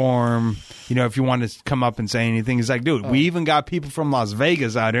free form. You know, if you wanted to come up and say anything, he's like, dude, we even got people from Las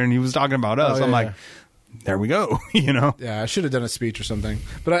Vegas out here, and he was talking about us. I'm like, there we go. You know. Yeah, I should have done a speech or something.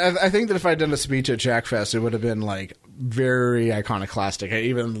 But I think that if I'd done a speech at Jackfest, it would have been like very iconoclastic.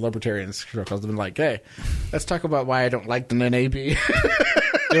 Even the libertarians would have been like, hey, let's talk about why I don't like the NAB.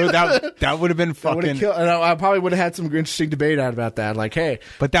 Dude, that would have been fucking. And I probably would have had some interesting debate out about that. Like, hey,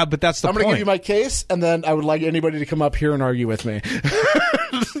 but that's the I'm point. going to give you my case, and then I would like anybody to come up here and argue with me.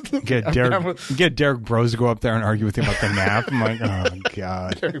 Get Derek Bros to go up there and argue with him about the nap. I'm like, oh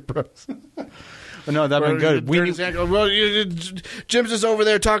god, Derek Bros. No, that'd been good. Well, Jim's just over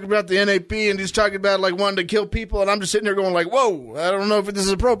there talking about the NAP, and he's talking about like wanting to kill people, and I'm just sitting there going like, whoa, I don't know if this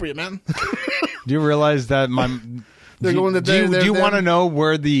is appropriate, man. Do you realize that do you want to know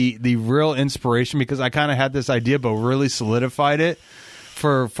where the real inspiration? Because I kind of had this idea, but really solidified it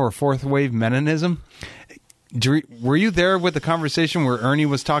for fourth wave Meninism. Were you there with the conversation where Ernie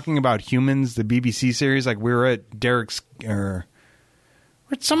was talking about Humans, the BBC series? Like we were at Derek's or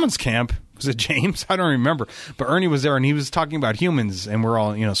at someone's camp. Was it James? I don't remember. But Ernie was there, and he was talking about humans, and we're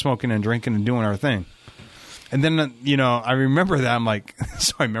all smoking and drinking and doing our thing. And then, I remember that. I'm like,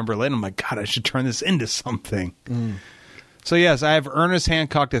 so I remember later, I'm like, God, I should turn this into something. So, yes, I have Ernest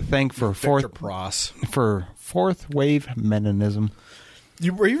Hancock to thank for fourth wave Meninism.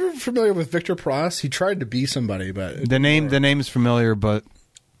 Were you familiar with Victor Pross? He tried to be somebody, but the name is familiar, but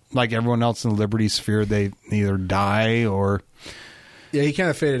like everyone else in the Liberty sphere, they either die or. Yeah, he kind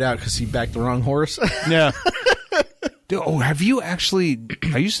of faded out because he backed the wrong horse. Yeah. Dude, are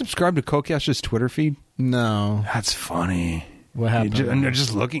you subscribed to Kokash's Twitter feed? No. That's funny. What happened?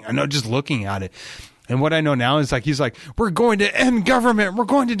 Just looking at it. And what I know now is like, he's like, we're going to end government. We're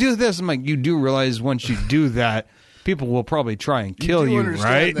going to do this. I'm like, you do realize once you do that, people will probably try and kill you,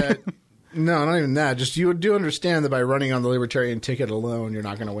 right? That, no, not even that. Just you do understand that by running on the libertarian ticket alone, you're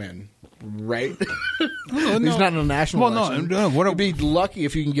not going to win, right? He's not in a national election. You'd be lucky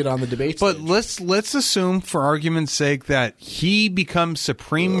if you can get on the debate stage. But let's assume, for argument's sake, that he becomes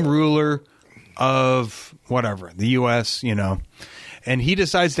supreme ruler of whatever, the U.S., and he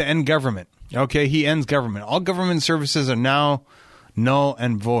decides to end government. Okay, he ends government. All government services are now null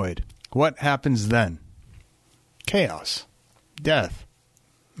and void. What happens then? Chaos. Death.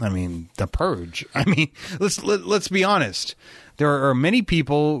 I mean, the purge. I mean, let's be honest. There are many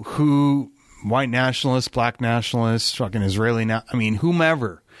people who, white nationalists, black nationalists, fucking Israeli,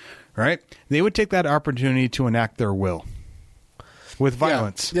 whomever, right? They would take that opportunity to enact their will with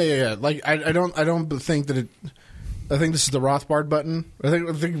violence. Yeah. Like I don't think that it. I think this is the Rothbard button.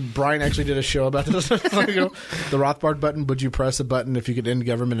 I think Brian actually did a show about this. The Rothbard button. Would you press a button if you could end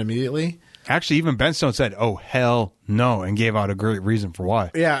government immediately? Actually, even Ben Stone said, "Oh hell no," and gave out a great reason for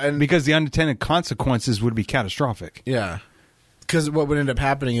why. Yeah, and because the unintended consequences would be catastrophic. Yeah, because what would end up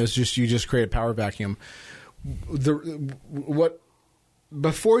happening is you just create a power vacuum.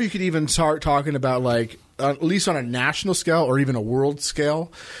 Before you could even start talking about, like, at least on a national scale or even a world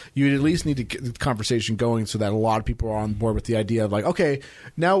scale, you at least need to get the conversation going so that a lot of people are on board with the idea of, like, okay,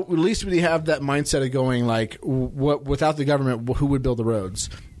 now at least we have that mindset of going, like, without the government, who would build the roads?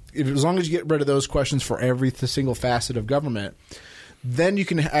 As long as you get rid of those questions for every single facet of government, then you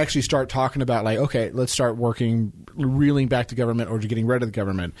can actually start talking about, like, okay, let's start reeling back to government or getting rid of the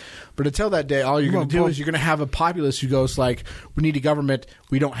government. But until that day, all you're going to do is you're going to have a populace who goes like, we need a government,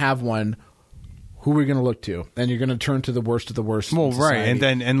 we don't have one. Who are we going to look to? And you're going to turn to the worst of the worst. Well, right,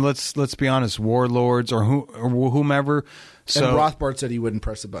 and let's be honest, warlords or whomever. So, and Rothbard said he wouldn't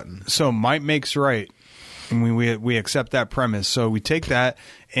press the button. So might makes right. And we accept that premise. So we take that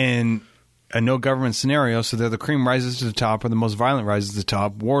in a no government scenario, so that the cream rises to the top or the most violent rises to the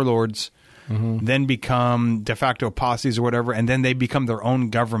top. Warlords then become de facto posses or whatever, and then they become their own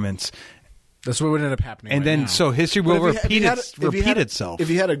governments. That's what would end up happening. And then so history will repeat itself. If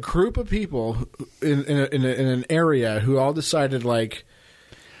you had a group of people in an area who all decided, like,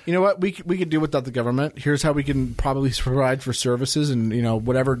 you know what, we could do without the government. Here's how we can probably provide for services, and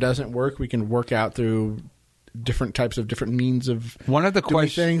whatever doesn't work, we can work out through different types of different means of one of the doing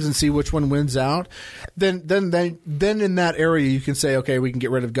things and see which one wins out. Then in that area you can say, okay, we can get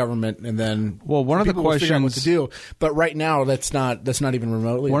rid of government, and then one of the questions figure out what to do. But right now that's not even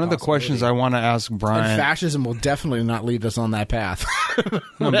remotely one of the questions I want to ask Brian. And fascism will definitely not lead us on that path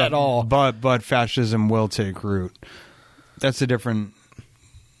at all. But fascism will take root. That's the different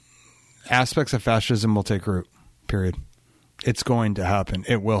aspects of fascism will take root. Period. It's going to happen.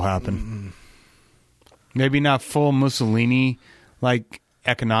 It will happen. Mm-hmm. Maybe not full Mussolini, like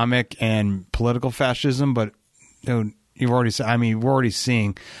economic and political fascism, but you've already said. I mean, we're already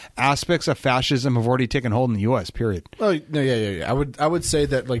seeing aspects of fascism have already taken hold in the U.S. Period. Oh no, yeah. I would say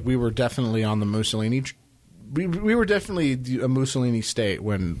that, like, we were definitely on the Mussolini. We were definitely a Mussolini state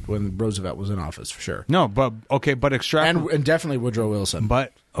when Roosevelt was in office, for sure. No, but extrapolate and definitely Woodrow Wilson.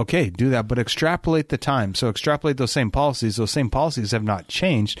 But okay, do that, but extrapolate the time. So extrapolate those same policies. Those same policies have not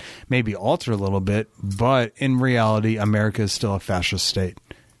changed, maybe altered a little bit, but in reality, America is still a fascist state.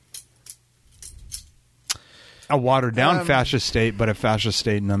 A watered down fascist state, but a fascist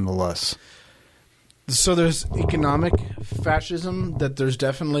state nonetheless. So there's economic fascism, that there's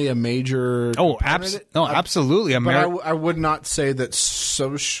definitely a major... absolutely. But I would not say that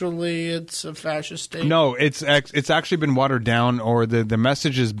socially it's a fascist state. No, it's actually been watered down, or the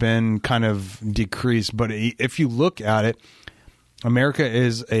message has been kind of decreased. But if you look at it, America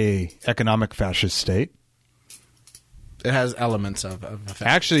is a economic fascist state. It has elements of a fascist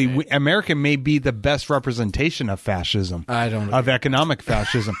actually state. America may be the best representation of fascism. I don't agree. Of economic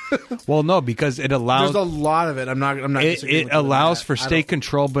fascism. Well, no, because it allows. There's a lot of it. I'm not. It allows for state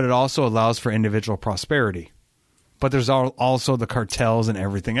control, but it also allows for individual prosperity. But there's also the cartels and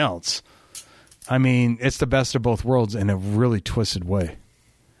everything else. I mean, it's the best of both worlds in a really twisted way.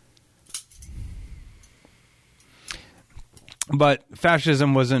 But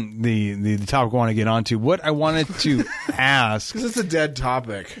fascism wasn't the topic I want to get onto. What I wanted to ask... Because it's a dead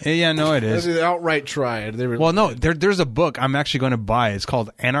topic. Yeah, no, it is. They outright tried. There's a book I'm actually going to buy. It's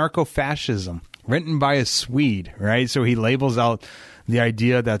called Anarcho-Fascism, written by a Swede, right? So he labels out the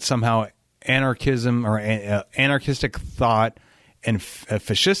idea that somehow anarchism or anarchistic thought and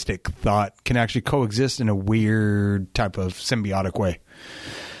fascistic thought can actually coexist in a weird type of symbiotic way.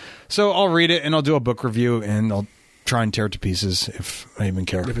 So I'll read it, and I'll do a book review, and I'll try and tear it to pieces if I even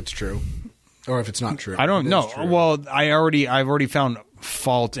care. If it's true, or if it's not true. I don't It know. is true. Well, I've already found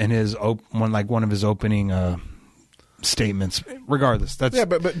fault in his one of his opening statements. Regardless, that's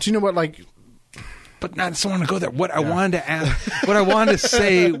but do you know what? Like, but not someone to go there. What I wanted to ask, what I wanted to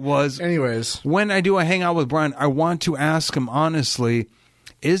say was, anyways, when I do a hangout with Brian, I want to ask him honestly: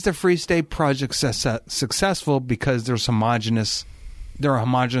 is the Free State Project successful because they're a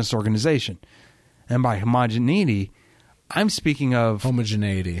homogenous organization? And by homogeneity, I'm speaking of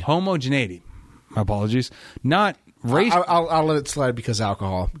homogeneity. Homogeneity. My apologies. Not race. I'll let it slide because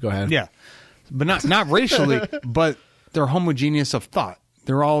alcohol. Go ahead. Yeah, but not racially, but they're homogeneous of thought.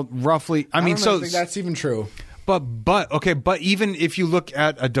 They're all roughly. I mean, don't think that's even true. But even if you look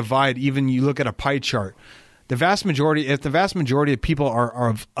at a divide, even you look at a pie chart, if the vast majority of people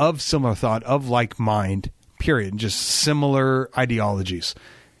are of similar thought, of like mind, period, just similar ideologies,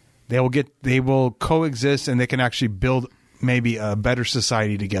 they will coexist and they can actually build maybe a better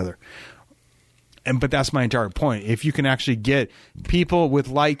society together. But that's my entire point. If you can actually get people with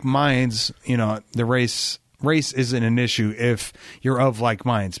like minds, the race isn't an issue if you're of like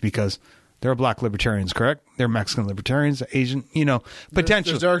minds, because there are black libertarians, correct? There are Mexican libertarians, Asian,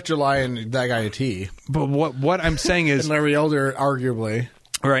 potential. There's Eric July and that guy T. But what I'm saying is, and Larry Elder, arguably,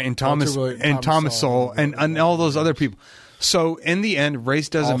 right? And Thomas Sowell and all those other people. So in the end, race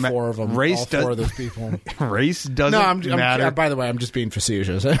doesn't matter. All four of them. All four of those people. Race doesn't matter. By the way, I'm just being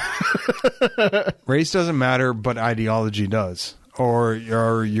facetious. Race doesn't matter, but ideology does. Or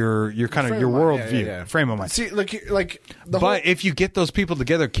your kind of your worldview, frame of mind. See, but if you get those people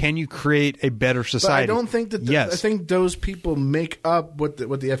together, can you create a better society? But I don't think that. Yes. I think those people make up what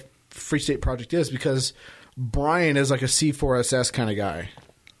the Free State Project is, because Brian is like a C4SS kind of guy.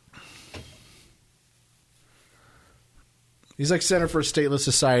 He's like Center for a Stateless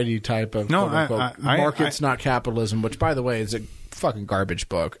Society type of markets, not capitalism, which, by the way, is a fucking garbage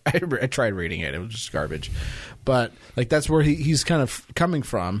book. I tried reading it. It was just garbage. But like that's where he's kind of coming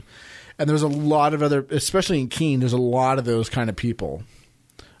from. And there's a lot of other, especially in Keene, there's a lot of those kind of people.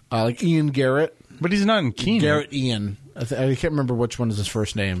 Like Ian Garrett. But he's not in Keene. Garrett Ian. I can't remember which one is his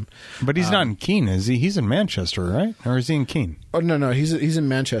first name. But he's not in Keene, is he? He's in Manchester, right? Or is he in Keene? Oh, no. He's in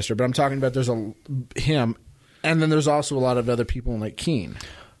Manchester. But I'm talking about there's him. And then there's also a lot of other people in like Keene.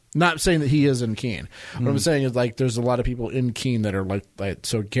 Not saying that he is in Keene. What I'm saying is like there's a lot of people in Keene that are like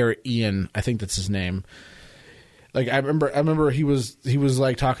so Garrett Ian, I think that's his name. Like I remember he was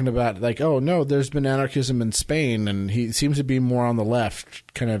like talking about like, oh no, there's been anarchism in Spain, and he seems to be more on the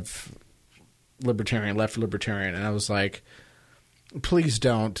left, kind of left libertarian, and I was like, please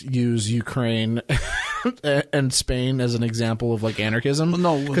don't use Ukraine and Spain as an example of like anarchism.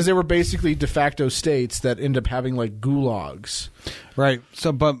 No, because they were basically de facto states that end up having like gulags, right?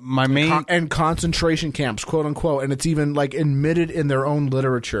 So, but my main and concentration camps, quote unquote, and it's even like admitted in their own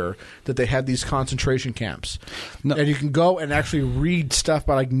literature that they had these concentration camps. No. And you can go and actually read stuff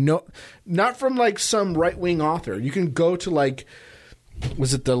by like not from like some right wing author. You can go to like,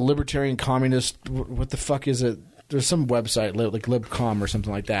 was it the Libertarian Communist? What the fuck is it? There's some website like Libcom or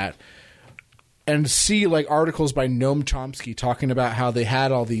something like that, and see like articles by Noam Chomsky talking about how they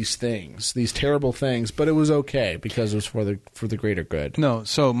had all these things, these terrible things, but it was okay because it was for the greater good. No,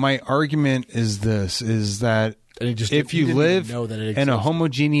 so my argument is this: is that if you live in a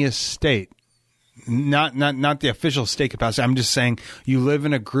homogeneous state, not the official state capacity, I'm just saying you live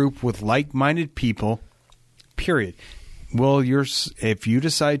in a group with like-minded people. Period. Well, if you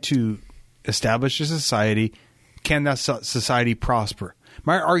decide to establish a society, can that society prosper?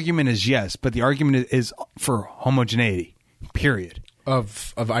 My argument is yes, but the argument is for homogeneity, period.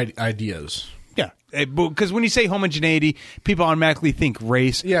 Of ideas. Yeah, because when you say homogeneity, people automatically think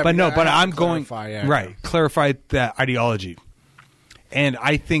race. Yeah, but no, but I'm going clarify that ideology, and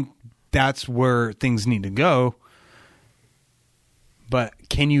I think that's where things need to go. But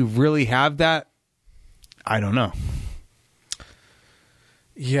can you really have that? I don't know.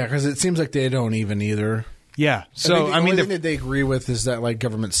 Yeah, because it seems like they don't even either. Yeah, so the only thing that they agree with is that like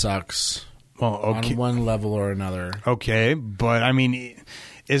government sucks. Well, okay, on one level or another. Okay, but I mean,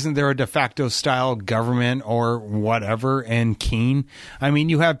 isn't there a de facto style government or whatever in Keene? I mean,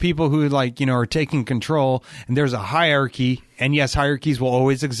 you have people who are taking control, and there's a hierarchy, and yes, hierarchies will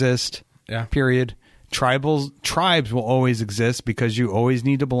always exist. Yeah. Period. Tribes will always exist because you always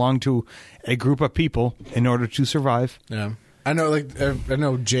need to belong to a group of people in order to survive. Yeah, I know.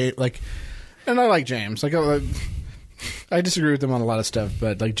 And I like James. I disagree with him on a lot of stuff,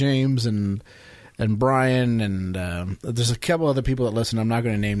 but like James and Brian and there's a couple other people that listen. I'm not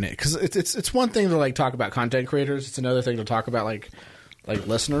going to name it because it's one thing to like talk about content creators. It's another thing to talk about like like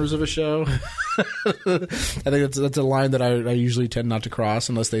listeners of a show. I think that's a line that I usually tend not to cross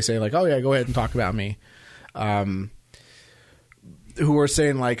unless they say like, "Oh yeah, go ahead and talk about me." Who are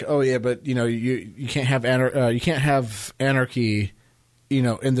saying like, "Oh yeah, but you can't have anarchy,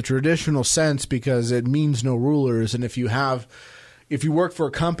 in the traditional sense because it means no rulers, and if you work for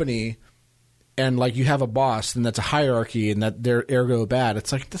a company and like you have a boss, then that's a hierarchy and that they're ergo bad."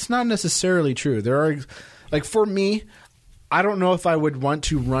 It's like that's not necessarily true. There are like for me, I don't know if I would want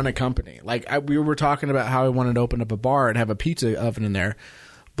to run a company. Like we were talking about how I wanted to open up a bar and have a pizza oven in there.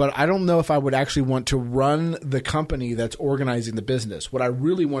 But I don't know if I would actually want to run the company that's organizing the business. What I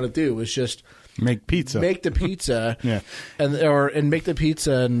really want to do is just make the pizza, yeah, and make the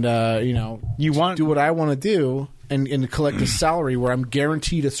pizza, and do what I want to do, and collect a salary where I'm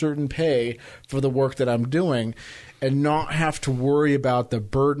guaranteed a certain pay for the work that I'm doing, and not have to worry about the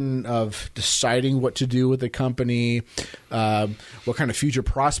burden of deciding what to do with the company, what kind of future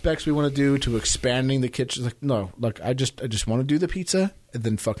prospects we want to do, to expanding the kitchen. Like, no, look, I just want to do the pizza, and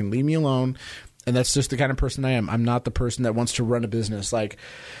then fucking leave me alone. And that's just the kind of person I am. I'm not the person that wants to run a business. Like,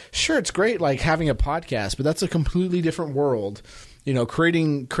 sure, it's great, like having a podcast, but that's a completely different world.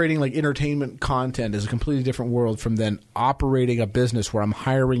 Creating like entertainment content is a completely different world from then operating a business where I'm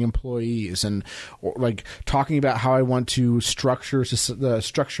hiring employees and like talking about how I want to structure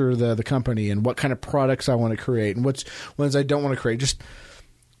the company and what kind of products I want to create and which ones I don't want to create. Just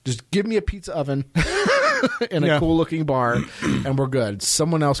give me a pizza oven and a cool looking bar, and we're good.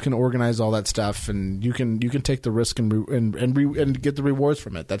 Someone else can organize all that stuff, and you can take the risk and get the rewards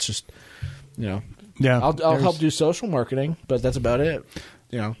from it. That's just Yeah, I'll help do social marketing, but that's about it.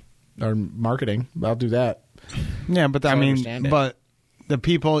 Or marketing. I'll do that. Yeah, but but the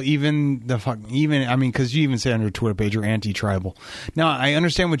people, because you even say on your Twitter page you're anti-tribal. Now, I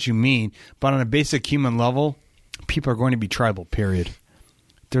understand what you mean, but on a basic human level, people are going to be tribal. Period.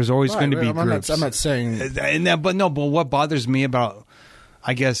 There's always going to be groups. I'm not saying, but what bothers me about,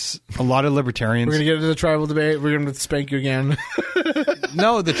 I guess, a lot of libertarians. We're going to get into the tribal debate. We're going to spank you again.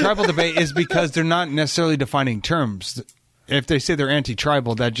 No, the tribal debate is because they're not necessarily defining terms. If they say they're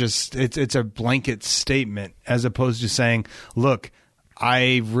anti-tribal, that just it's a blanket statement, as opposed to saying, "Look,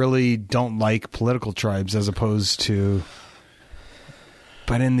 I really don't like political tribes," as opposed to.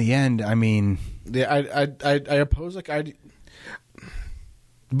 But in the end, I mean, yeah, I oppose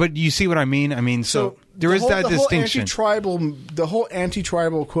But you see what I mean? I mean, so there is that distinction. The whole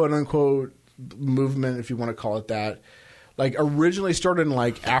anti-tribal, quote unquote, movement, if you want to call it that, like originally started in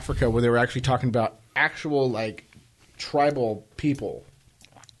like Africa, where they were actually talking about actual like tribal people,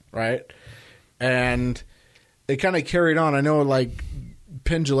 right? And they kind of carried on. I know like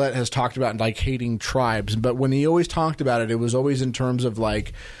Penn Jillette has talked about like hating tribes, but when he always talked about it, it was always in terms of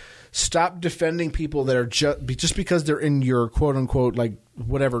like, stop defending people that are just because they're in your quote unquote like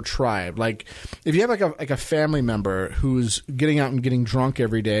whatever tribe. Like if you have like a family member who's getting out and getting drunk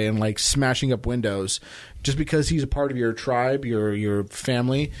every day and like smashing up windows, just because he's a part of your tribe, your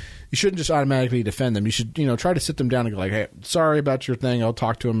family, you shouldn't just automatically defend them. You should try to sit them down and go like, "Hey, sorry about your thing. I'll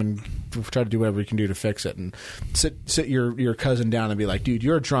talk to him and try to do whatever we can do to fix it." And sit your cousin down and be like, "Dude,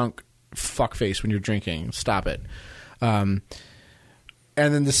 you're a drunk fuckface when you're drinking. Stop it."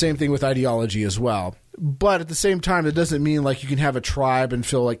 And then the same thing with ideology as well. But at the same time, it doesn't mean like you can have a tribe and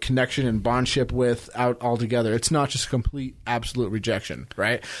feel like connection and bondship with out altogether. It's not just complete, absolute rejection,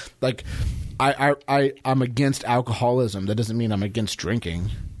 right? Like I'm against alcoholism. That doesn't mean I'm against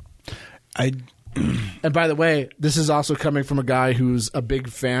drinking. And by the way, this is also coming from a guy who's a big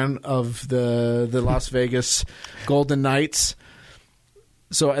fan of the Las Vegas Golden Knights.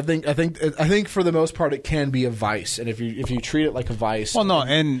 So I think for the most part it can be a vice, and if you treat it like a vice, well, no,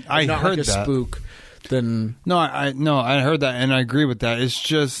 and I not heard like a that. spook, then I heard that, and I agree with that. It's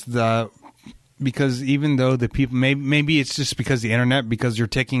just that because even though the people maybe it's just because the internet, because you're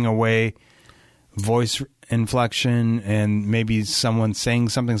taking away voice inflection, and maybe someone saying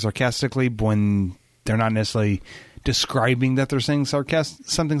something sarcastically when they're not necessarily describing that they're saying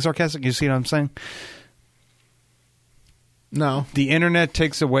something sarcastic. You see what I'm saying? No. The internet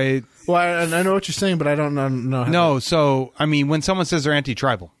takes away... Well, I know what you're saying, but I don't know how No, so, I mean, when someone says they're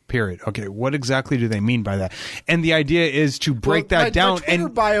anti-tribal, period. Okay, what exactly do they mean by that? And the idea is to break that down. My Twitter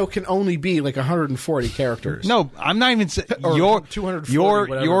bio can only be like 140 characters. No, I'm not even saying... Your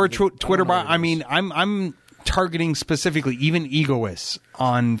Twitter bio... I mean, I'm targeting specifically even egoists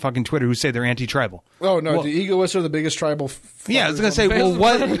on fucking Twitter who say they're anti-tribal. Oh, no, the egoists are the biggest tribal... Yeah, I was going to say, well,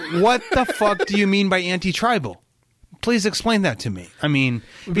 what the fuck do you mean by anti-tribal? Please explain that to me. I mean,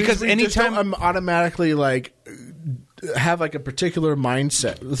 because anytime I'm automatically like have like a particular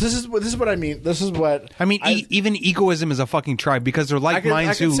mindset. This is what I mean. This is what I mean. Even egoism is a fucking tribe because they're like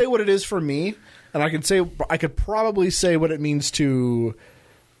minds. I can say what it is for me, and I could probably say what it means to.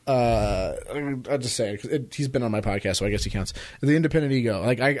 I'll just say it, he's been on my podcast, so I guess he counts. The independent ego.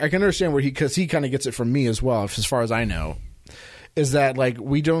 Like I can understand where because he kind of gets it from me as well, as far as I know. Is that like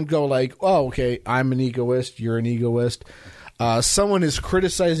we don't go like, oh, okay, I'm an egoist, you're an egoist. Someone is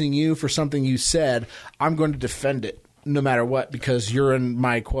criticizing you for something you said. I'm going to defend it no matter what because you're in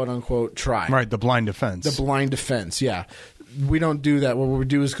my quote unquote tribe. Right, the blind defense. The blind defense, yeah. We don't do that. What we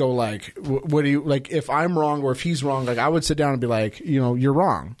do is go like, what do you like? If I'm wrong or if he's wrong, like I would sit down and be like, you're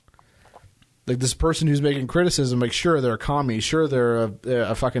wrong. Like this person who's making criticism, like sure they're a commie, sure they're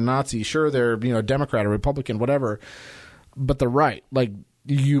a fucking Nazi, sure they're a Democrat or Republican, whatever. But they're right. Like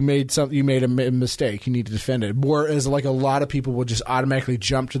you made a mistake. You need to defend it. Whereas like a lot of people will just automatically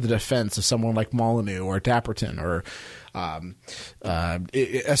jump to the defense of someone like Molyneux or Dapperton or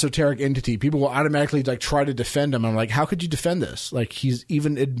esoteric entity. People will automatically like try to defend him. I'm like, how could you defend this? Like he's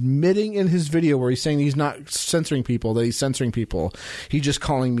even admitting in his video where he's saying he's not censoring people, that he's censoring people. He's just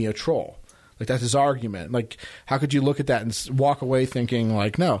calling me a troll. Like that's his argument. Like how could you look at that and walk away thinking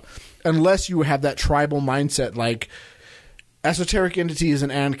like no, unless you have that tribal mindset. Like esoteric entity is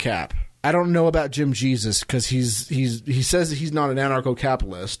an ANCAP. I don't know about Jim Jesus because he says that he's not an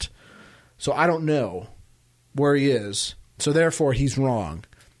anarcho-capitalist, so I don't know where he is. So therefore, he's wrong.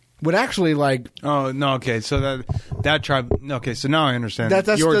 Would actually like. Oh no! Okay, so that tribe. Okay, so now I understand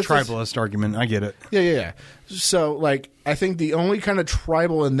your tribalist argument. I get it. Yeah. So like, I think the only kind of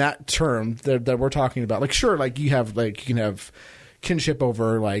tribal in that term that we're talking about, like, sure, like you can have kinship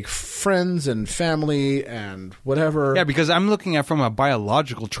over like friends and family and whatever. Yeah, because I'm looking at from a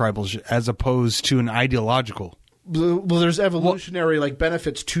biological tribal as opposed to an ideological. Well, there's evolutionary like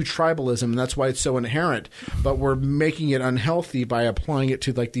benefits to tribalism, and that's why it's so inherent. But we're making it unhealthy by applying it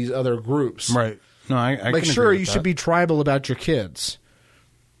to like these other groups. Right. No, I like sure you should be tribal about your kids.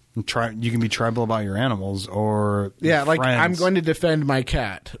 You can be tribal about your animals or like friends. I'm going to defend my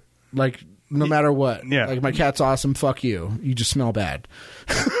cat. Like. No matter what. Yeah. Like, my cat's awesome. Fuck you. You just smell bad.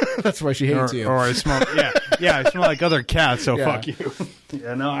 That's why she hates you. Or I smell, I smell like other cats, so fuck you.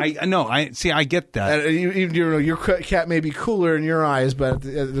 Yeah, no, I get that. Your cat may be cooler in your eyes, but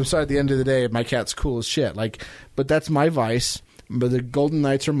at the end of the day, my cat's cool as shit. Like, but that's my vice. But the Golden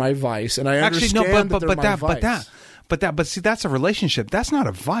Knights are my vice, and I understand that they're my vice. But see, that's a relationship. That's not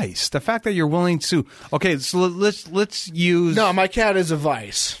a vice. The fact that you're willing to, okay, so let's use. No, my cat is a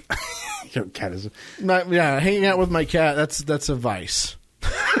vice. Your cat is hanging out with my cat, that's a vice.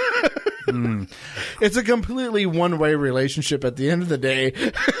 It's a completely one-way relationship at the end of the day.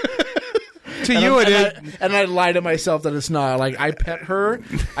 To you it is. And I lie to myself that it's not. Like, I pet her,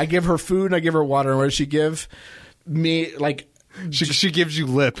 I give her food, and I give her water. And what does she give me? Like, she gives you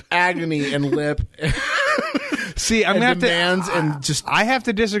lip. Agony and lip. See, I'm going to have to... and just... I have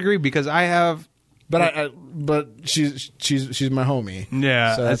to disagree because I have... But she's my homie.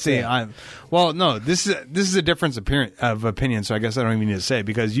 Yeah, so that's see. No. This is a difference of opinion. So I guess I don't even need to say it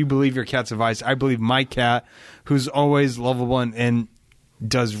because you believe your cat's a vice. I believe my cat, who's always lovable and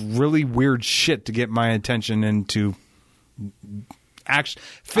does really weird shit to get my attention and to I'm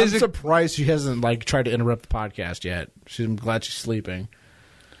surprised she hasn't like tried to interrupt the podcast yet. I'm glad she's sleeping.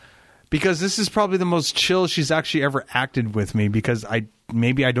 Because this is probably the most chill she's actually ever acted with me because I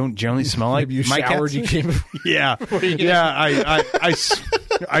don't generally smell like maybe you my showered, cats. You came. Yeah.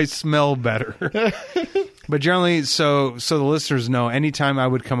 I smell better. But generally, so the listeners know, anytime I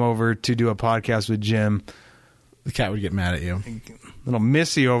would come over to do a podcast with Jim, the cat would get mad at you. Little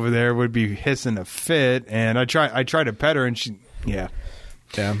Missy over there would be hissing a fit, and I try to pet her, and she, yeah.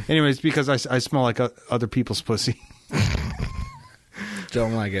 Anyways, because I smell like other people's pussy.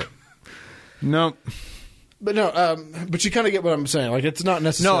 Don't like it. Nope. But no, but you kind of get what I'm saying. Like, it's not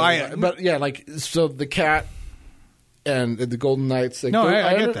necessarily. But yeah, like, so the cat and the Golden Knights. Like,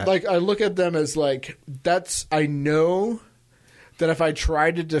 I get that. Like, I look at them as like I know that if I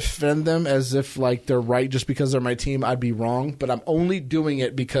tried to defend them as if like they're right just because they're my team, I'd be wrong. But I'm only doing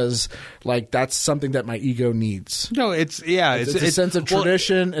it because like that's something that my ego needs. No, it's a sense of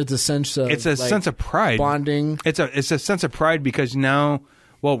tradition. It's a sense of sense of pride, bonding. It's a sense of pride because now.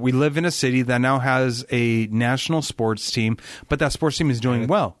 Well, we live in a city that now has a national sports team, but that sports team is doing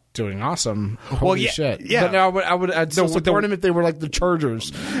well. Doing awesome. Holy shit. Yeah. But now I'd still support them if they were like the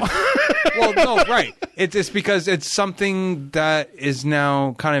Chargers. Well, no, right. It's because it's something that is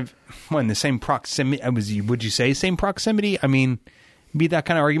now kind of in the same proximity. Would you say same proximity? I mean, be that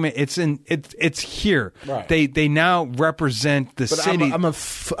kind of argument. It's here. Right. They now represent the city. I'm a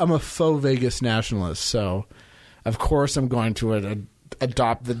faux Vegas nationalist, so of course I'm going to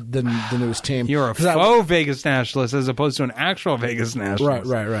adopt the newest team. You're a faux Vegas nationalist as opposed to an actual Vegas nationalist.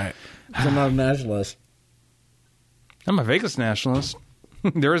 Right. 'Cause I'm not a nationalist. I'm a Vegas nationalist.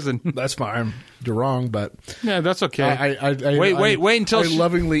 There is a. That's fine. You're wrong, but Yeah, that's okay. wait until I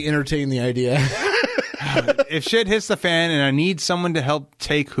lovingly entertain the idea. if shit hits the fan and I need someone to help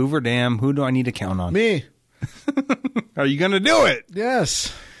take Hoover Dam, who do I need to count on? Me. Are you going to do it?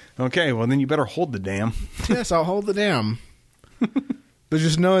 Yes. Okay, well then you better hold the dam. Yes, I'll hold the dam. But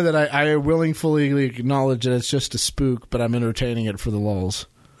just know that I willingly acknowledge that it's just a spook, but I'm entertaining it for the lulz.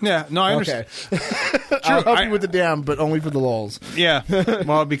 Yeah, no, I understand. Okay. I'll help you with the dam, but only for the lulz. Yeah,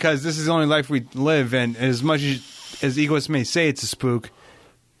 well, because this is the only life we live, and as much as egoists may say it's a spook,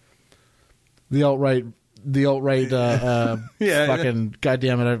 The alt-right, fucking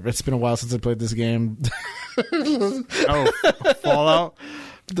goddamn it! It's been a while since I played this game. Oh, Fallout.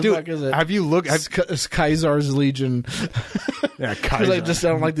 The Dude, fuck is it? have you looked? It's Kaisar's Legion. Yeah, Because I just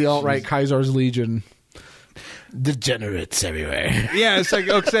don't like the alt-right Kaisar's Legion. Degenerates everywhere. Yeah, it's like,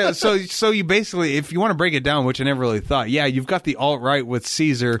 okay, so you basically, if you want to break it down, which I never really thought, yeah, you've got the alt-right with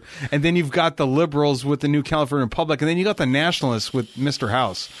Caesar, and then you've got the liberals with the New California Republic, and then you got the nationalists with Mr.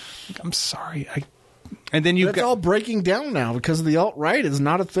 House. I'm sorry, and then you've That's all breaking down now because the alt-right is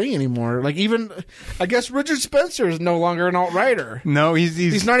not a thing anymore. Like even, I guess Richard Spencer is no longer an alt-righter. No,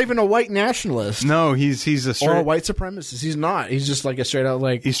 he's not even a white nationalist. No, he's a straight, or a white supremacist. He's not. He's just like a straight out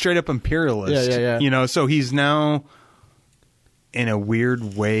like he's straight up imperialist. Yeah. You know, so he's now in a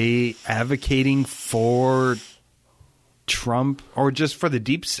weird way advocating for Trump or just for the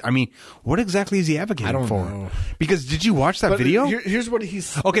deep. I mean, what exactly is he advocating I don't for? know. Because did you watch that video? Here's what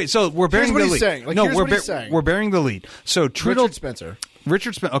he's Okay, so we're bearing the lead. Saying. Like, no, saying. we're bearing the lead. So Richard Spencer.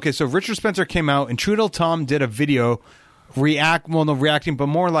 Okay, so Richard Spencer came out and Trudeau Tom did a video reacting, but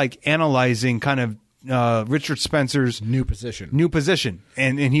more like analyzing kind of Richard Spencer's new position,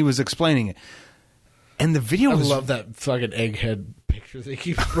 and he was explaining it. And the video I was love that fucking egghead picture they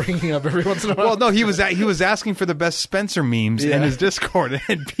keep bringing up every once in a while. Well, no, he was asking for the best Spencer memes in his Discord,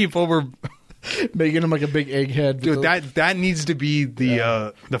 and people were making him like a big egghead. Dude, that needs to be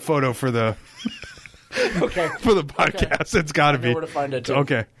the photo for the for the podcast. Okay. It's got to be. I know where to find it too.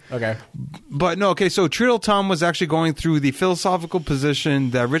 Okay. But no, okay. So Tweedle Tom was actually going through the philosophical position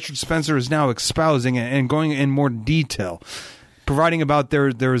that Richard Spencer is now espousing and going in more detail, providing about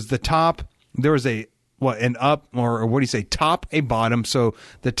there's the top, there was an up, or what do you say, top, a bottom. So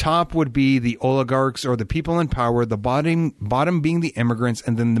the top would be the oligarchs or the people in power, the bottom being the immigrants,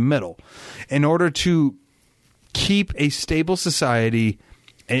 and then the middle. In order to keep a stable society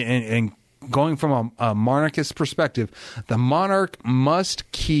and going from a monarchist perspective, the monarch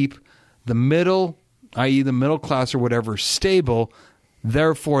must keep the middle, i.e. the middle class or whatever, stable.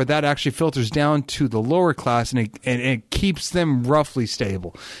 Therefore, that actually filters down to the lower class, and it keeps them roughly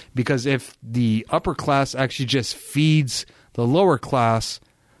stable. Because if the upper class actually just feeds the lower class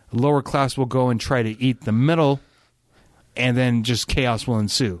will go and try to eat the middle, and then just chaos will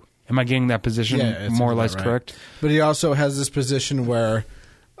ensue. Am I getting that position more or less correct? But he also has this position where,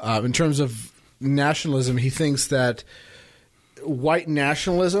 in terms of nationalism, he thinks that white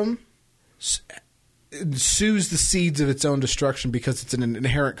nationalism sows the seeds of its own destruction because it's an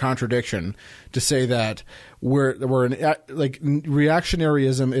inherent contradiction to say that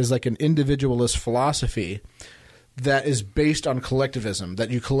reactionaryism is like an individualist philosophy that is based on collectivism, that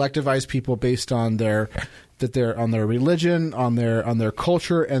you collectivize people based on their religion, on their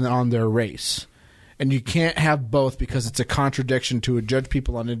culture, and on their race. And you can't have both because it's a contradiction to judge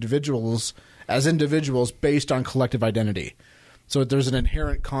people on individuals based on collective identity. So there's an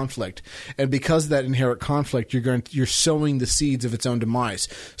inherent conflict, and because of that inherent conflict, you're sowing the seeds of its own demise.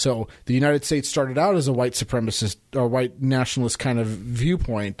 So the United States started out as a white supremacist or white nationalist kind of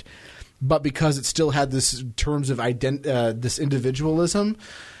viewpoint, but because it still had this terms of this individualism,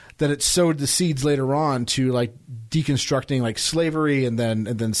 that it sowed the seeds later on to like deconstructing like slavery and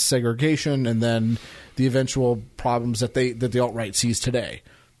then segregation and then the eventual problems that the alt-right sees today.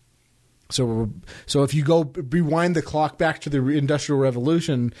 So if you go rewind the clock back to the Industrial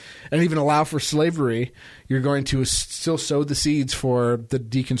Revolution and even allow for slavery, you're going to still sow the seeds for the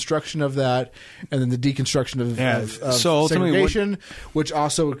deconstruction of that, and then the deconstruction of segregation, which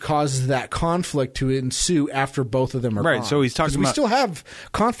also causes that conflict to ensue after both of them are gone. So he's talking about, we still have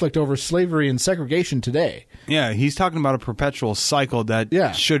conflict over slavery and segregation today. Yeah, he's talking about a perpetual cycle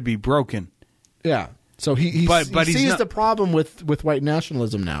that should be broken. Yeah. So he sees the problem with white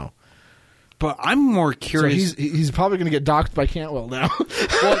nationalism now. But I'm more curious. So he's probably going to get doxxed by Cantwell now.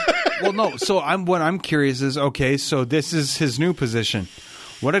 well, no. So what I'm curious is, okay, so this is his new position.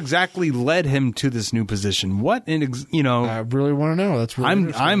 What exactly led him to this new position? What, I really want to know. That's really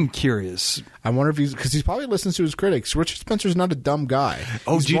interesting. I'm curious. I wonder if because he's probably listens to his critics. Richard Spencer's not a dumb guy.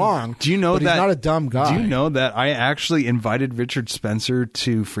 Oh, he's wrong. Do you know but that he's not a dumb guy? Do you know that I actually invited Richard Spencer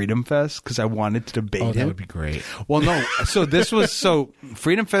to Freedom Fest because I wanted to debate him? That would be great. Well, no. So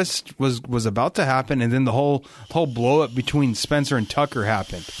Freedom Fest was about to happen, and then the whole blow up between Spencer and Tucker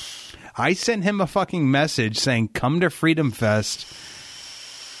happened. I sent him a fucking message saying, "Come to Freedom Fest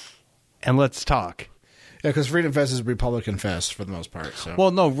and let's talk." Yeah, because Freedom Fest is a Republican fest for the most part. So.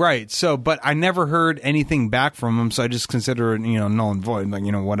 Well, no, right. So, but I never heard anything back from him, so I just consider it, null and void. Like,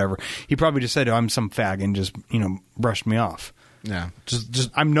 whatever. He probably just said, "I'm some fag," and just, brushed me off. Yeah,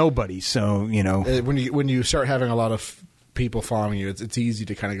 just I'm nobody. So, when you start having a lot of people following you, it's easy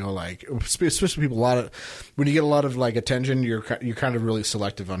to kind of go like, especially people when you get a lot of like attention, you're kind of really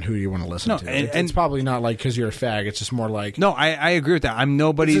selective on who you want to listen to. And it's probably not like because you're a fag. It's just more like, no, I agree with that. I'm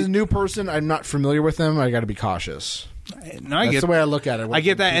nobody. This is a new person. I'm not familiar with them. I got to be cautious. That's the way I look at it. I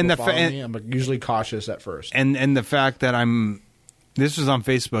get that, and I'm usually cautious at first. And the fact that this was on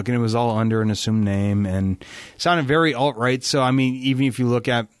Facebook and it was all under an assumed name and it sounded very alt-right. So I mean, even if you look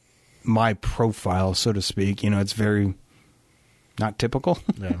at my profile, so to speak, it's very not typical.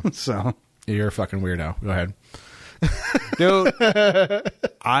 Yeah. So you're a fucking weirdo. Go ahead. Dude,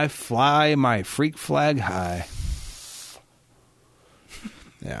 I fly my freak flag high.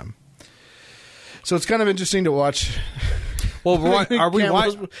 Yeah. So it's kind of interesting to watch. Well, are we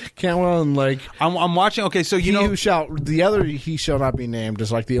watching Cantwell and like I'm watching? Okay, so he shall not be named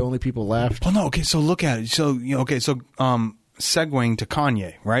is like the only people left. Well, no. Okay, so look at it. So segueing to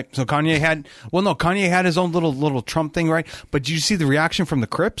Kanye, right? So Kanye had his own little Trump thing, right? But did you see the reaction from the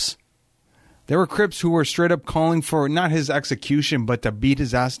Crips? There were Crips who were straight up calling for not his execution, but to beat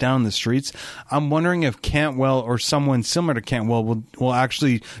his ass down in the streets. I'm wondering if Cantwell or someone similar to Cantwell will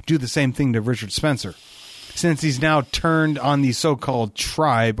actually do the same thing to Richard Spencer, since he's now turned on the so-called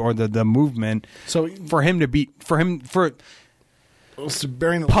tribe or the movement. So for bearing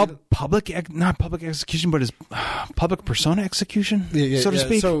the not public execution, but his public persona execution, so to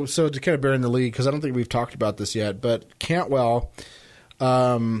speak. So to kind of bear in the lead, because I don't think we've talked about this yet, but Cantwell,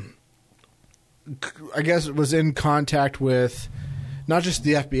 I guess, was in contact with not just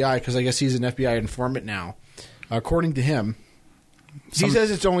the FBI, because I guess he's an FBI informant now. According to him, he says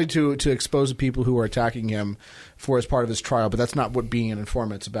it's only to expose the people who are attacking him for as part of his trial, but that's not what being an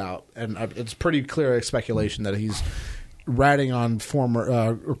informant's about. And it's pretty clear speculation that he's ratting on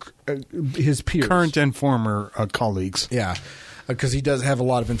former his peers, current and former colleagues. Yeah, because he does have a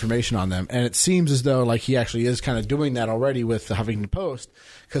lot of information on them, and it seems as though like he actually is kind of doing that already with the Huffington Post,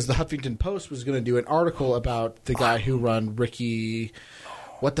 because the Huffington Post was going to do an article about the guy who run Ricky.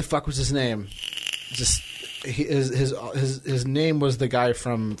 What the fuck was his name? Just his name was the guy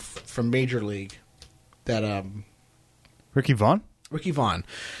from Major League. That Ricky Vaughn. Ricky Vaughn.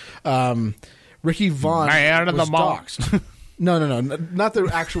 Ricky Vaughn Man of was the mall. doxxed. No, not the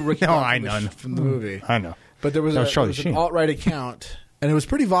actual Ricky No, Vaughn I know. from the movie. I know. But there was an alt-right account, and it was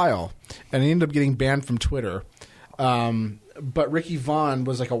pretty vile, and he ended up getting banned from Twitter. But Ricky Vaughn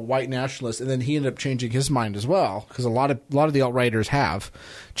was like a white nationalist, and then he ended up changing his mind as well, because a lot of the alt-righters have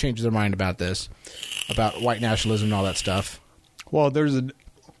changed their mind about this, about white nationalism and all that stuff. Well,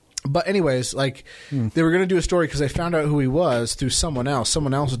 But anyways, like they were going to do a story because they found out who he was through someone else.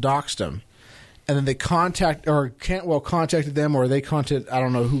 Someone else doxed him. And then Cantwell contacted them, or they contacted, I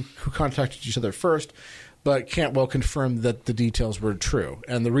don't know who contacted each other first, but Cantwell confirmed that the details were true.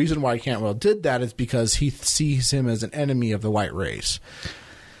 And the reason why Cantwell did that is because he sees him as an enemy of the white race.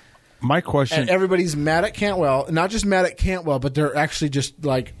 My question... And everybody's mad at Cantwell. Not just mad at Cantwell, but they're actually just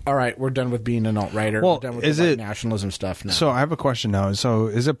like, all right, we're done with being an alt-righter. Well, we're done with the white nationalism stuff now. So I have a question now. So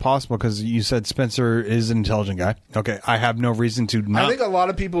is it possible, because you said Spencer is an intelligent guy. Okay, I have no reason to not... I think a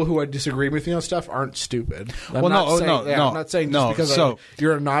lot of people who disagree with me on stuff aren't stupid. I'm I'm not saying just because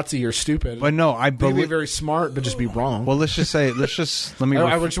you're a Nazi, you're stupid. But no, I believe... Maybe very smart, but just be wrong. Well, let me...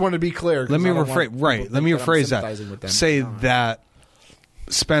 I just want to be clear. Let me rephrase that. Say that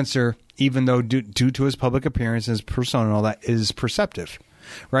Spencer, even though due to his public appearance and his persona and all that, is perceptive,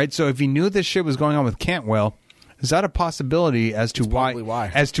 right? So if he knew this shit was going on with Cantwell, is that a possibility as to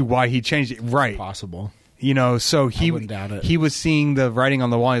why he changed it? Right, possible. So I wouldn't doubt it. He was seeing the writing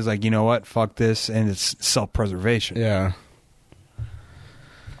on the wall. He's like, you know what, fuck this, and it's self-preservation. Yeah,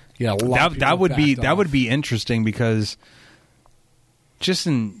 yeah. That would be interesting, because just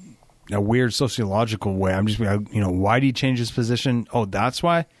in a weird sociological way, I'm just, why did he change his position? Oh, that's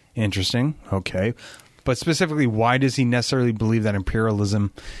why? Interesting. Okay. But specifically, why does he necessarily believe that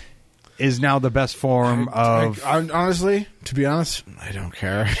imperialism is now the best form of. I honestly, to be honest, I don't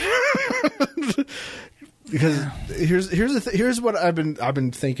care. Because here's what I've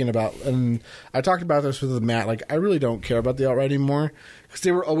been thinking about, and I talked about this with Matt. Like, I really don't care about the alt-right anymore because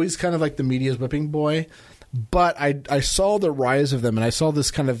they were always kind of like the media's whipping boy. But I saw the rise of them, and I saw this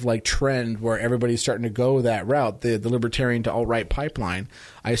kind of like trend where everybody's starting to go that route, the libertarian to alt-right pipeline.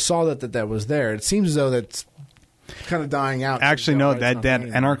 I saw that was there. It seems as though that's kind of dying out. Actually, no, that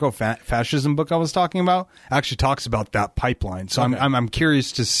anarcho-fascism book I was talking about actually talks about that pipeline. So okay. I'm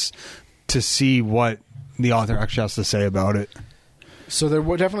curious to see what the author actually has to say about it. So there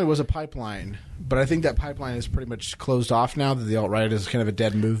definitely was a pipeline, but I think that pipeline is pretty much closed off now. That the alt-right is kind of a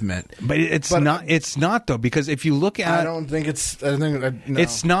dead movement. But it's not. It's not though, because if you look at, I don't think it's. I think no.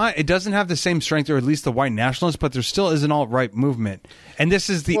 It's not. It doesn't have the same strength, or at least the white nationalists. But there still is an alt-right movement, and this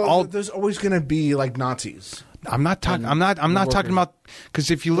is the alt. There's always going to be like Nazis. I'm not talking. I'm not talking about,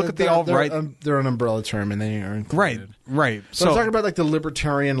 because if you look at the alt-right, they're an umbrella term, and they are included. Right. So I'm talking about like the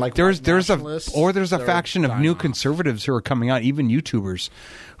libertarian, like there's a faction of new conservatives who are coming out, even YouTubers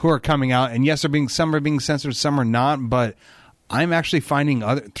who are coming out, and yes, some are being censored, some are not. But I'm actually finding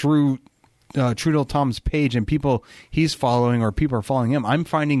through Trudell Tom's page and people he's following or people are following him. I'm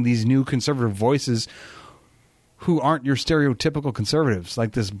finding these new conservative voices who aren't your stereotypical conservatives,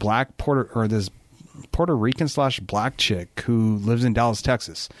 like this Puerto Rican / black chick who lives in Dallas,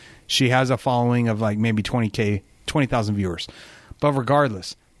 Texas. She has a following of like maybe 20,000 viewers. But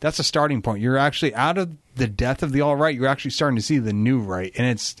regardless, that's a starting point. You're actually out of the death of the alt-right. You're actually starting to see the new right. And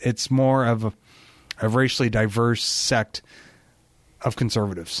it's more of a racially diverse sect of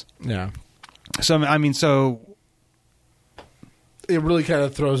conservatives. Yeah. So, I mean, it really kind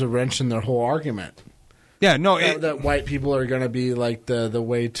of throws a wrench in their whole argument. Yeah, no, that white people are going to be like the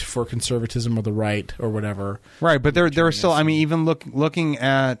way for conservatism or the right or whatever. Right, but they're still. I mean, even looking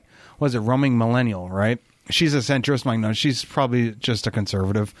at, was it Roaming Millennial? Right, she's a centrist. Like, no, she's probably just a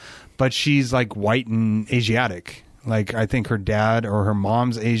conservative, but she's like white and Asiatic. Like, I think her dad or her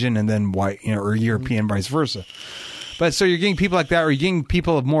mom's Asian and then white, or European, vice versa. But so you're getting people like that, or you're getting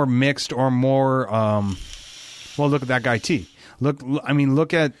people of more mixed or more. Well, look at that guy T. Look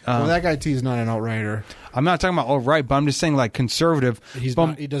at. That guy T is not an alt-righter. I'm not talking about alt-right, but I'm just saying like conservative. He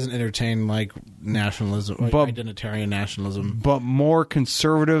doesn't entertain like nationalism, like identitarian nationalism, but more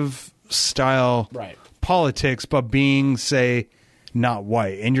conservative style politics, but being, say, not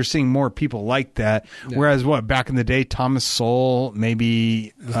white. And you're seeing more people like that. Yeah. Whereas back in the day, Thomas Sowell,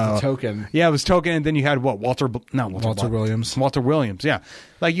 maybe Token. Yeah, it was Token, and then you had Walter Williams. Walter Williams, yeah.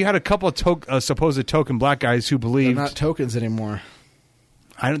 Like you had a couple of supposed token black guys who believed they're not tokens anymore.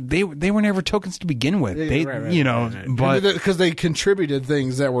 They were never tokens to begin with. Right. But because they contributed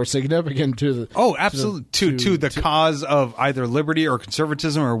things that were significant to the absolutely to the cause of either liberty or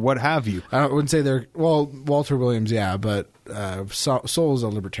conservatism or what have you. I wouldn't say they're Walter Williams, yeah, but Sowell's a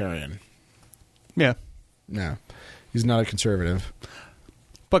libertarian. Yeah, no, he's not a conservative.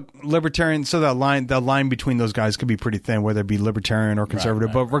 But libertarian, so that line between those guys could be pretty thin, whether it be libertarian or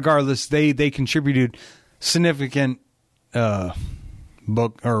conservative. But regardless, they contributed significant.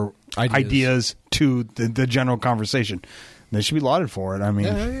 Book or ideas to the general conversation. They should be lauded for it. I mean,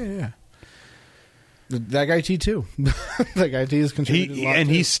 yeah. That guy T too. That guy T is contributed a lot and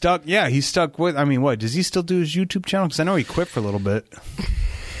too. He's stuck. Yeah, he's stuck with. I mean, what does he still do his YouTube channel? Because I know he quit for a little bit.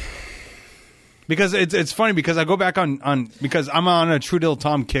 Because it's funny because I go back on because I'm on a Trudell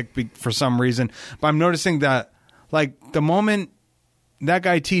Tom kick for some reason, but I'm noticing that like the moment that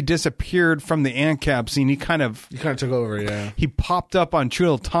guy T disappeared from the ANCAP scene, he kind of took over. Yeah, he popped up on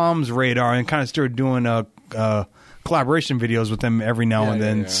Trudell Tom's radar and kind of started doing collaboration videos with him every now and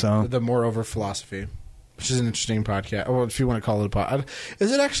then. Yeah. So the Moreover Philosophy, which is an interesting podcast. Well, if you want to call it a podcast,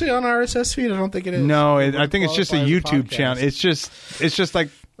 is it actually on RSS feed? I don't think it is. No, I think it's just a YouTube channel. It's just like.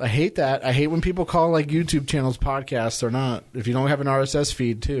 I hate that. I hate when people call like YouTube channels podcasts. They're not. If you don't have an RSS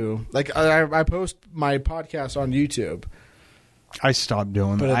feed too, like I post my podcast on YouTube. I stopped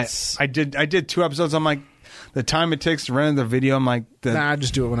doing that. I did 2 episodes. I'm like, the time it takes to render the video, I'm like... I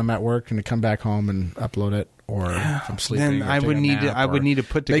just do it when I'm at work and to come back home and upload it, or if I'm sleeping. Then I would need to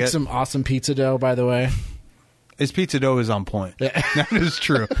put together... Make some awesome pizza dough, by the way. His pizza dough is on point. That is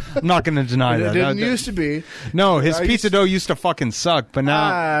true. I'm not going to deny that. It didn't used to be. No, his pizza dough used to fucking suck, but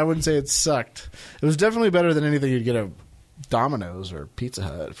now... I wouldn't say it sucked. It was definitely better than anything you'd get at Domino's or Pizza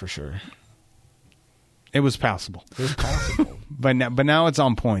Hut, for sure. It was passable. But now it's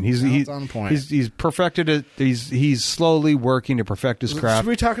on point. He's on point. He's perfected it. He's slowly working to perfect his craft. Should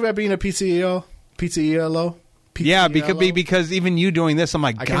we talk about being a pizza-ELO? Yeah, because even you doing this, I'm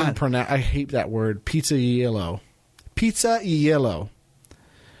like, God. I hate that word. Pizza-ELO.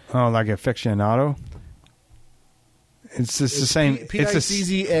 Oh, like aficionado? It's just the same.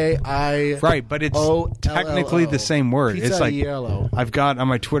 P-I-C-Z-A-I. Right, but it's technically the same word. It's like I've got on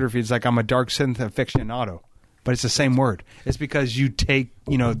my Twitter feed. It's like I'm a dark synth aficionado, but it's the same word. It's because you take,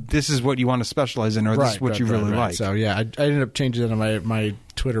 this is what you want to specialize in, or this is what you really like. So yeah, I ended up changing it on my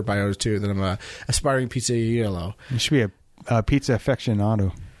Twitter bios too. That I'm a aspiring pizzaiolo. You should be a pizza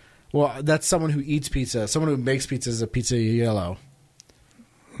aficionado. Well, that's someone who eats pizza. Someone who makes pizza is a pizzaiolo.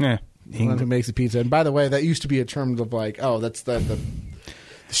 Yeah. One who makes the pizza. And by the way, that used to be a term of like, oh, that's the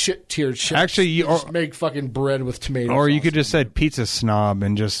shit tiered shit. Actually, you just make fucking bread with tomato. Or sauce. you could just say pizza snob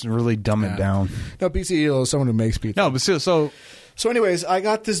and just really dumb it down. No, pizzaiolo is someone who makes pizza. No, but so anyways, I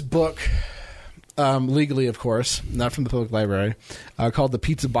got this book, legally, of course, not from the public library, called The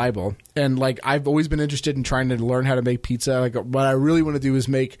Pizza Bible. And like, I've always been interested in trying to learn how to make pizza. Like, what I really want to do is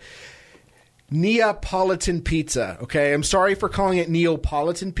make Neapolitan pizza, okay? I'm sorry for calling it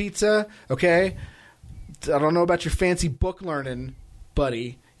Neapolitan pizza, okay? I don't know about your fancy book learning,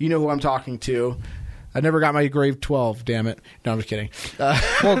 buddy. You know who I'm talking to. I never got my grade 12, damn it. No, I'm just kidding.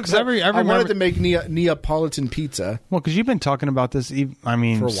 well, because I wanted to make Neapolitan pizza. Well, because you've been talking about this,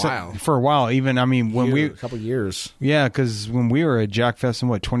 for a while. Even, a couple years. Yeah, because when we were at Jackfest in,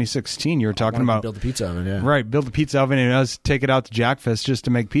 2016, you were talking about... build the pizza oven, yeah. Right, build the pizza oven and us take it out to Jackfest just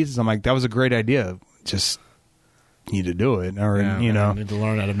to make pizzas. I'm like, that was a great idea. Just need to do it. Or, I need to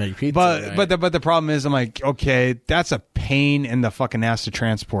learn how to make pizza. But the problem is, I'm like, okay, that's a pain in the fucking ass to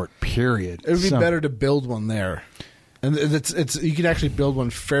transport, period. It would be better to build one there. And it's you can actually build one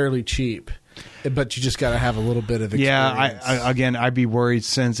fairly cheap, but you just got to have a little bit of experience. Yeah, I'd be worried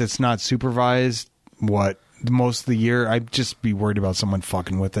since it's not supervised, most of the year, I'd just be worried about someone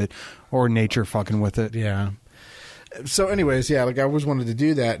fucking with it or nature fucking with it. Yeah. So anyways, yeah, like I always wanted to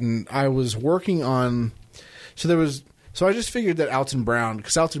do that, and I was working on... So I just figured that Alton Brown,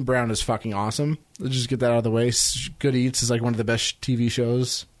 because Alton Brown is fucking awesome. Let's just get that out of the way. Good Eats is like one of the best food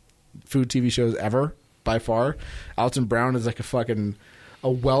TV shows ever, by far. Alton Brown is like a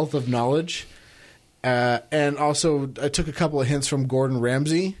wealth of knowledge. And also, I took a couple of hints from Gordon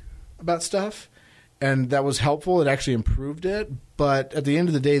Ramsay about stuff, and that was helpful. It actually improved it. But at the end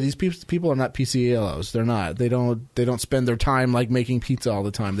of the day, these people are not PCLOs. They're not. They don't spend their time like making pizza all the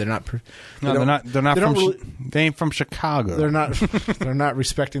time. They're not. They ain't from Chicago. They're not. They're not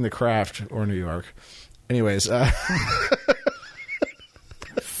respecting the craft or New York. Anyways,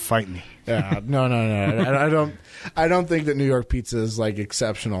 fight me. Yeah, no. I don't think that New York pizza is like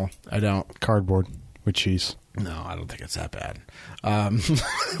exceptional. I don't. Cardboard with cheese. No, I don't think it's that bad.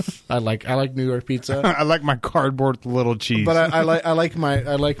 I like New York pizza. I like my cardboard with little cheese. But I like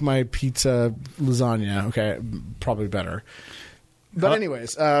my pizza lasagna. Okay, probably better. But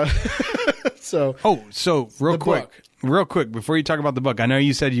anyways, so real quick before you talk about the book, I know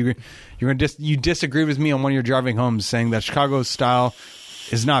you said you disagreed with me on one of your driving homes, saying that Chicago style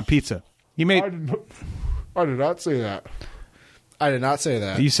is not pizza. I did not say that. I did not say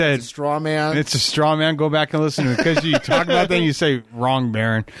that. You said it's a straw man. It's a straw man. Go back and listen to it because you talk about that and you say wrong,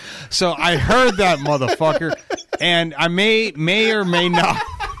 Baron. So I heard that motherfucker, and I may or may not.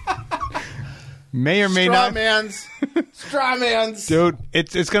 Straw mans, dude.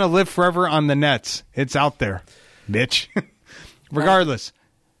 It's gonna live forever on the nets. It's out there, bitch. Regardless,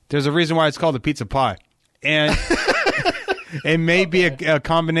 there's a reason why it's called a pizza pie, and it may be a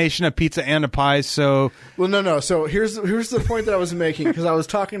combination of pizza and a pie. So, well, no. So here's the point that I was making, because I was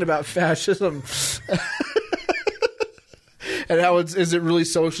talking about fascism and how is it really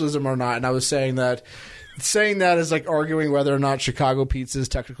socialism or not? And I was saying that is like arguing whether or not Chicago pizza is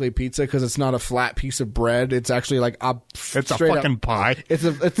technically pizza, because it's not a flat piece of bread. It's actually like it's a fucking pie.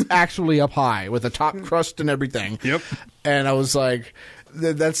 It's actually a pie with a top crust and everything. Yep. And I was like,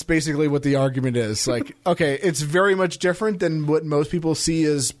 that's basically what the argument is. Like, okay, it's very much different than what most people see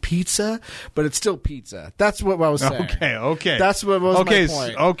as pizza, but it's still pizza. That's what I was saying. Okay. That's what was my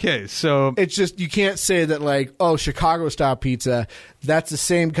point. Okay, so it's just, you can't say that like, oh, Chicago style pizza, that's the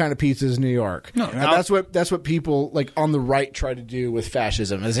same kind of pizza as New York. No, and that's what people like on the right try to do with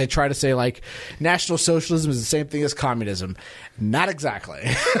fascism, is they try to say like National Socialism is the same thing as communism. Not exactly.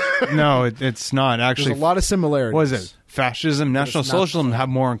 No, it's not actually. There's a lot of similarities. What is it? Fascism, National Socialism have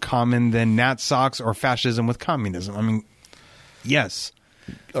more in common than Nat socks or fascism with communism. I mean, yes.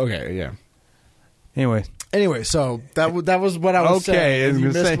 Okay, yeah. Anyway, so that was what I was saying. You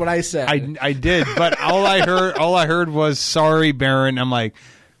missed what I said. I did, but all I heard was sorry, Baron. I'm like,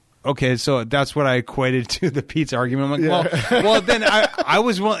 okay, so that's what I equated to the pizza argument. I'm like, well, then I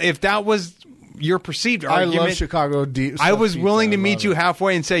was if that was your perceived argument. I love Chicago. I was willing to meet you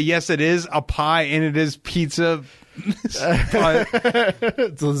halfway and say yes, it is a pie and it is pizza. It's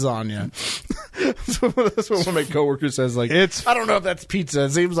lasagna. That's what one of my coworkers says. Like, I don't know if that's pizza.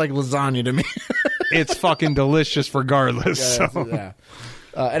 It seems like lasagna to me. It's fucking delicious regardless. Yeah.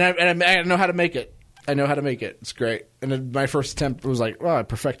 And I know how to make it. It's great. And then my first attempt was like, I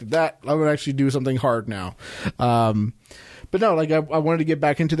perfected that. I would actually do something hard now. But no, like I wanted to get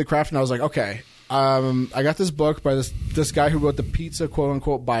back into the craft, and I was like, okay, I got this book by this guy who wrote the pizza quote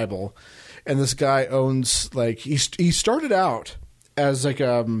unquote Bible, and this guy owns like he started out as like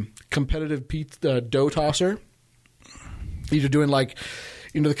a competitive pizza dough tosser. He's doing like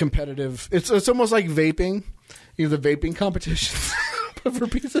the competitive. It's almost like vaping, the vaping competitions, but for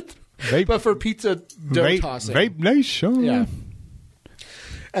pizza. But for pizza dough tossing. Vape Nation. Yeah.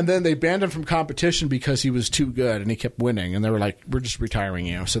 And then they banned him from competition because he was too good and he kept winning. And they were like, we're just retiring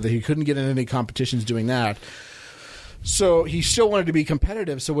you. So that he couldn't get in any competitions doing that. So he still wanted to be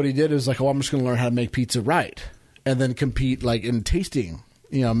competitive. So what he did is like, I'm just going to learn how to make pizza right. And then compete like in tasting,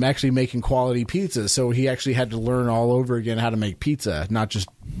 actually making quality pizza. So he actually had to learn all over again how to make pizza, not just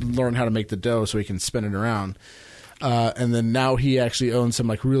learn how to make the dough so he can spin it around. And then now he actually owns some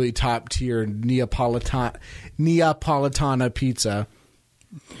like really top tier Neapolitana pizza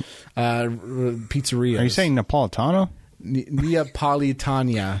pizzerias. Are you saying Napolitano?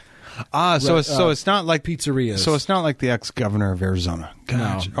 Neapolitania. So it's not like pizzerias. So it's not like the ex-governor of Arizona.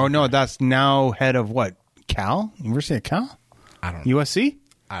 Gotcha. No. Oh no, that's now head of what? Cal? University of Cal? I don't know. USC?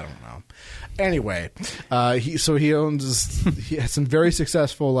 I don't know. Anyway, he has some very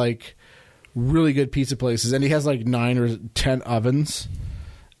successful like really good pizza places, and he has like 9 or 10 ovens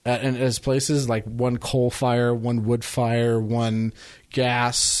in his places, like one coal fire, one wood fire, one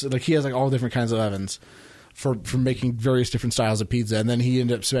gas. Like he has like all different kinds of ovens for making various different styles of pizza. And then he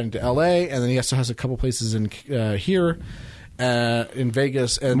ended up spending to LA, and then he also has a couple places in here in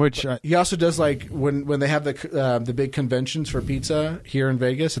Vegas, and which he also does like when they have the big conventions for pizza here in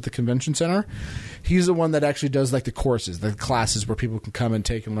Vegas at the convention center. He's the one that actually does like the courses, the classes where people can come and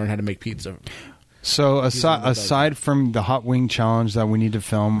take and learn how to make pizza. So aside from the hot wing challenge that we need to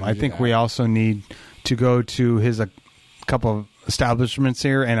film, I think we also need to go to his a couple of establishments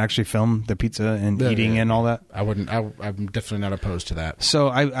here and actually film the pizza and eating and all that. I'm definitely not opposed to that. So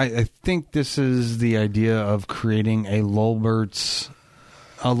I think this is the idea of creating a Lolbert's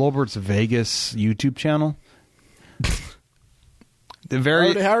Vegas YouTube channel. I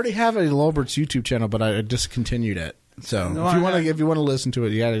already have a Lolbert's YouTube channel, but I discontinued it. So if you want to listen to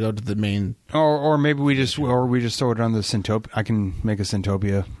it, you got to go to the main. Or maybe we just throw it on the Syntopia. I can make a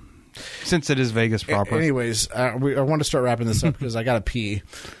Syntopia. Since it is Vegas proper. Anyways, I want to start wrapping this up because I got to pee.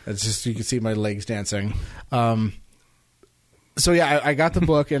 It's just you can see my legs dancing. So yeah, I got the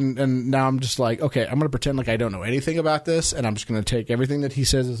book and now I'm just like, okay, I'm going to pretend like I don't know anything about this, and I'm just going to take everything that he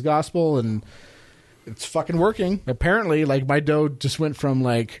says as gospel, and it's fucking working. Apparently, like my dough just went from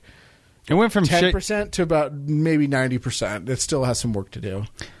 10% to about maybe 90%. It still has some work to do.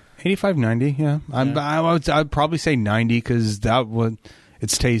 85, 90, yeah. I'd probably say 90 because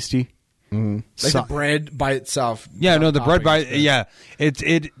it's tasty. Mm-hmm. Like the bread by itself. Yeah, no, the bread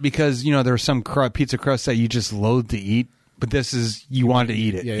it because there's some pizza crust that you just loathe to eat, but this is you want to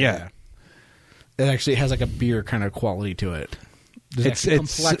eat it. Yeah. It actually has like a beer kind of quality to it. It's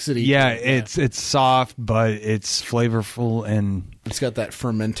complexity. Yeah, it's soft, but it's flavorful and it's got that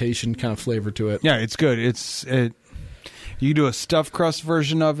fermentation kind of flavor to it. Yeah, it's good. You do a stuffed crust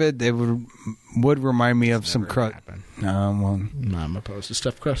version of it. It would remind me of some crust. No, I'm opposed to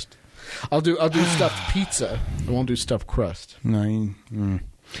stuffed crust. I'll do stuffed pizza. I won't do stuffed crust. No,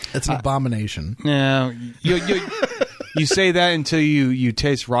 it's an abomination. Yeah, you say that until you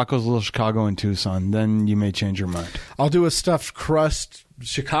taste Rocco's Little Chicago in Tucson, then you may change your mind. I'll do a stuffed crust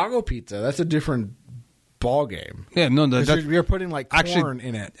Chicago pizza. That's a different ball game. Yeah, no, you're putting like corn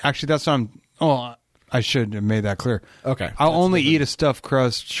in it. Actually, that's what I'm. Oh, I should have made that clear. Okay, I'll only eat a stuffed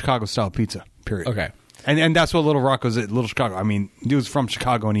crust Chicago style pizza. Period. Okay. And that's what Little Rocco's at, Little Chicago. I mean, dude's from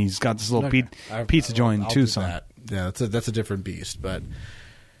Chicago, and he's got this little pizza joint in Tucson. Yeah, that's a different beast, but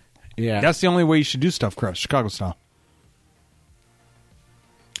yeah. That's the only way you should do stuffed crust, Chicago style.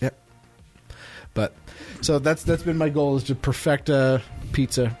 Yep. But, so that's been my goal, is to perfect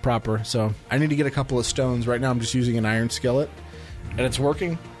pizza proper. So I need to get a couple of stones. Right now I'm just using an iron skillet, and it's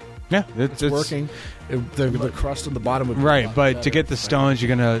working. Yeah, it's working. The crust on the bottom would be right, but to get the stones,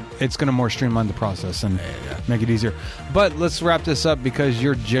 it's gonna more streamline the process and make it easier. But let's wrap this up because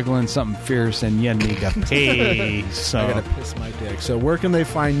you're jiggling something fierce and you need to pee. So I gotta piss my dick. So where can they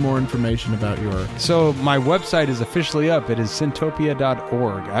find more information about your? So my website is officially up. It is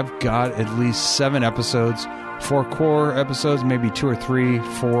Syntopia.org. I've got at least 7 episodes, 4 core episodes, maybe 2 or 3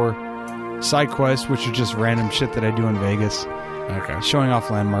 for Side quests, which are just random shit that I do in Vegas. Okay. Showing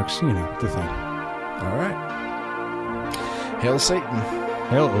off landmarks, the thing. All right. Hail Satan.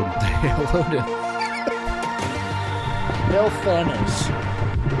 Hail Odin. Hail Odin. Hail Thanos.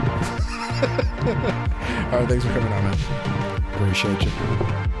 All right, thanks for coming on, man. Appreciate you.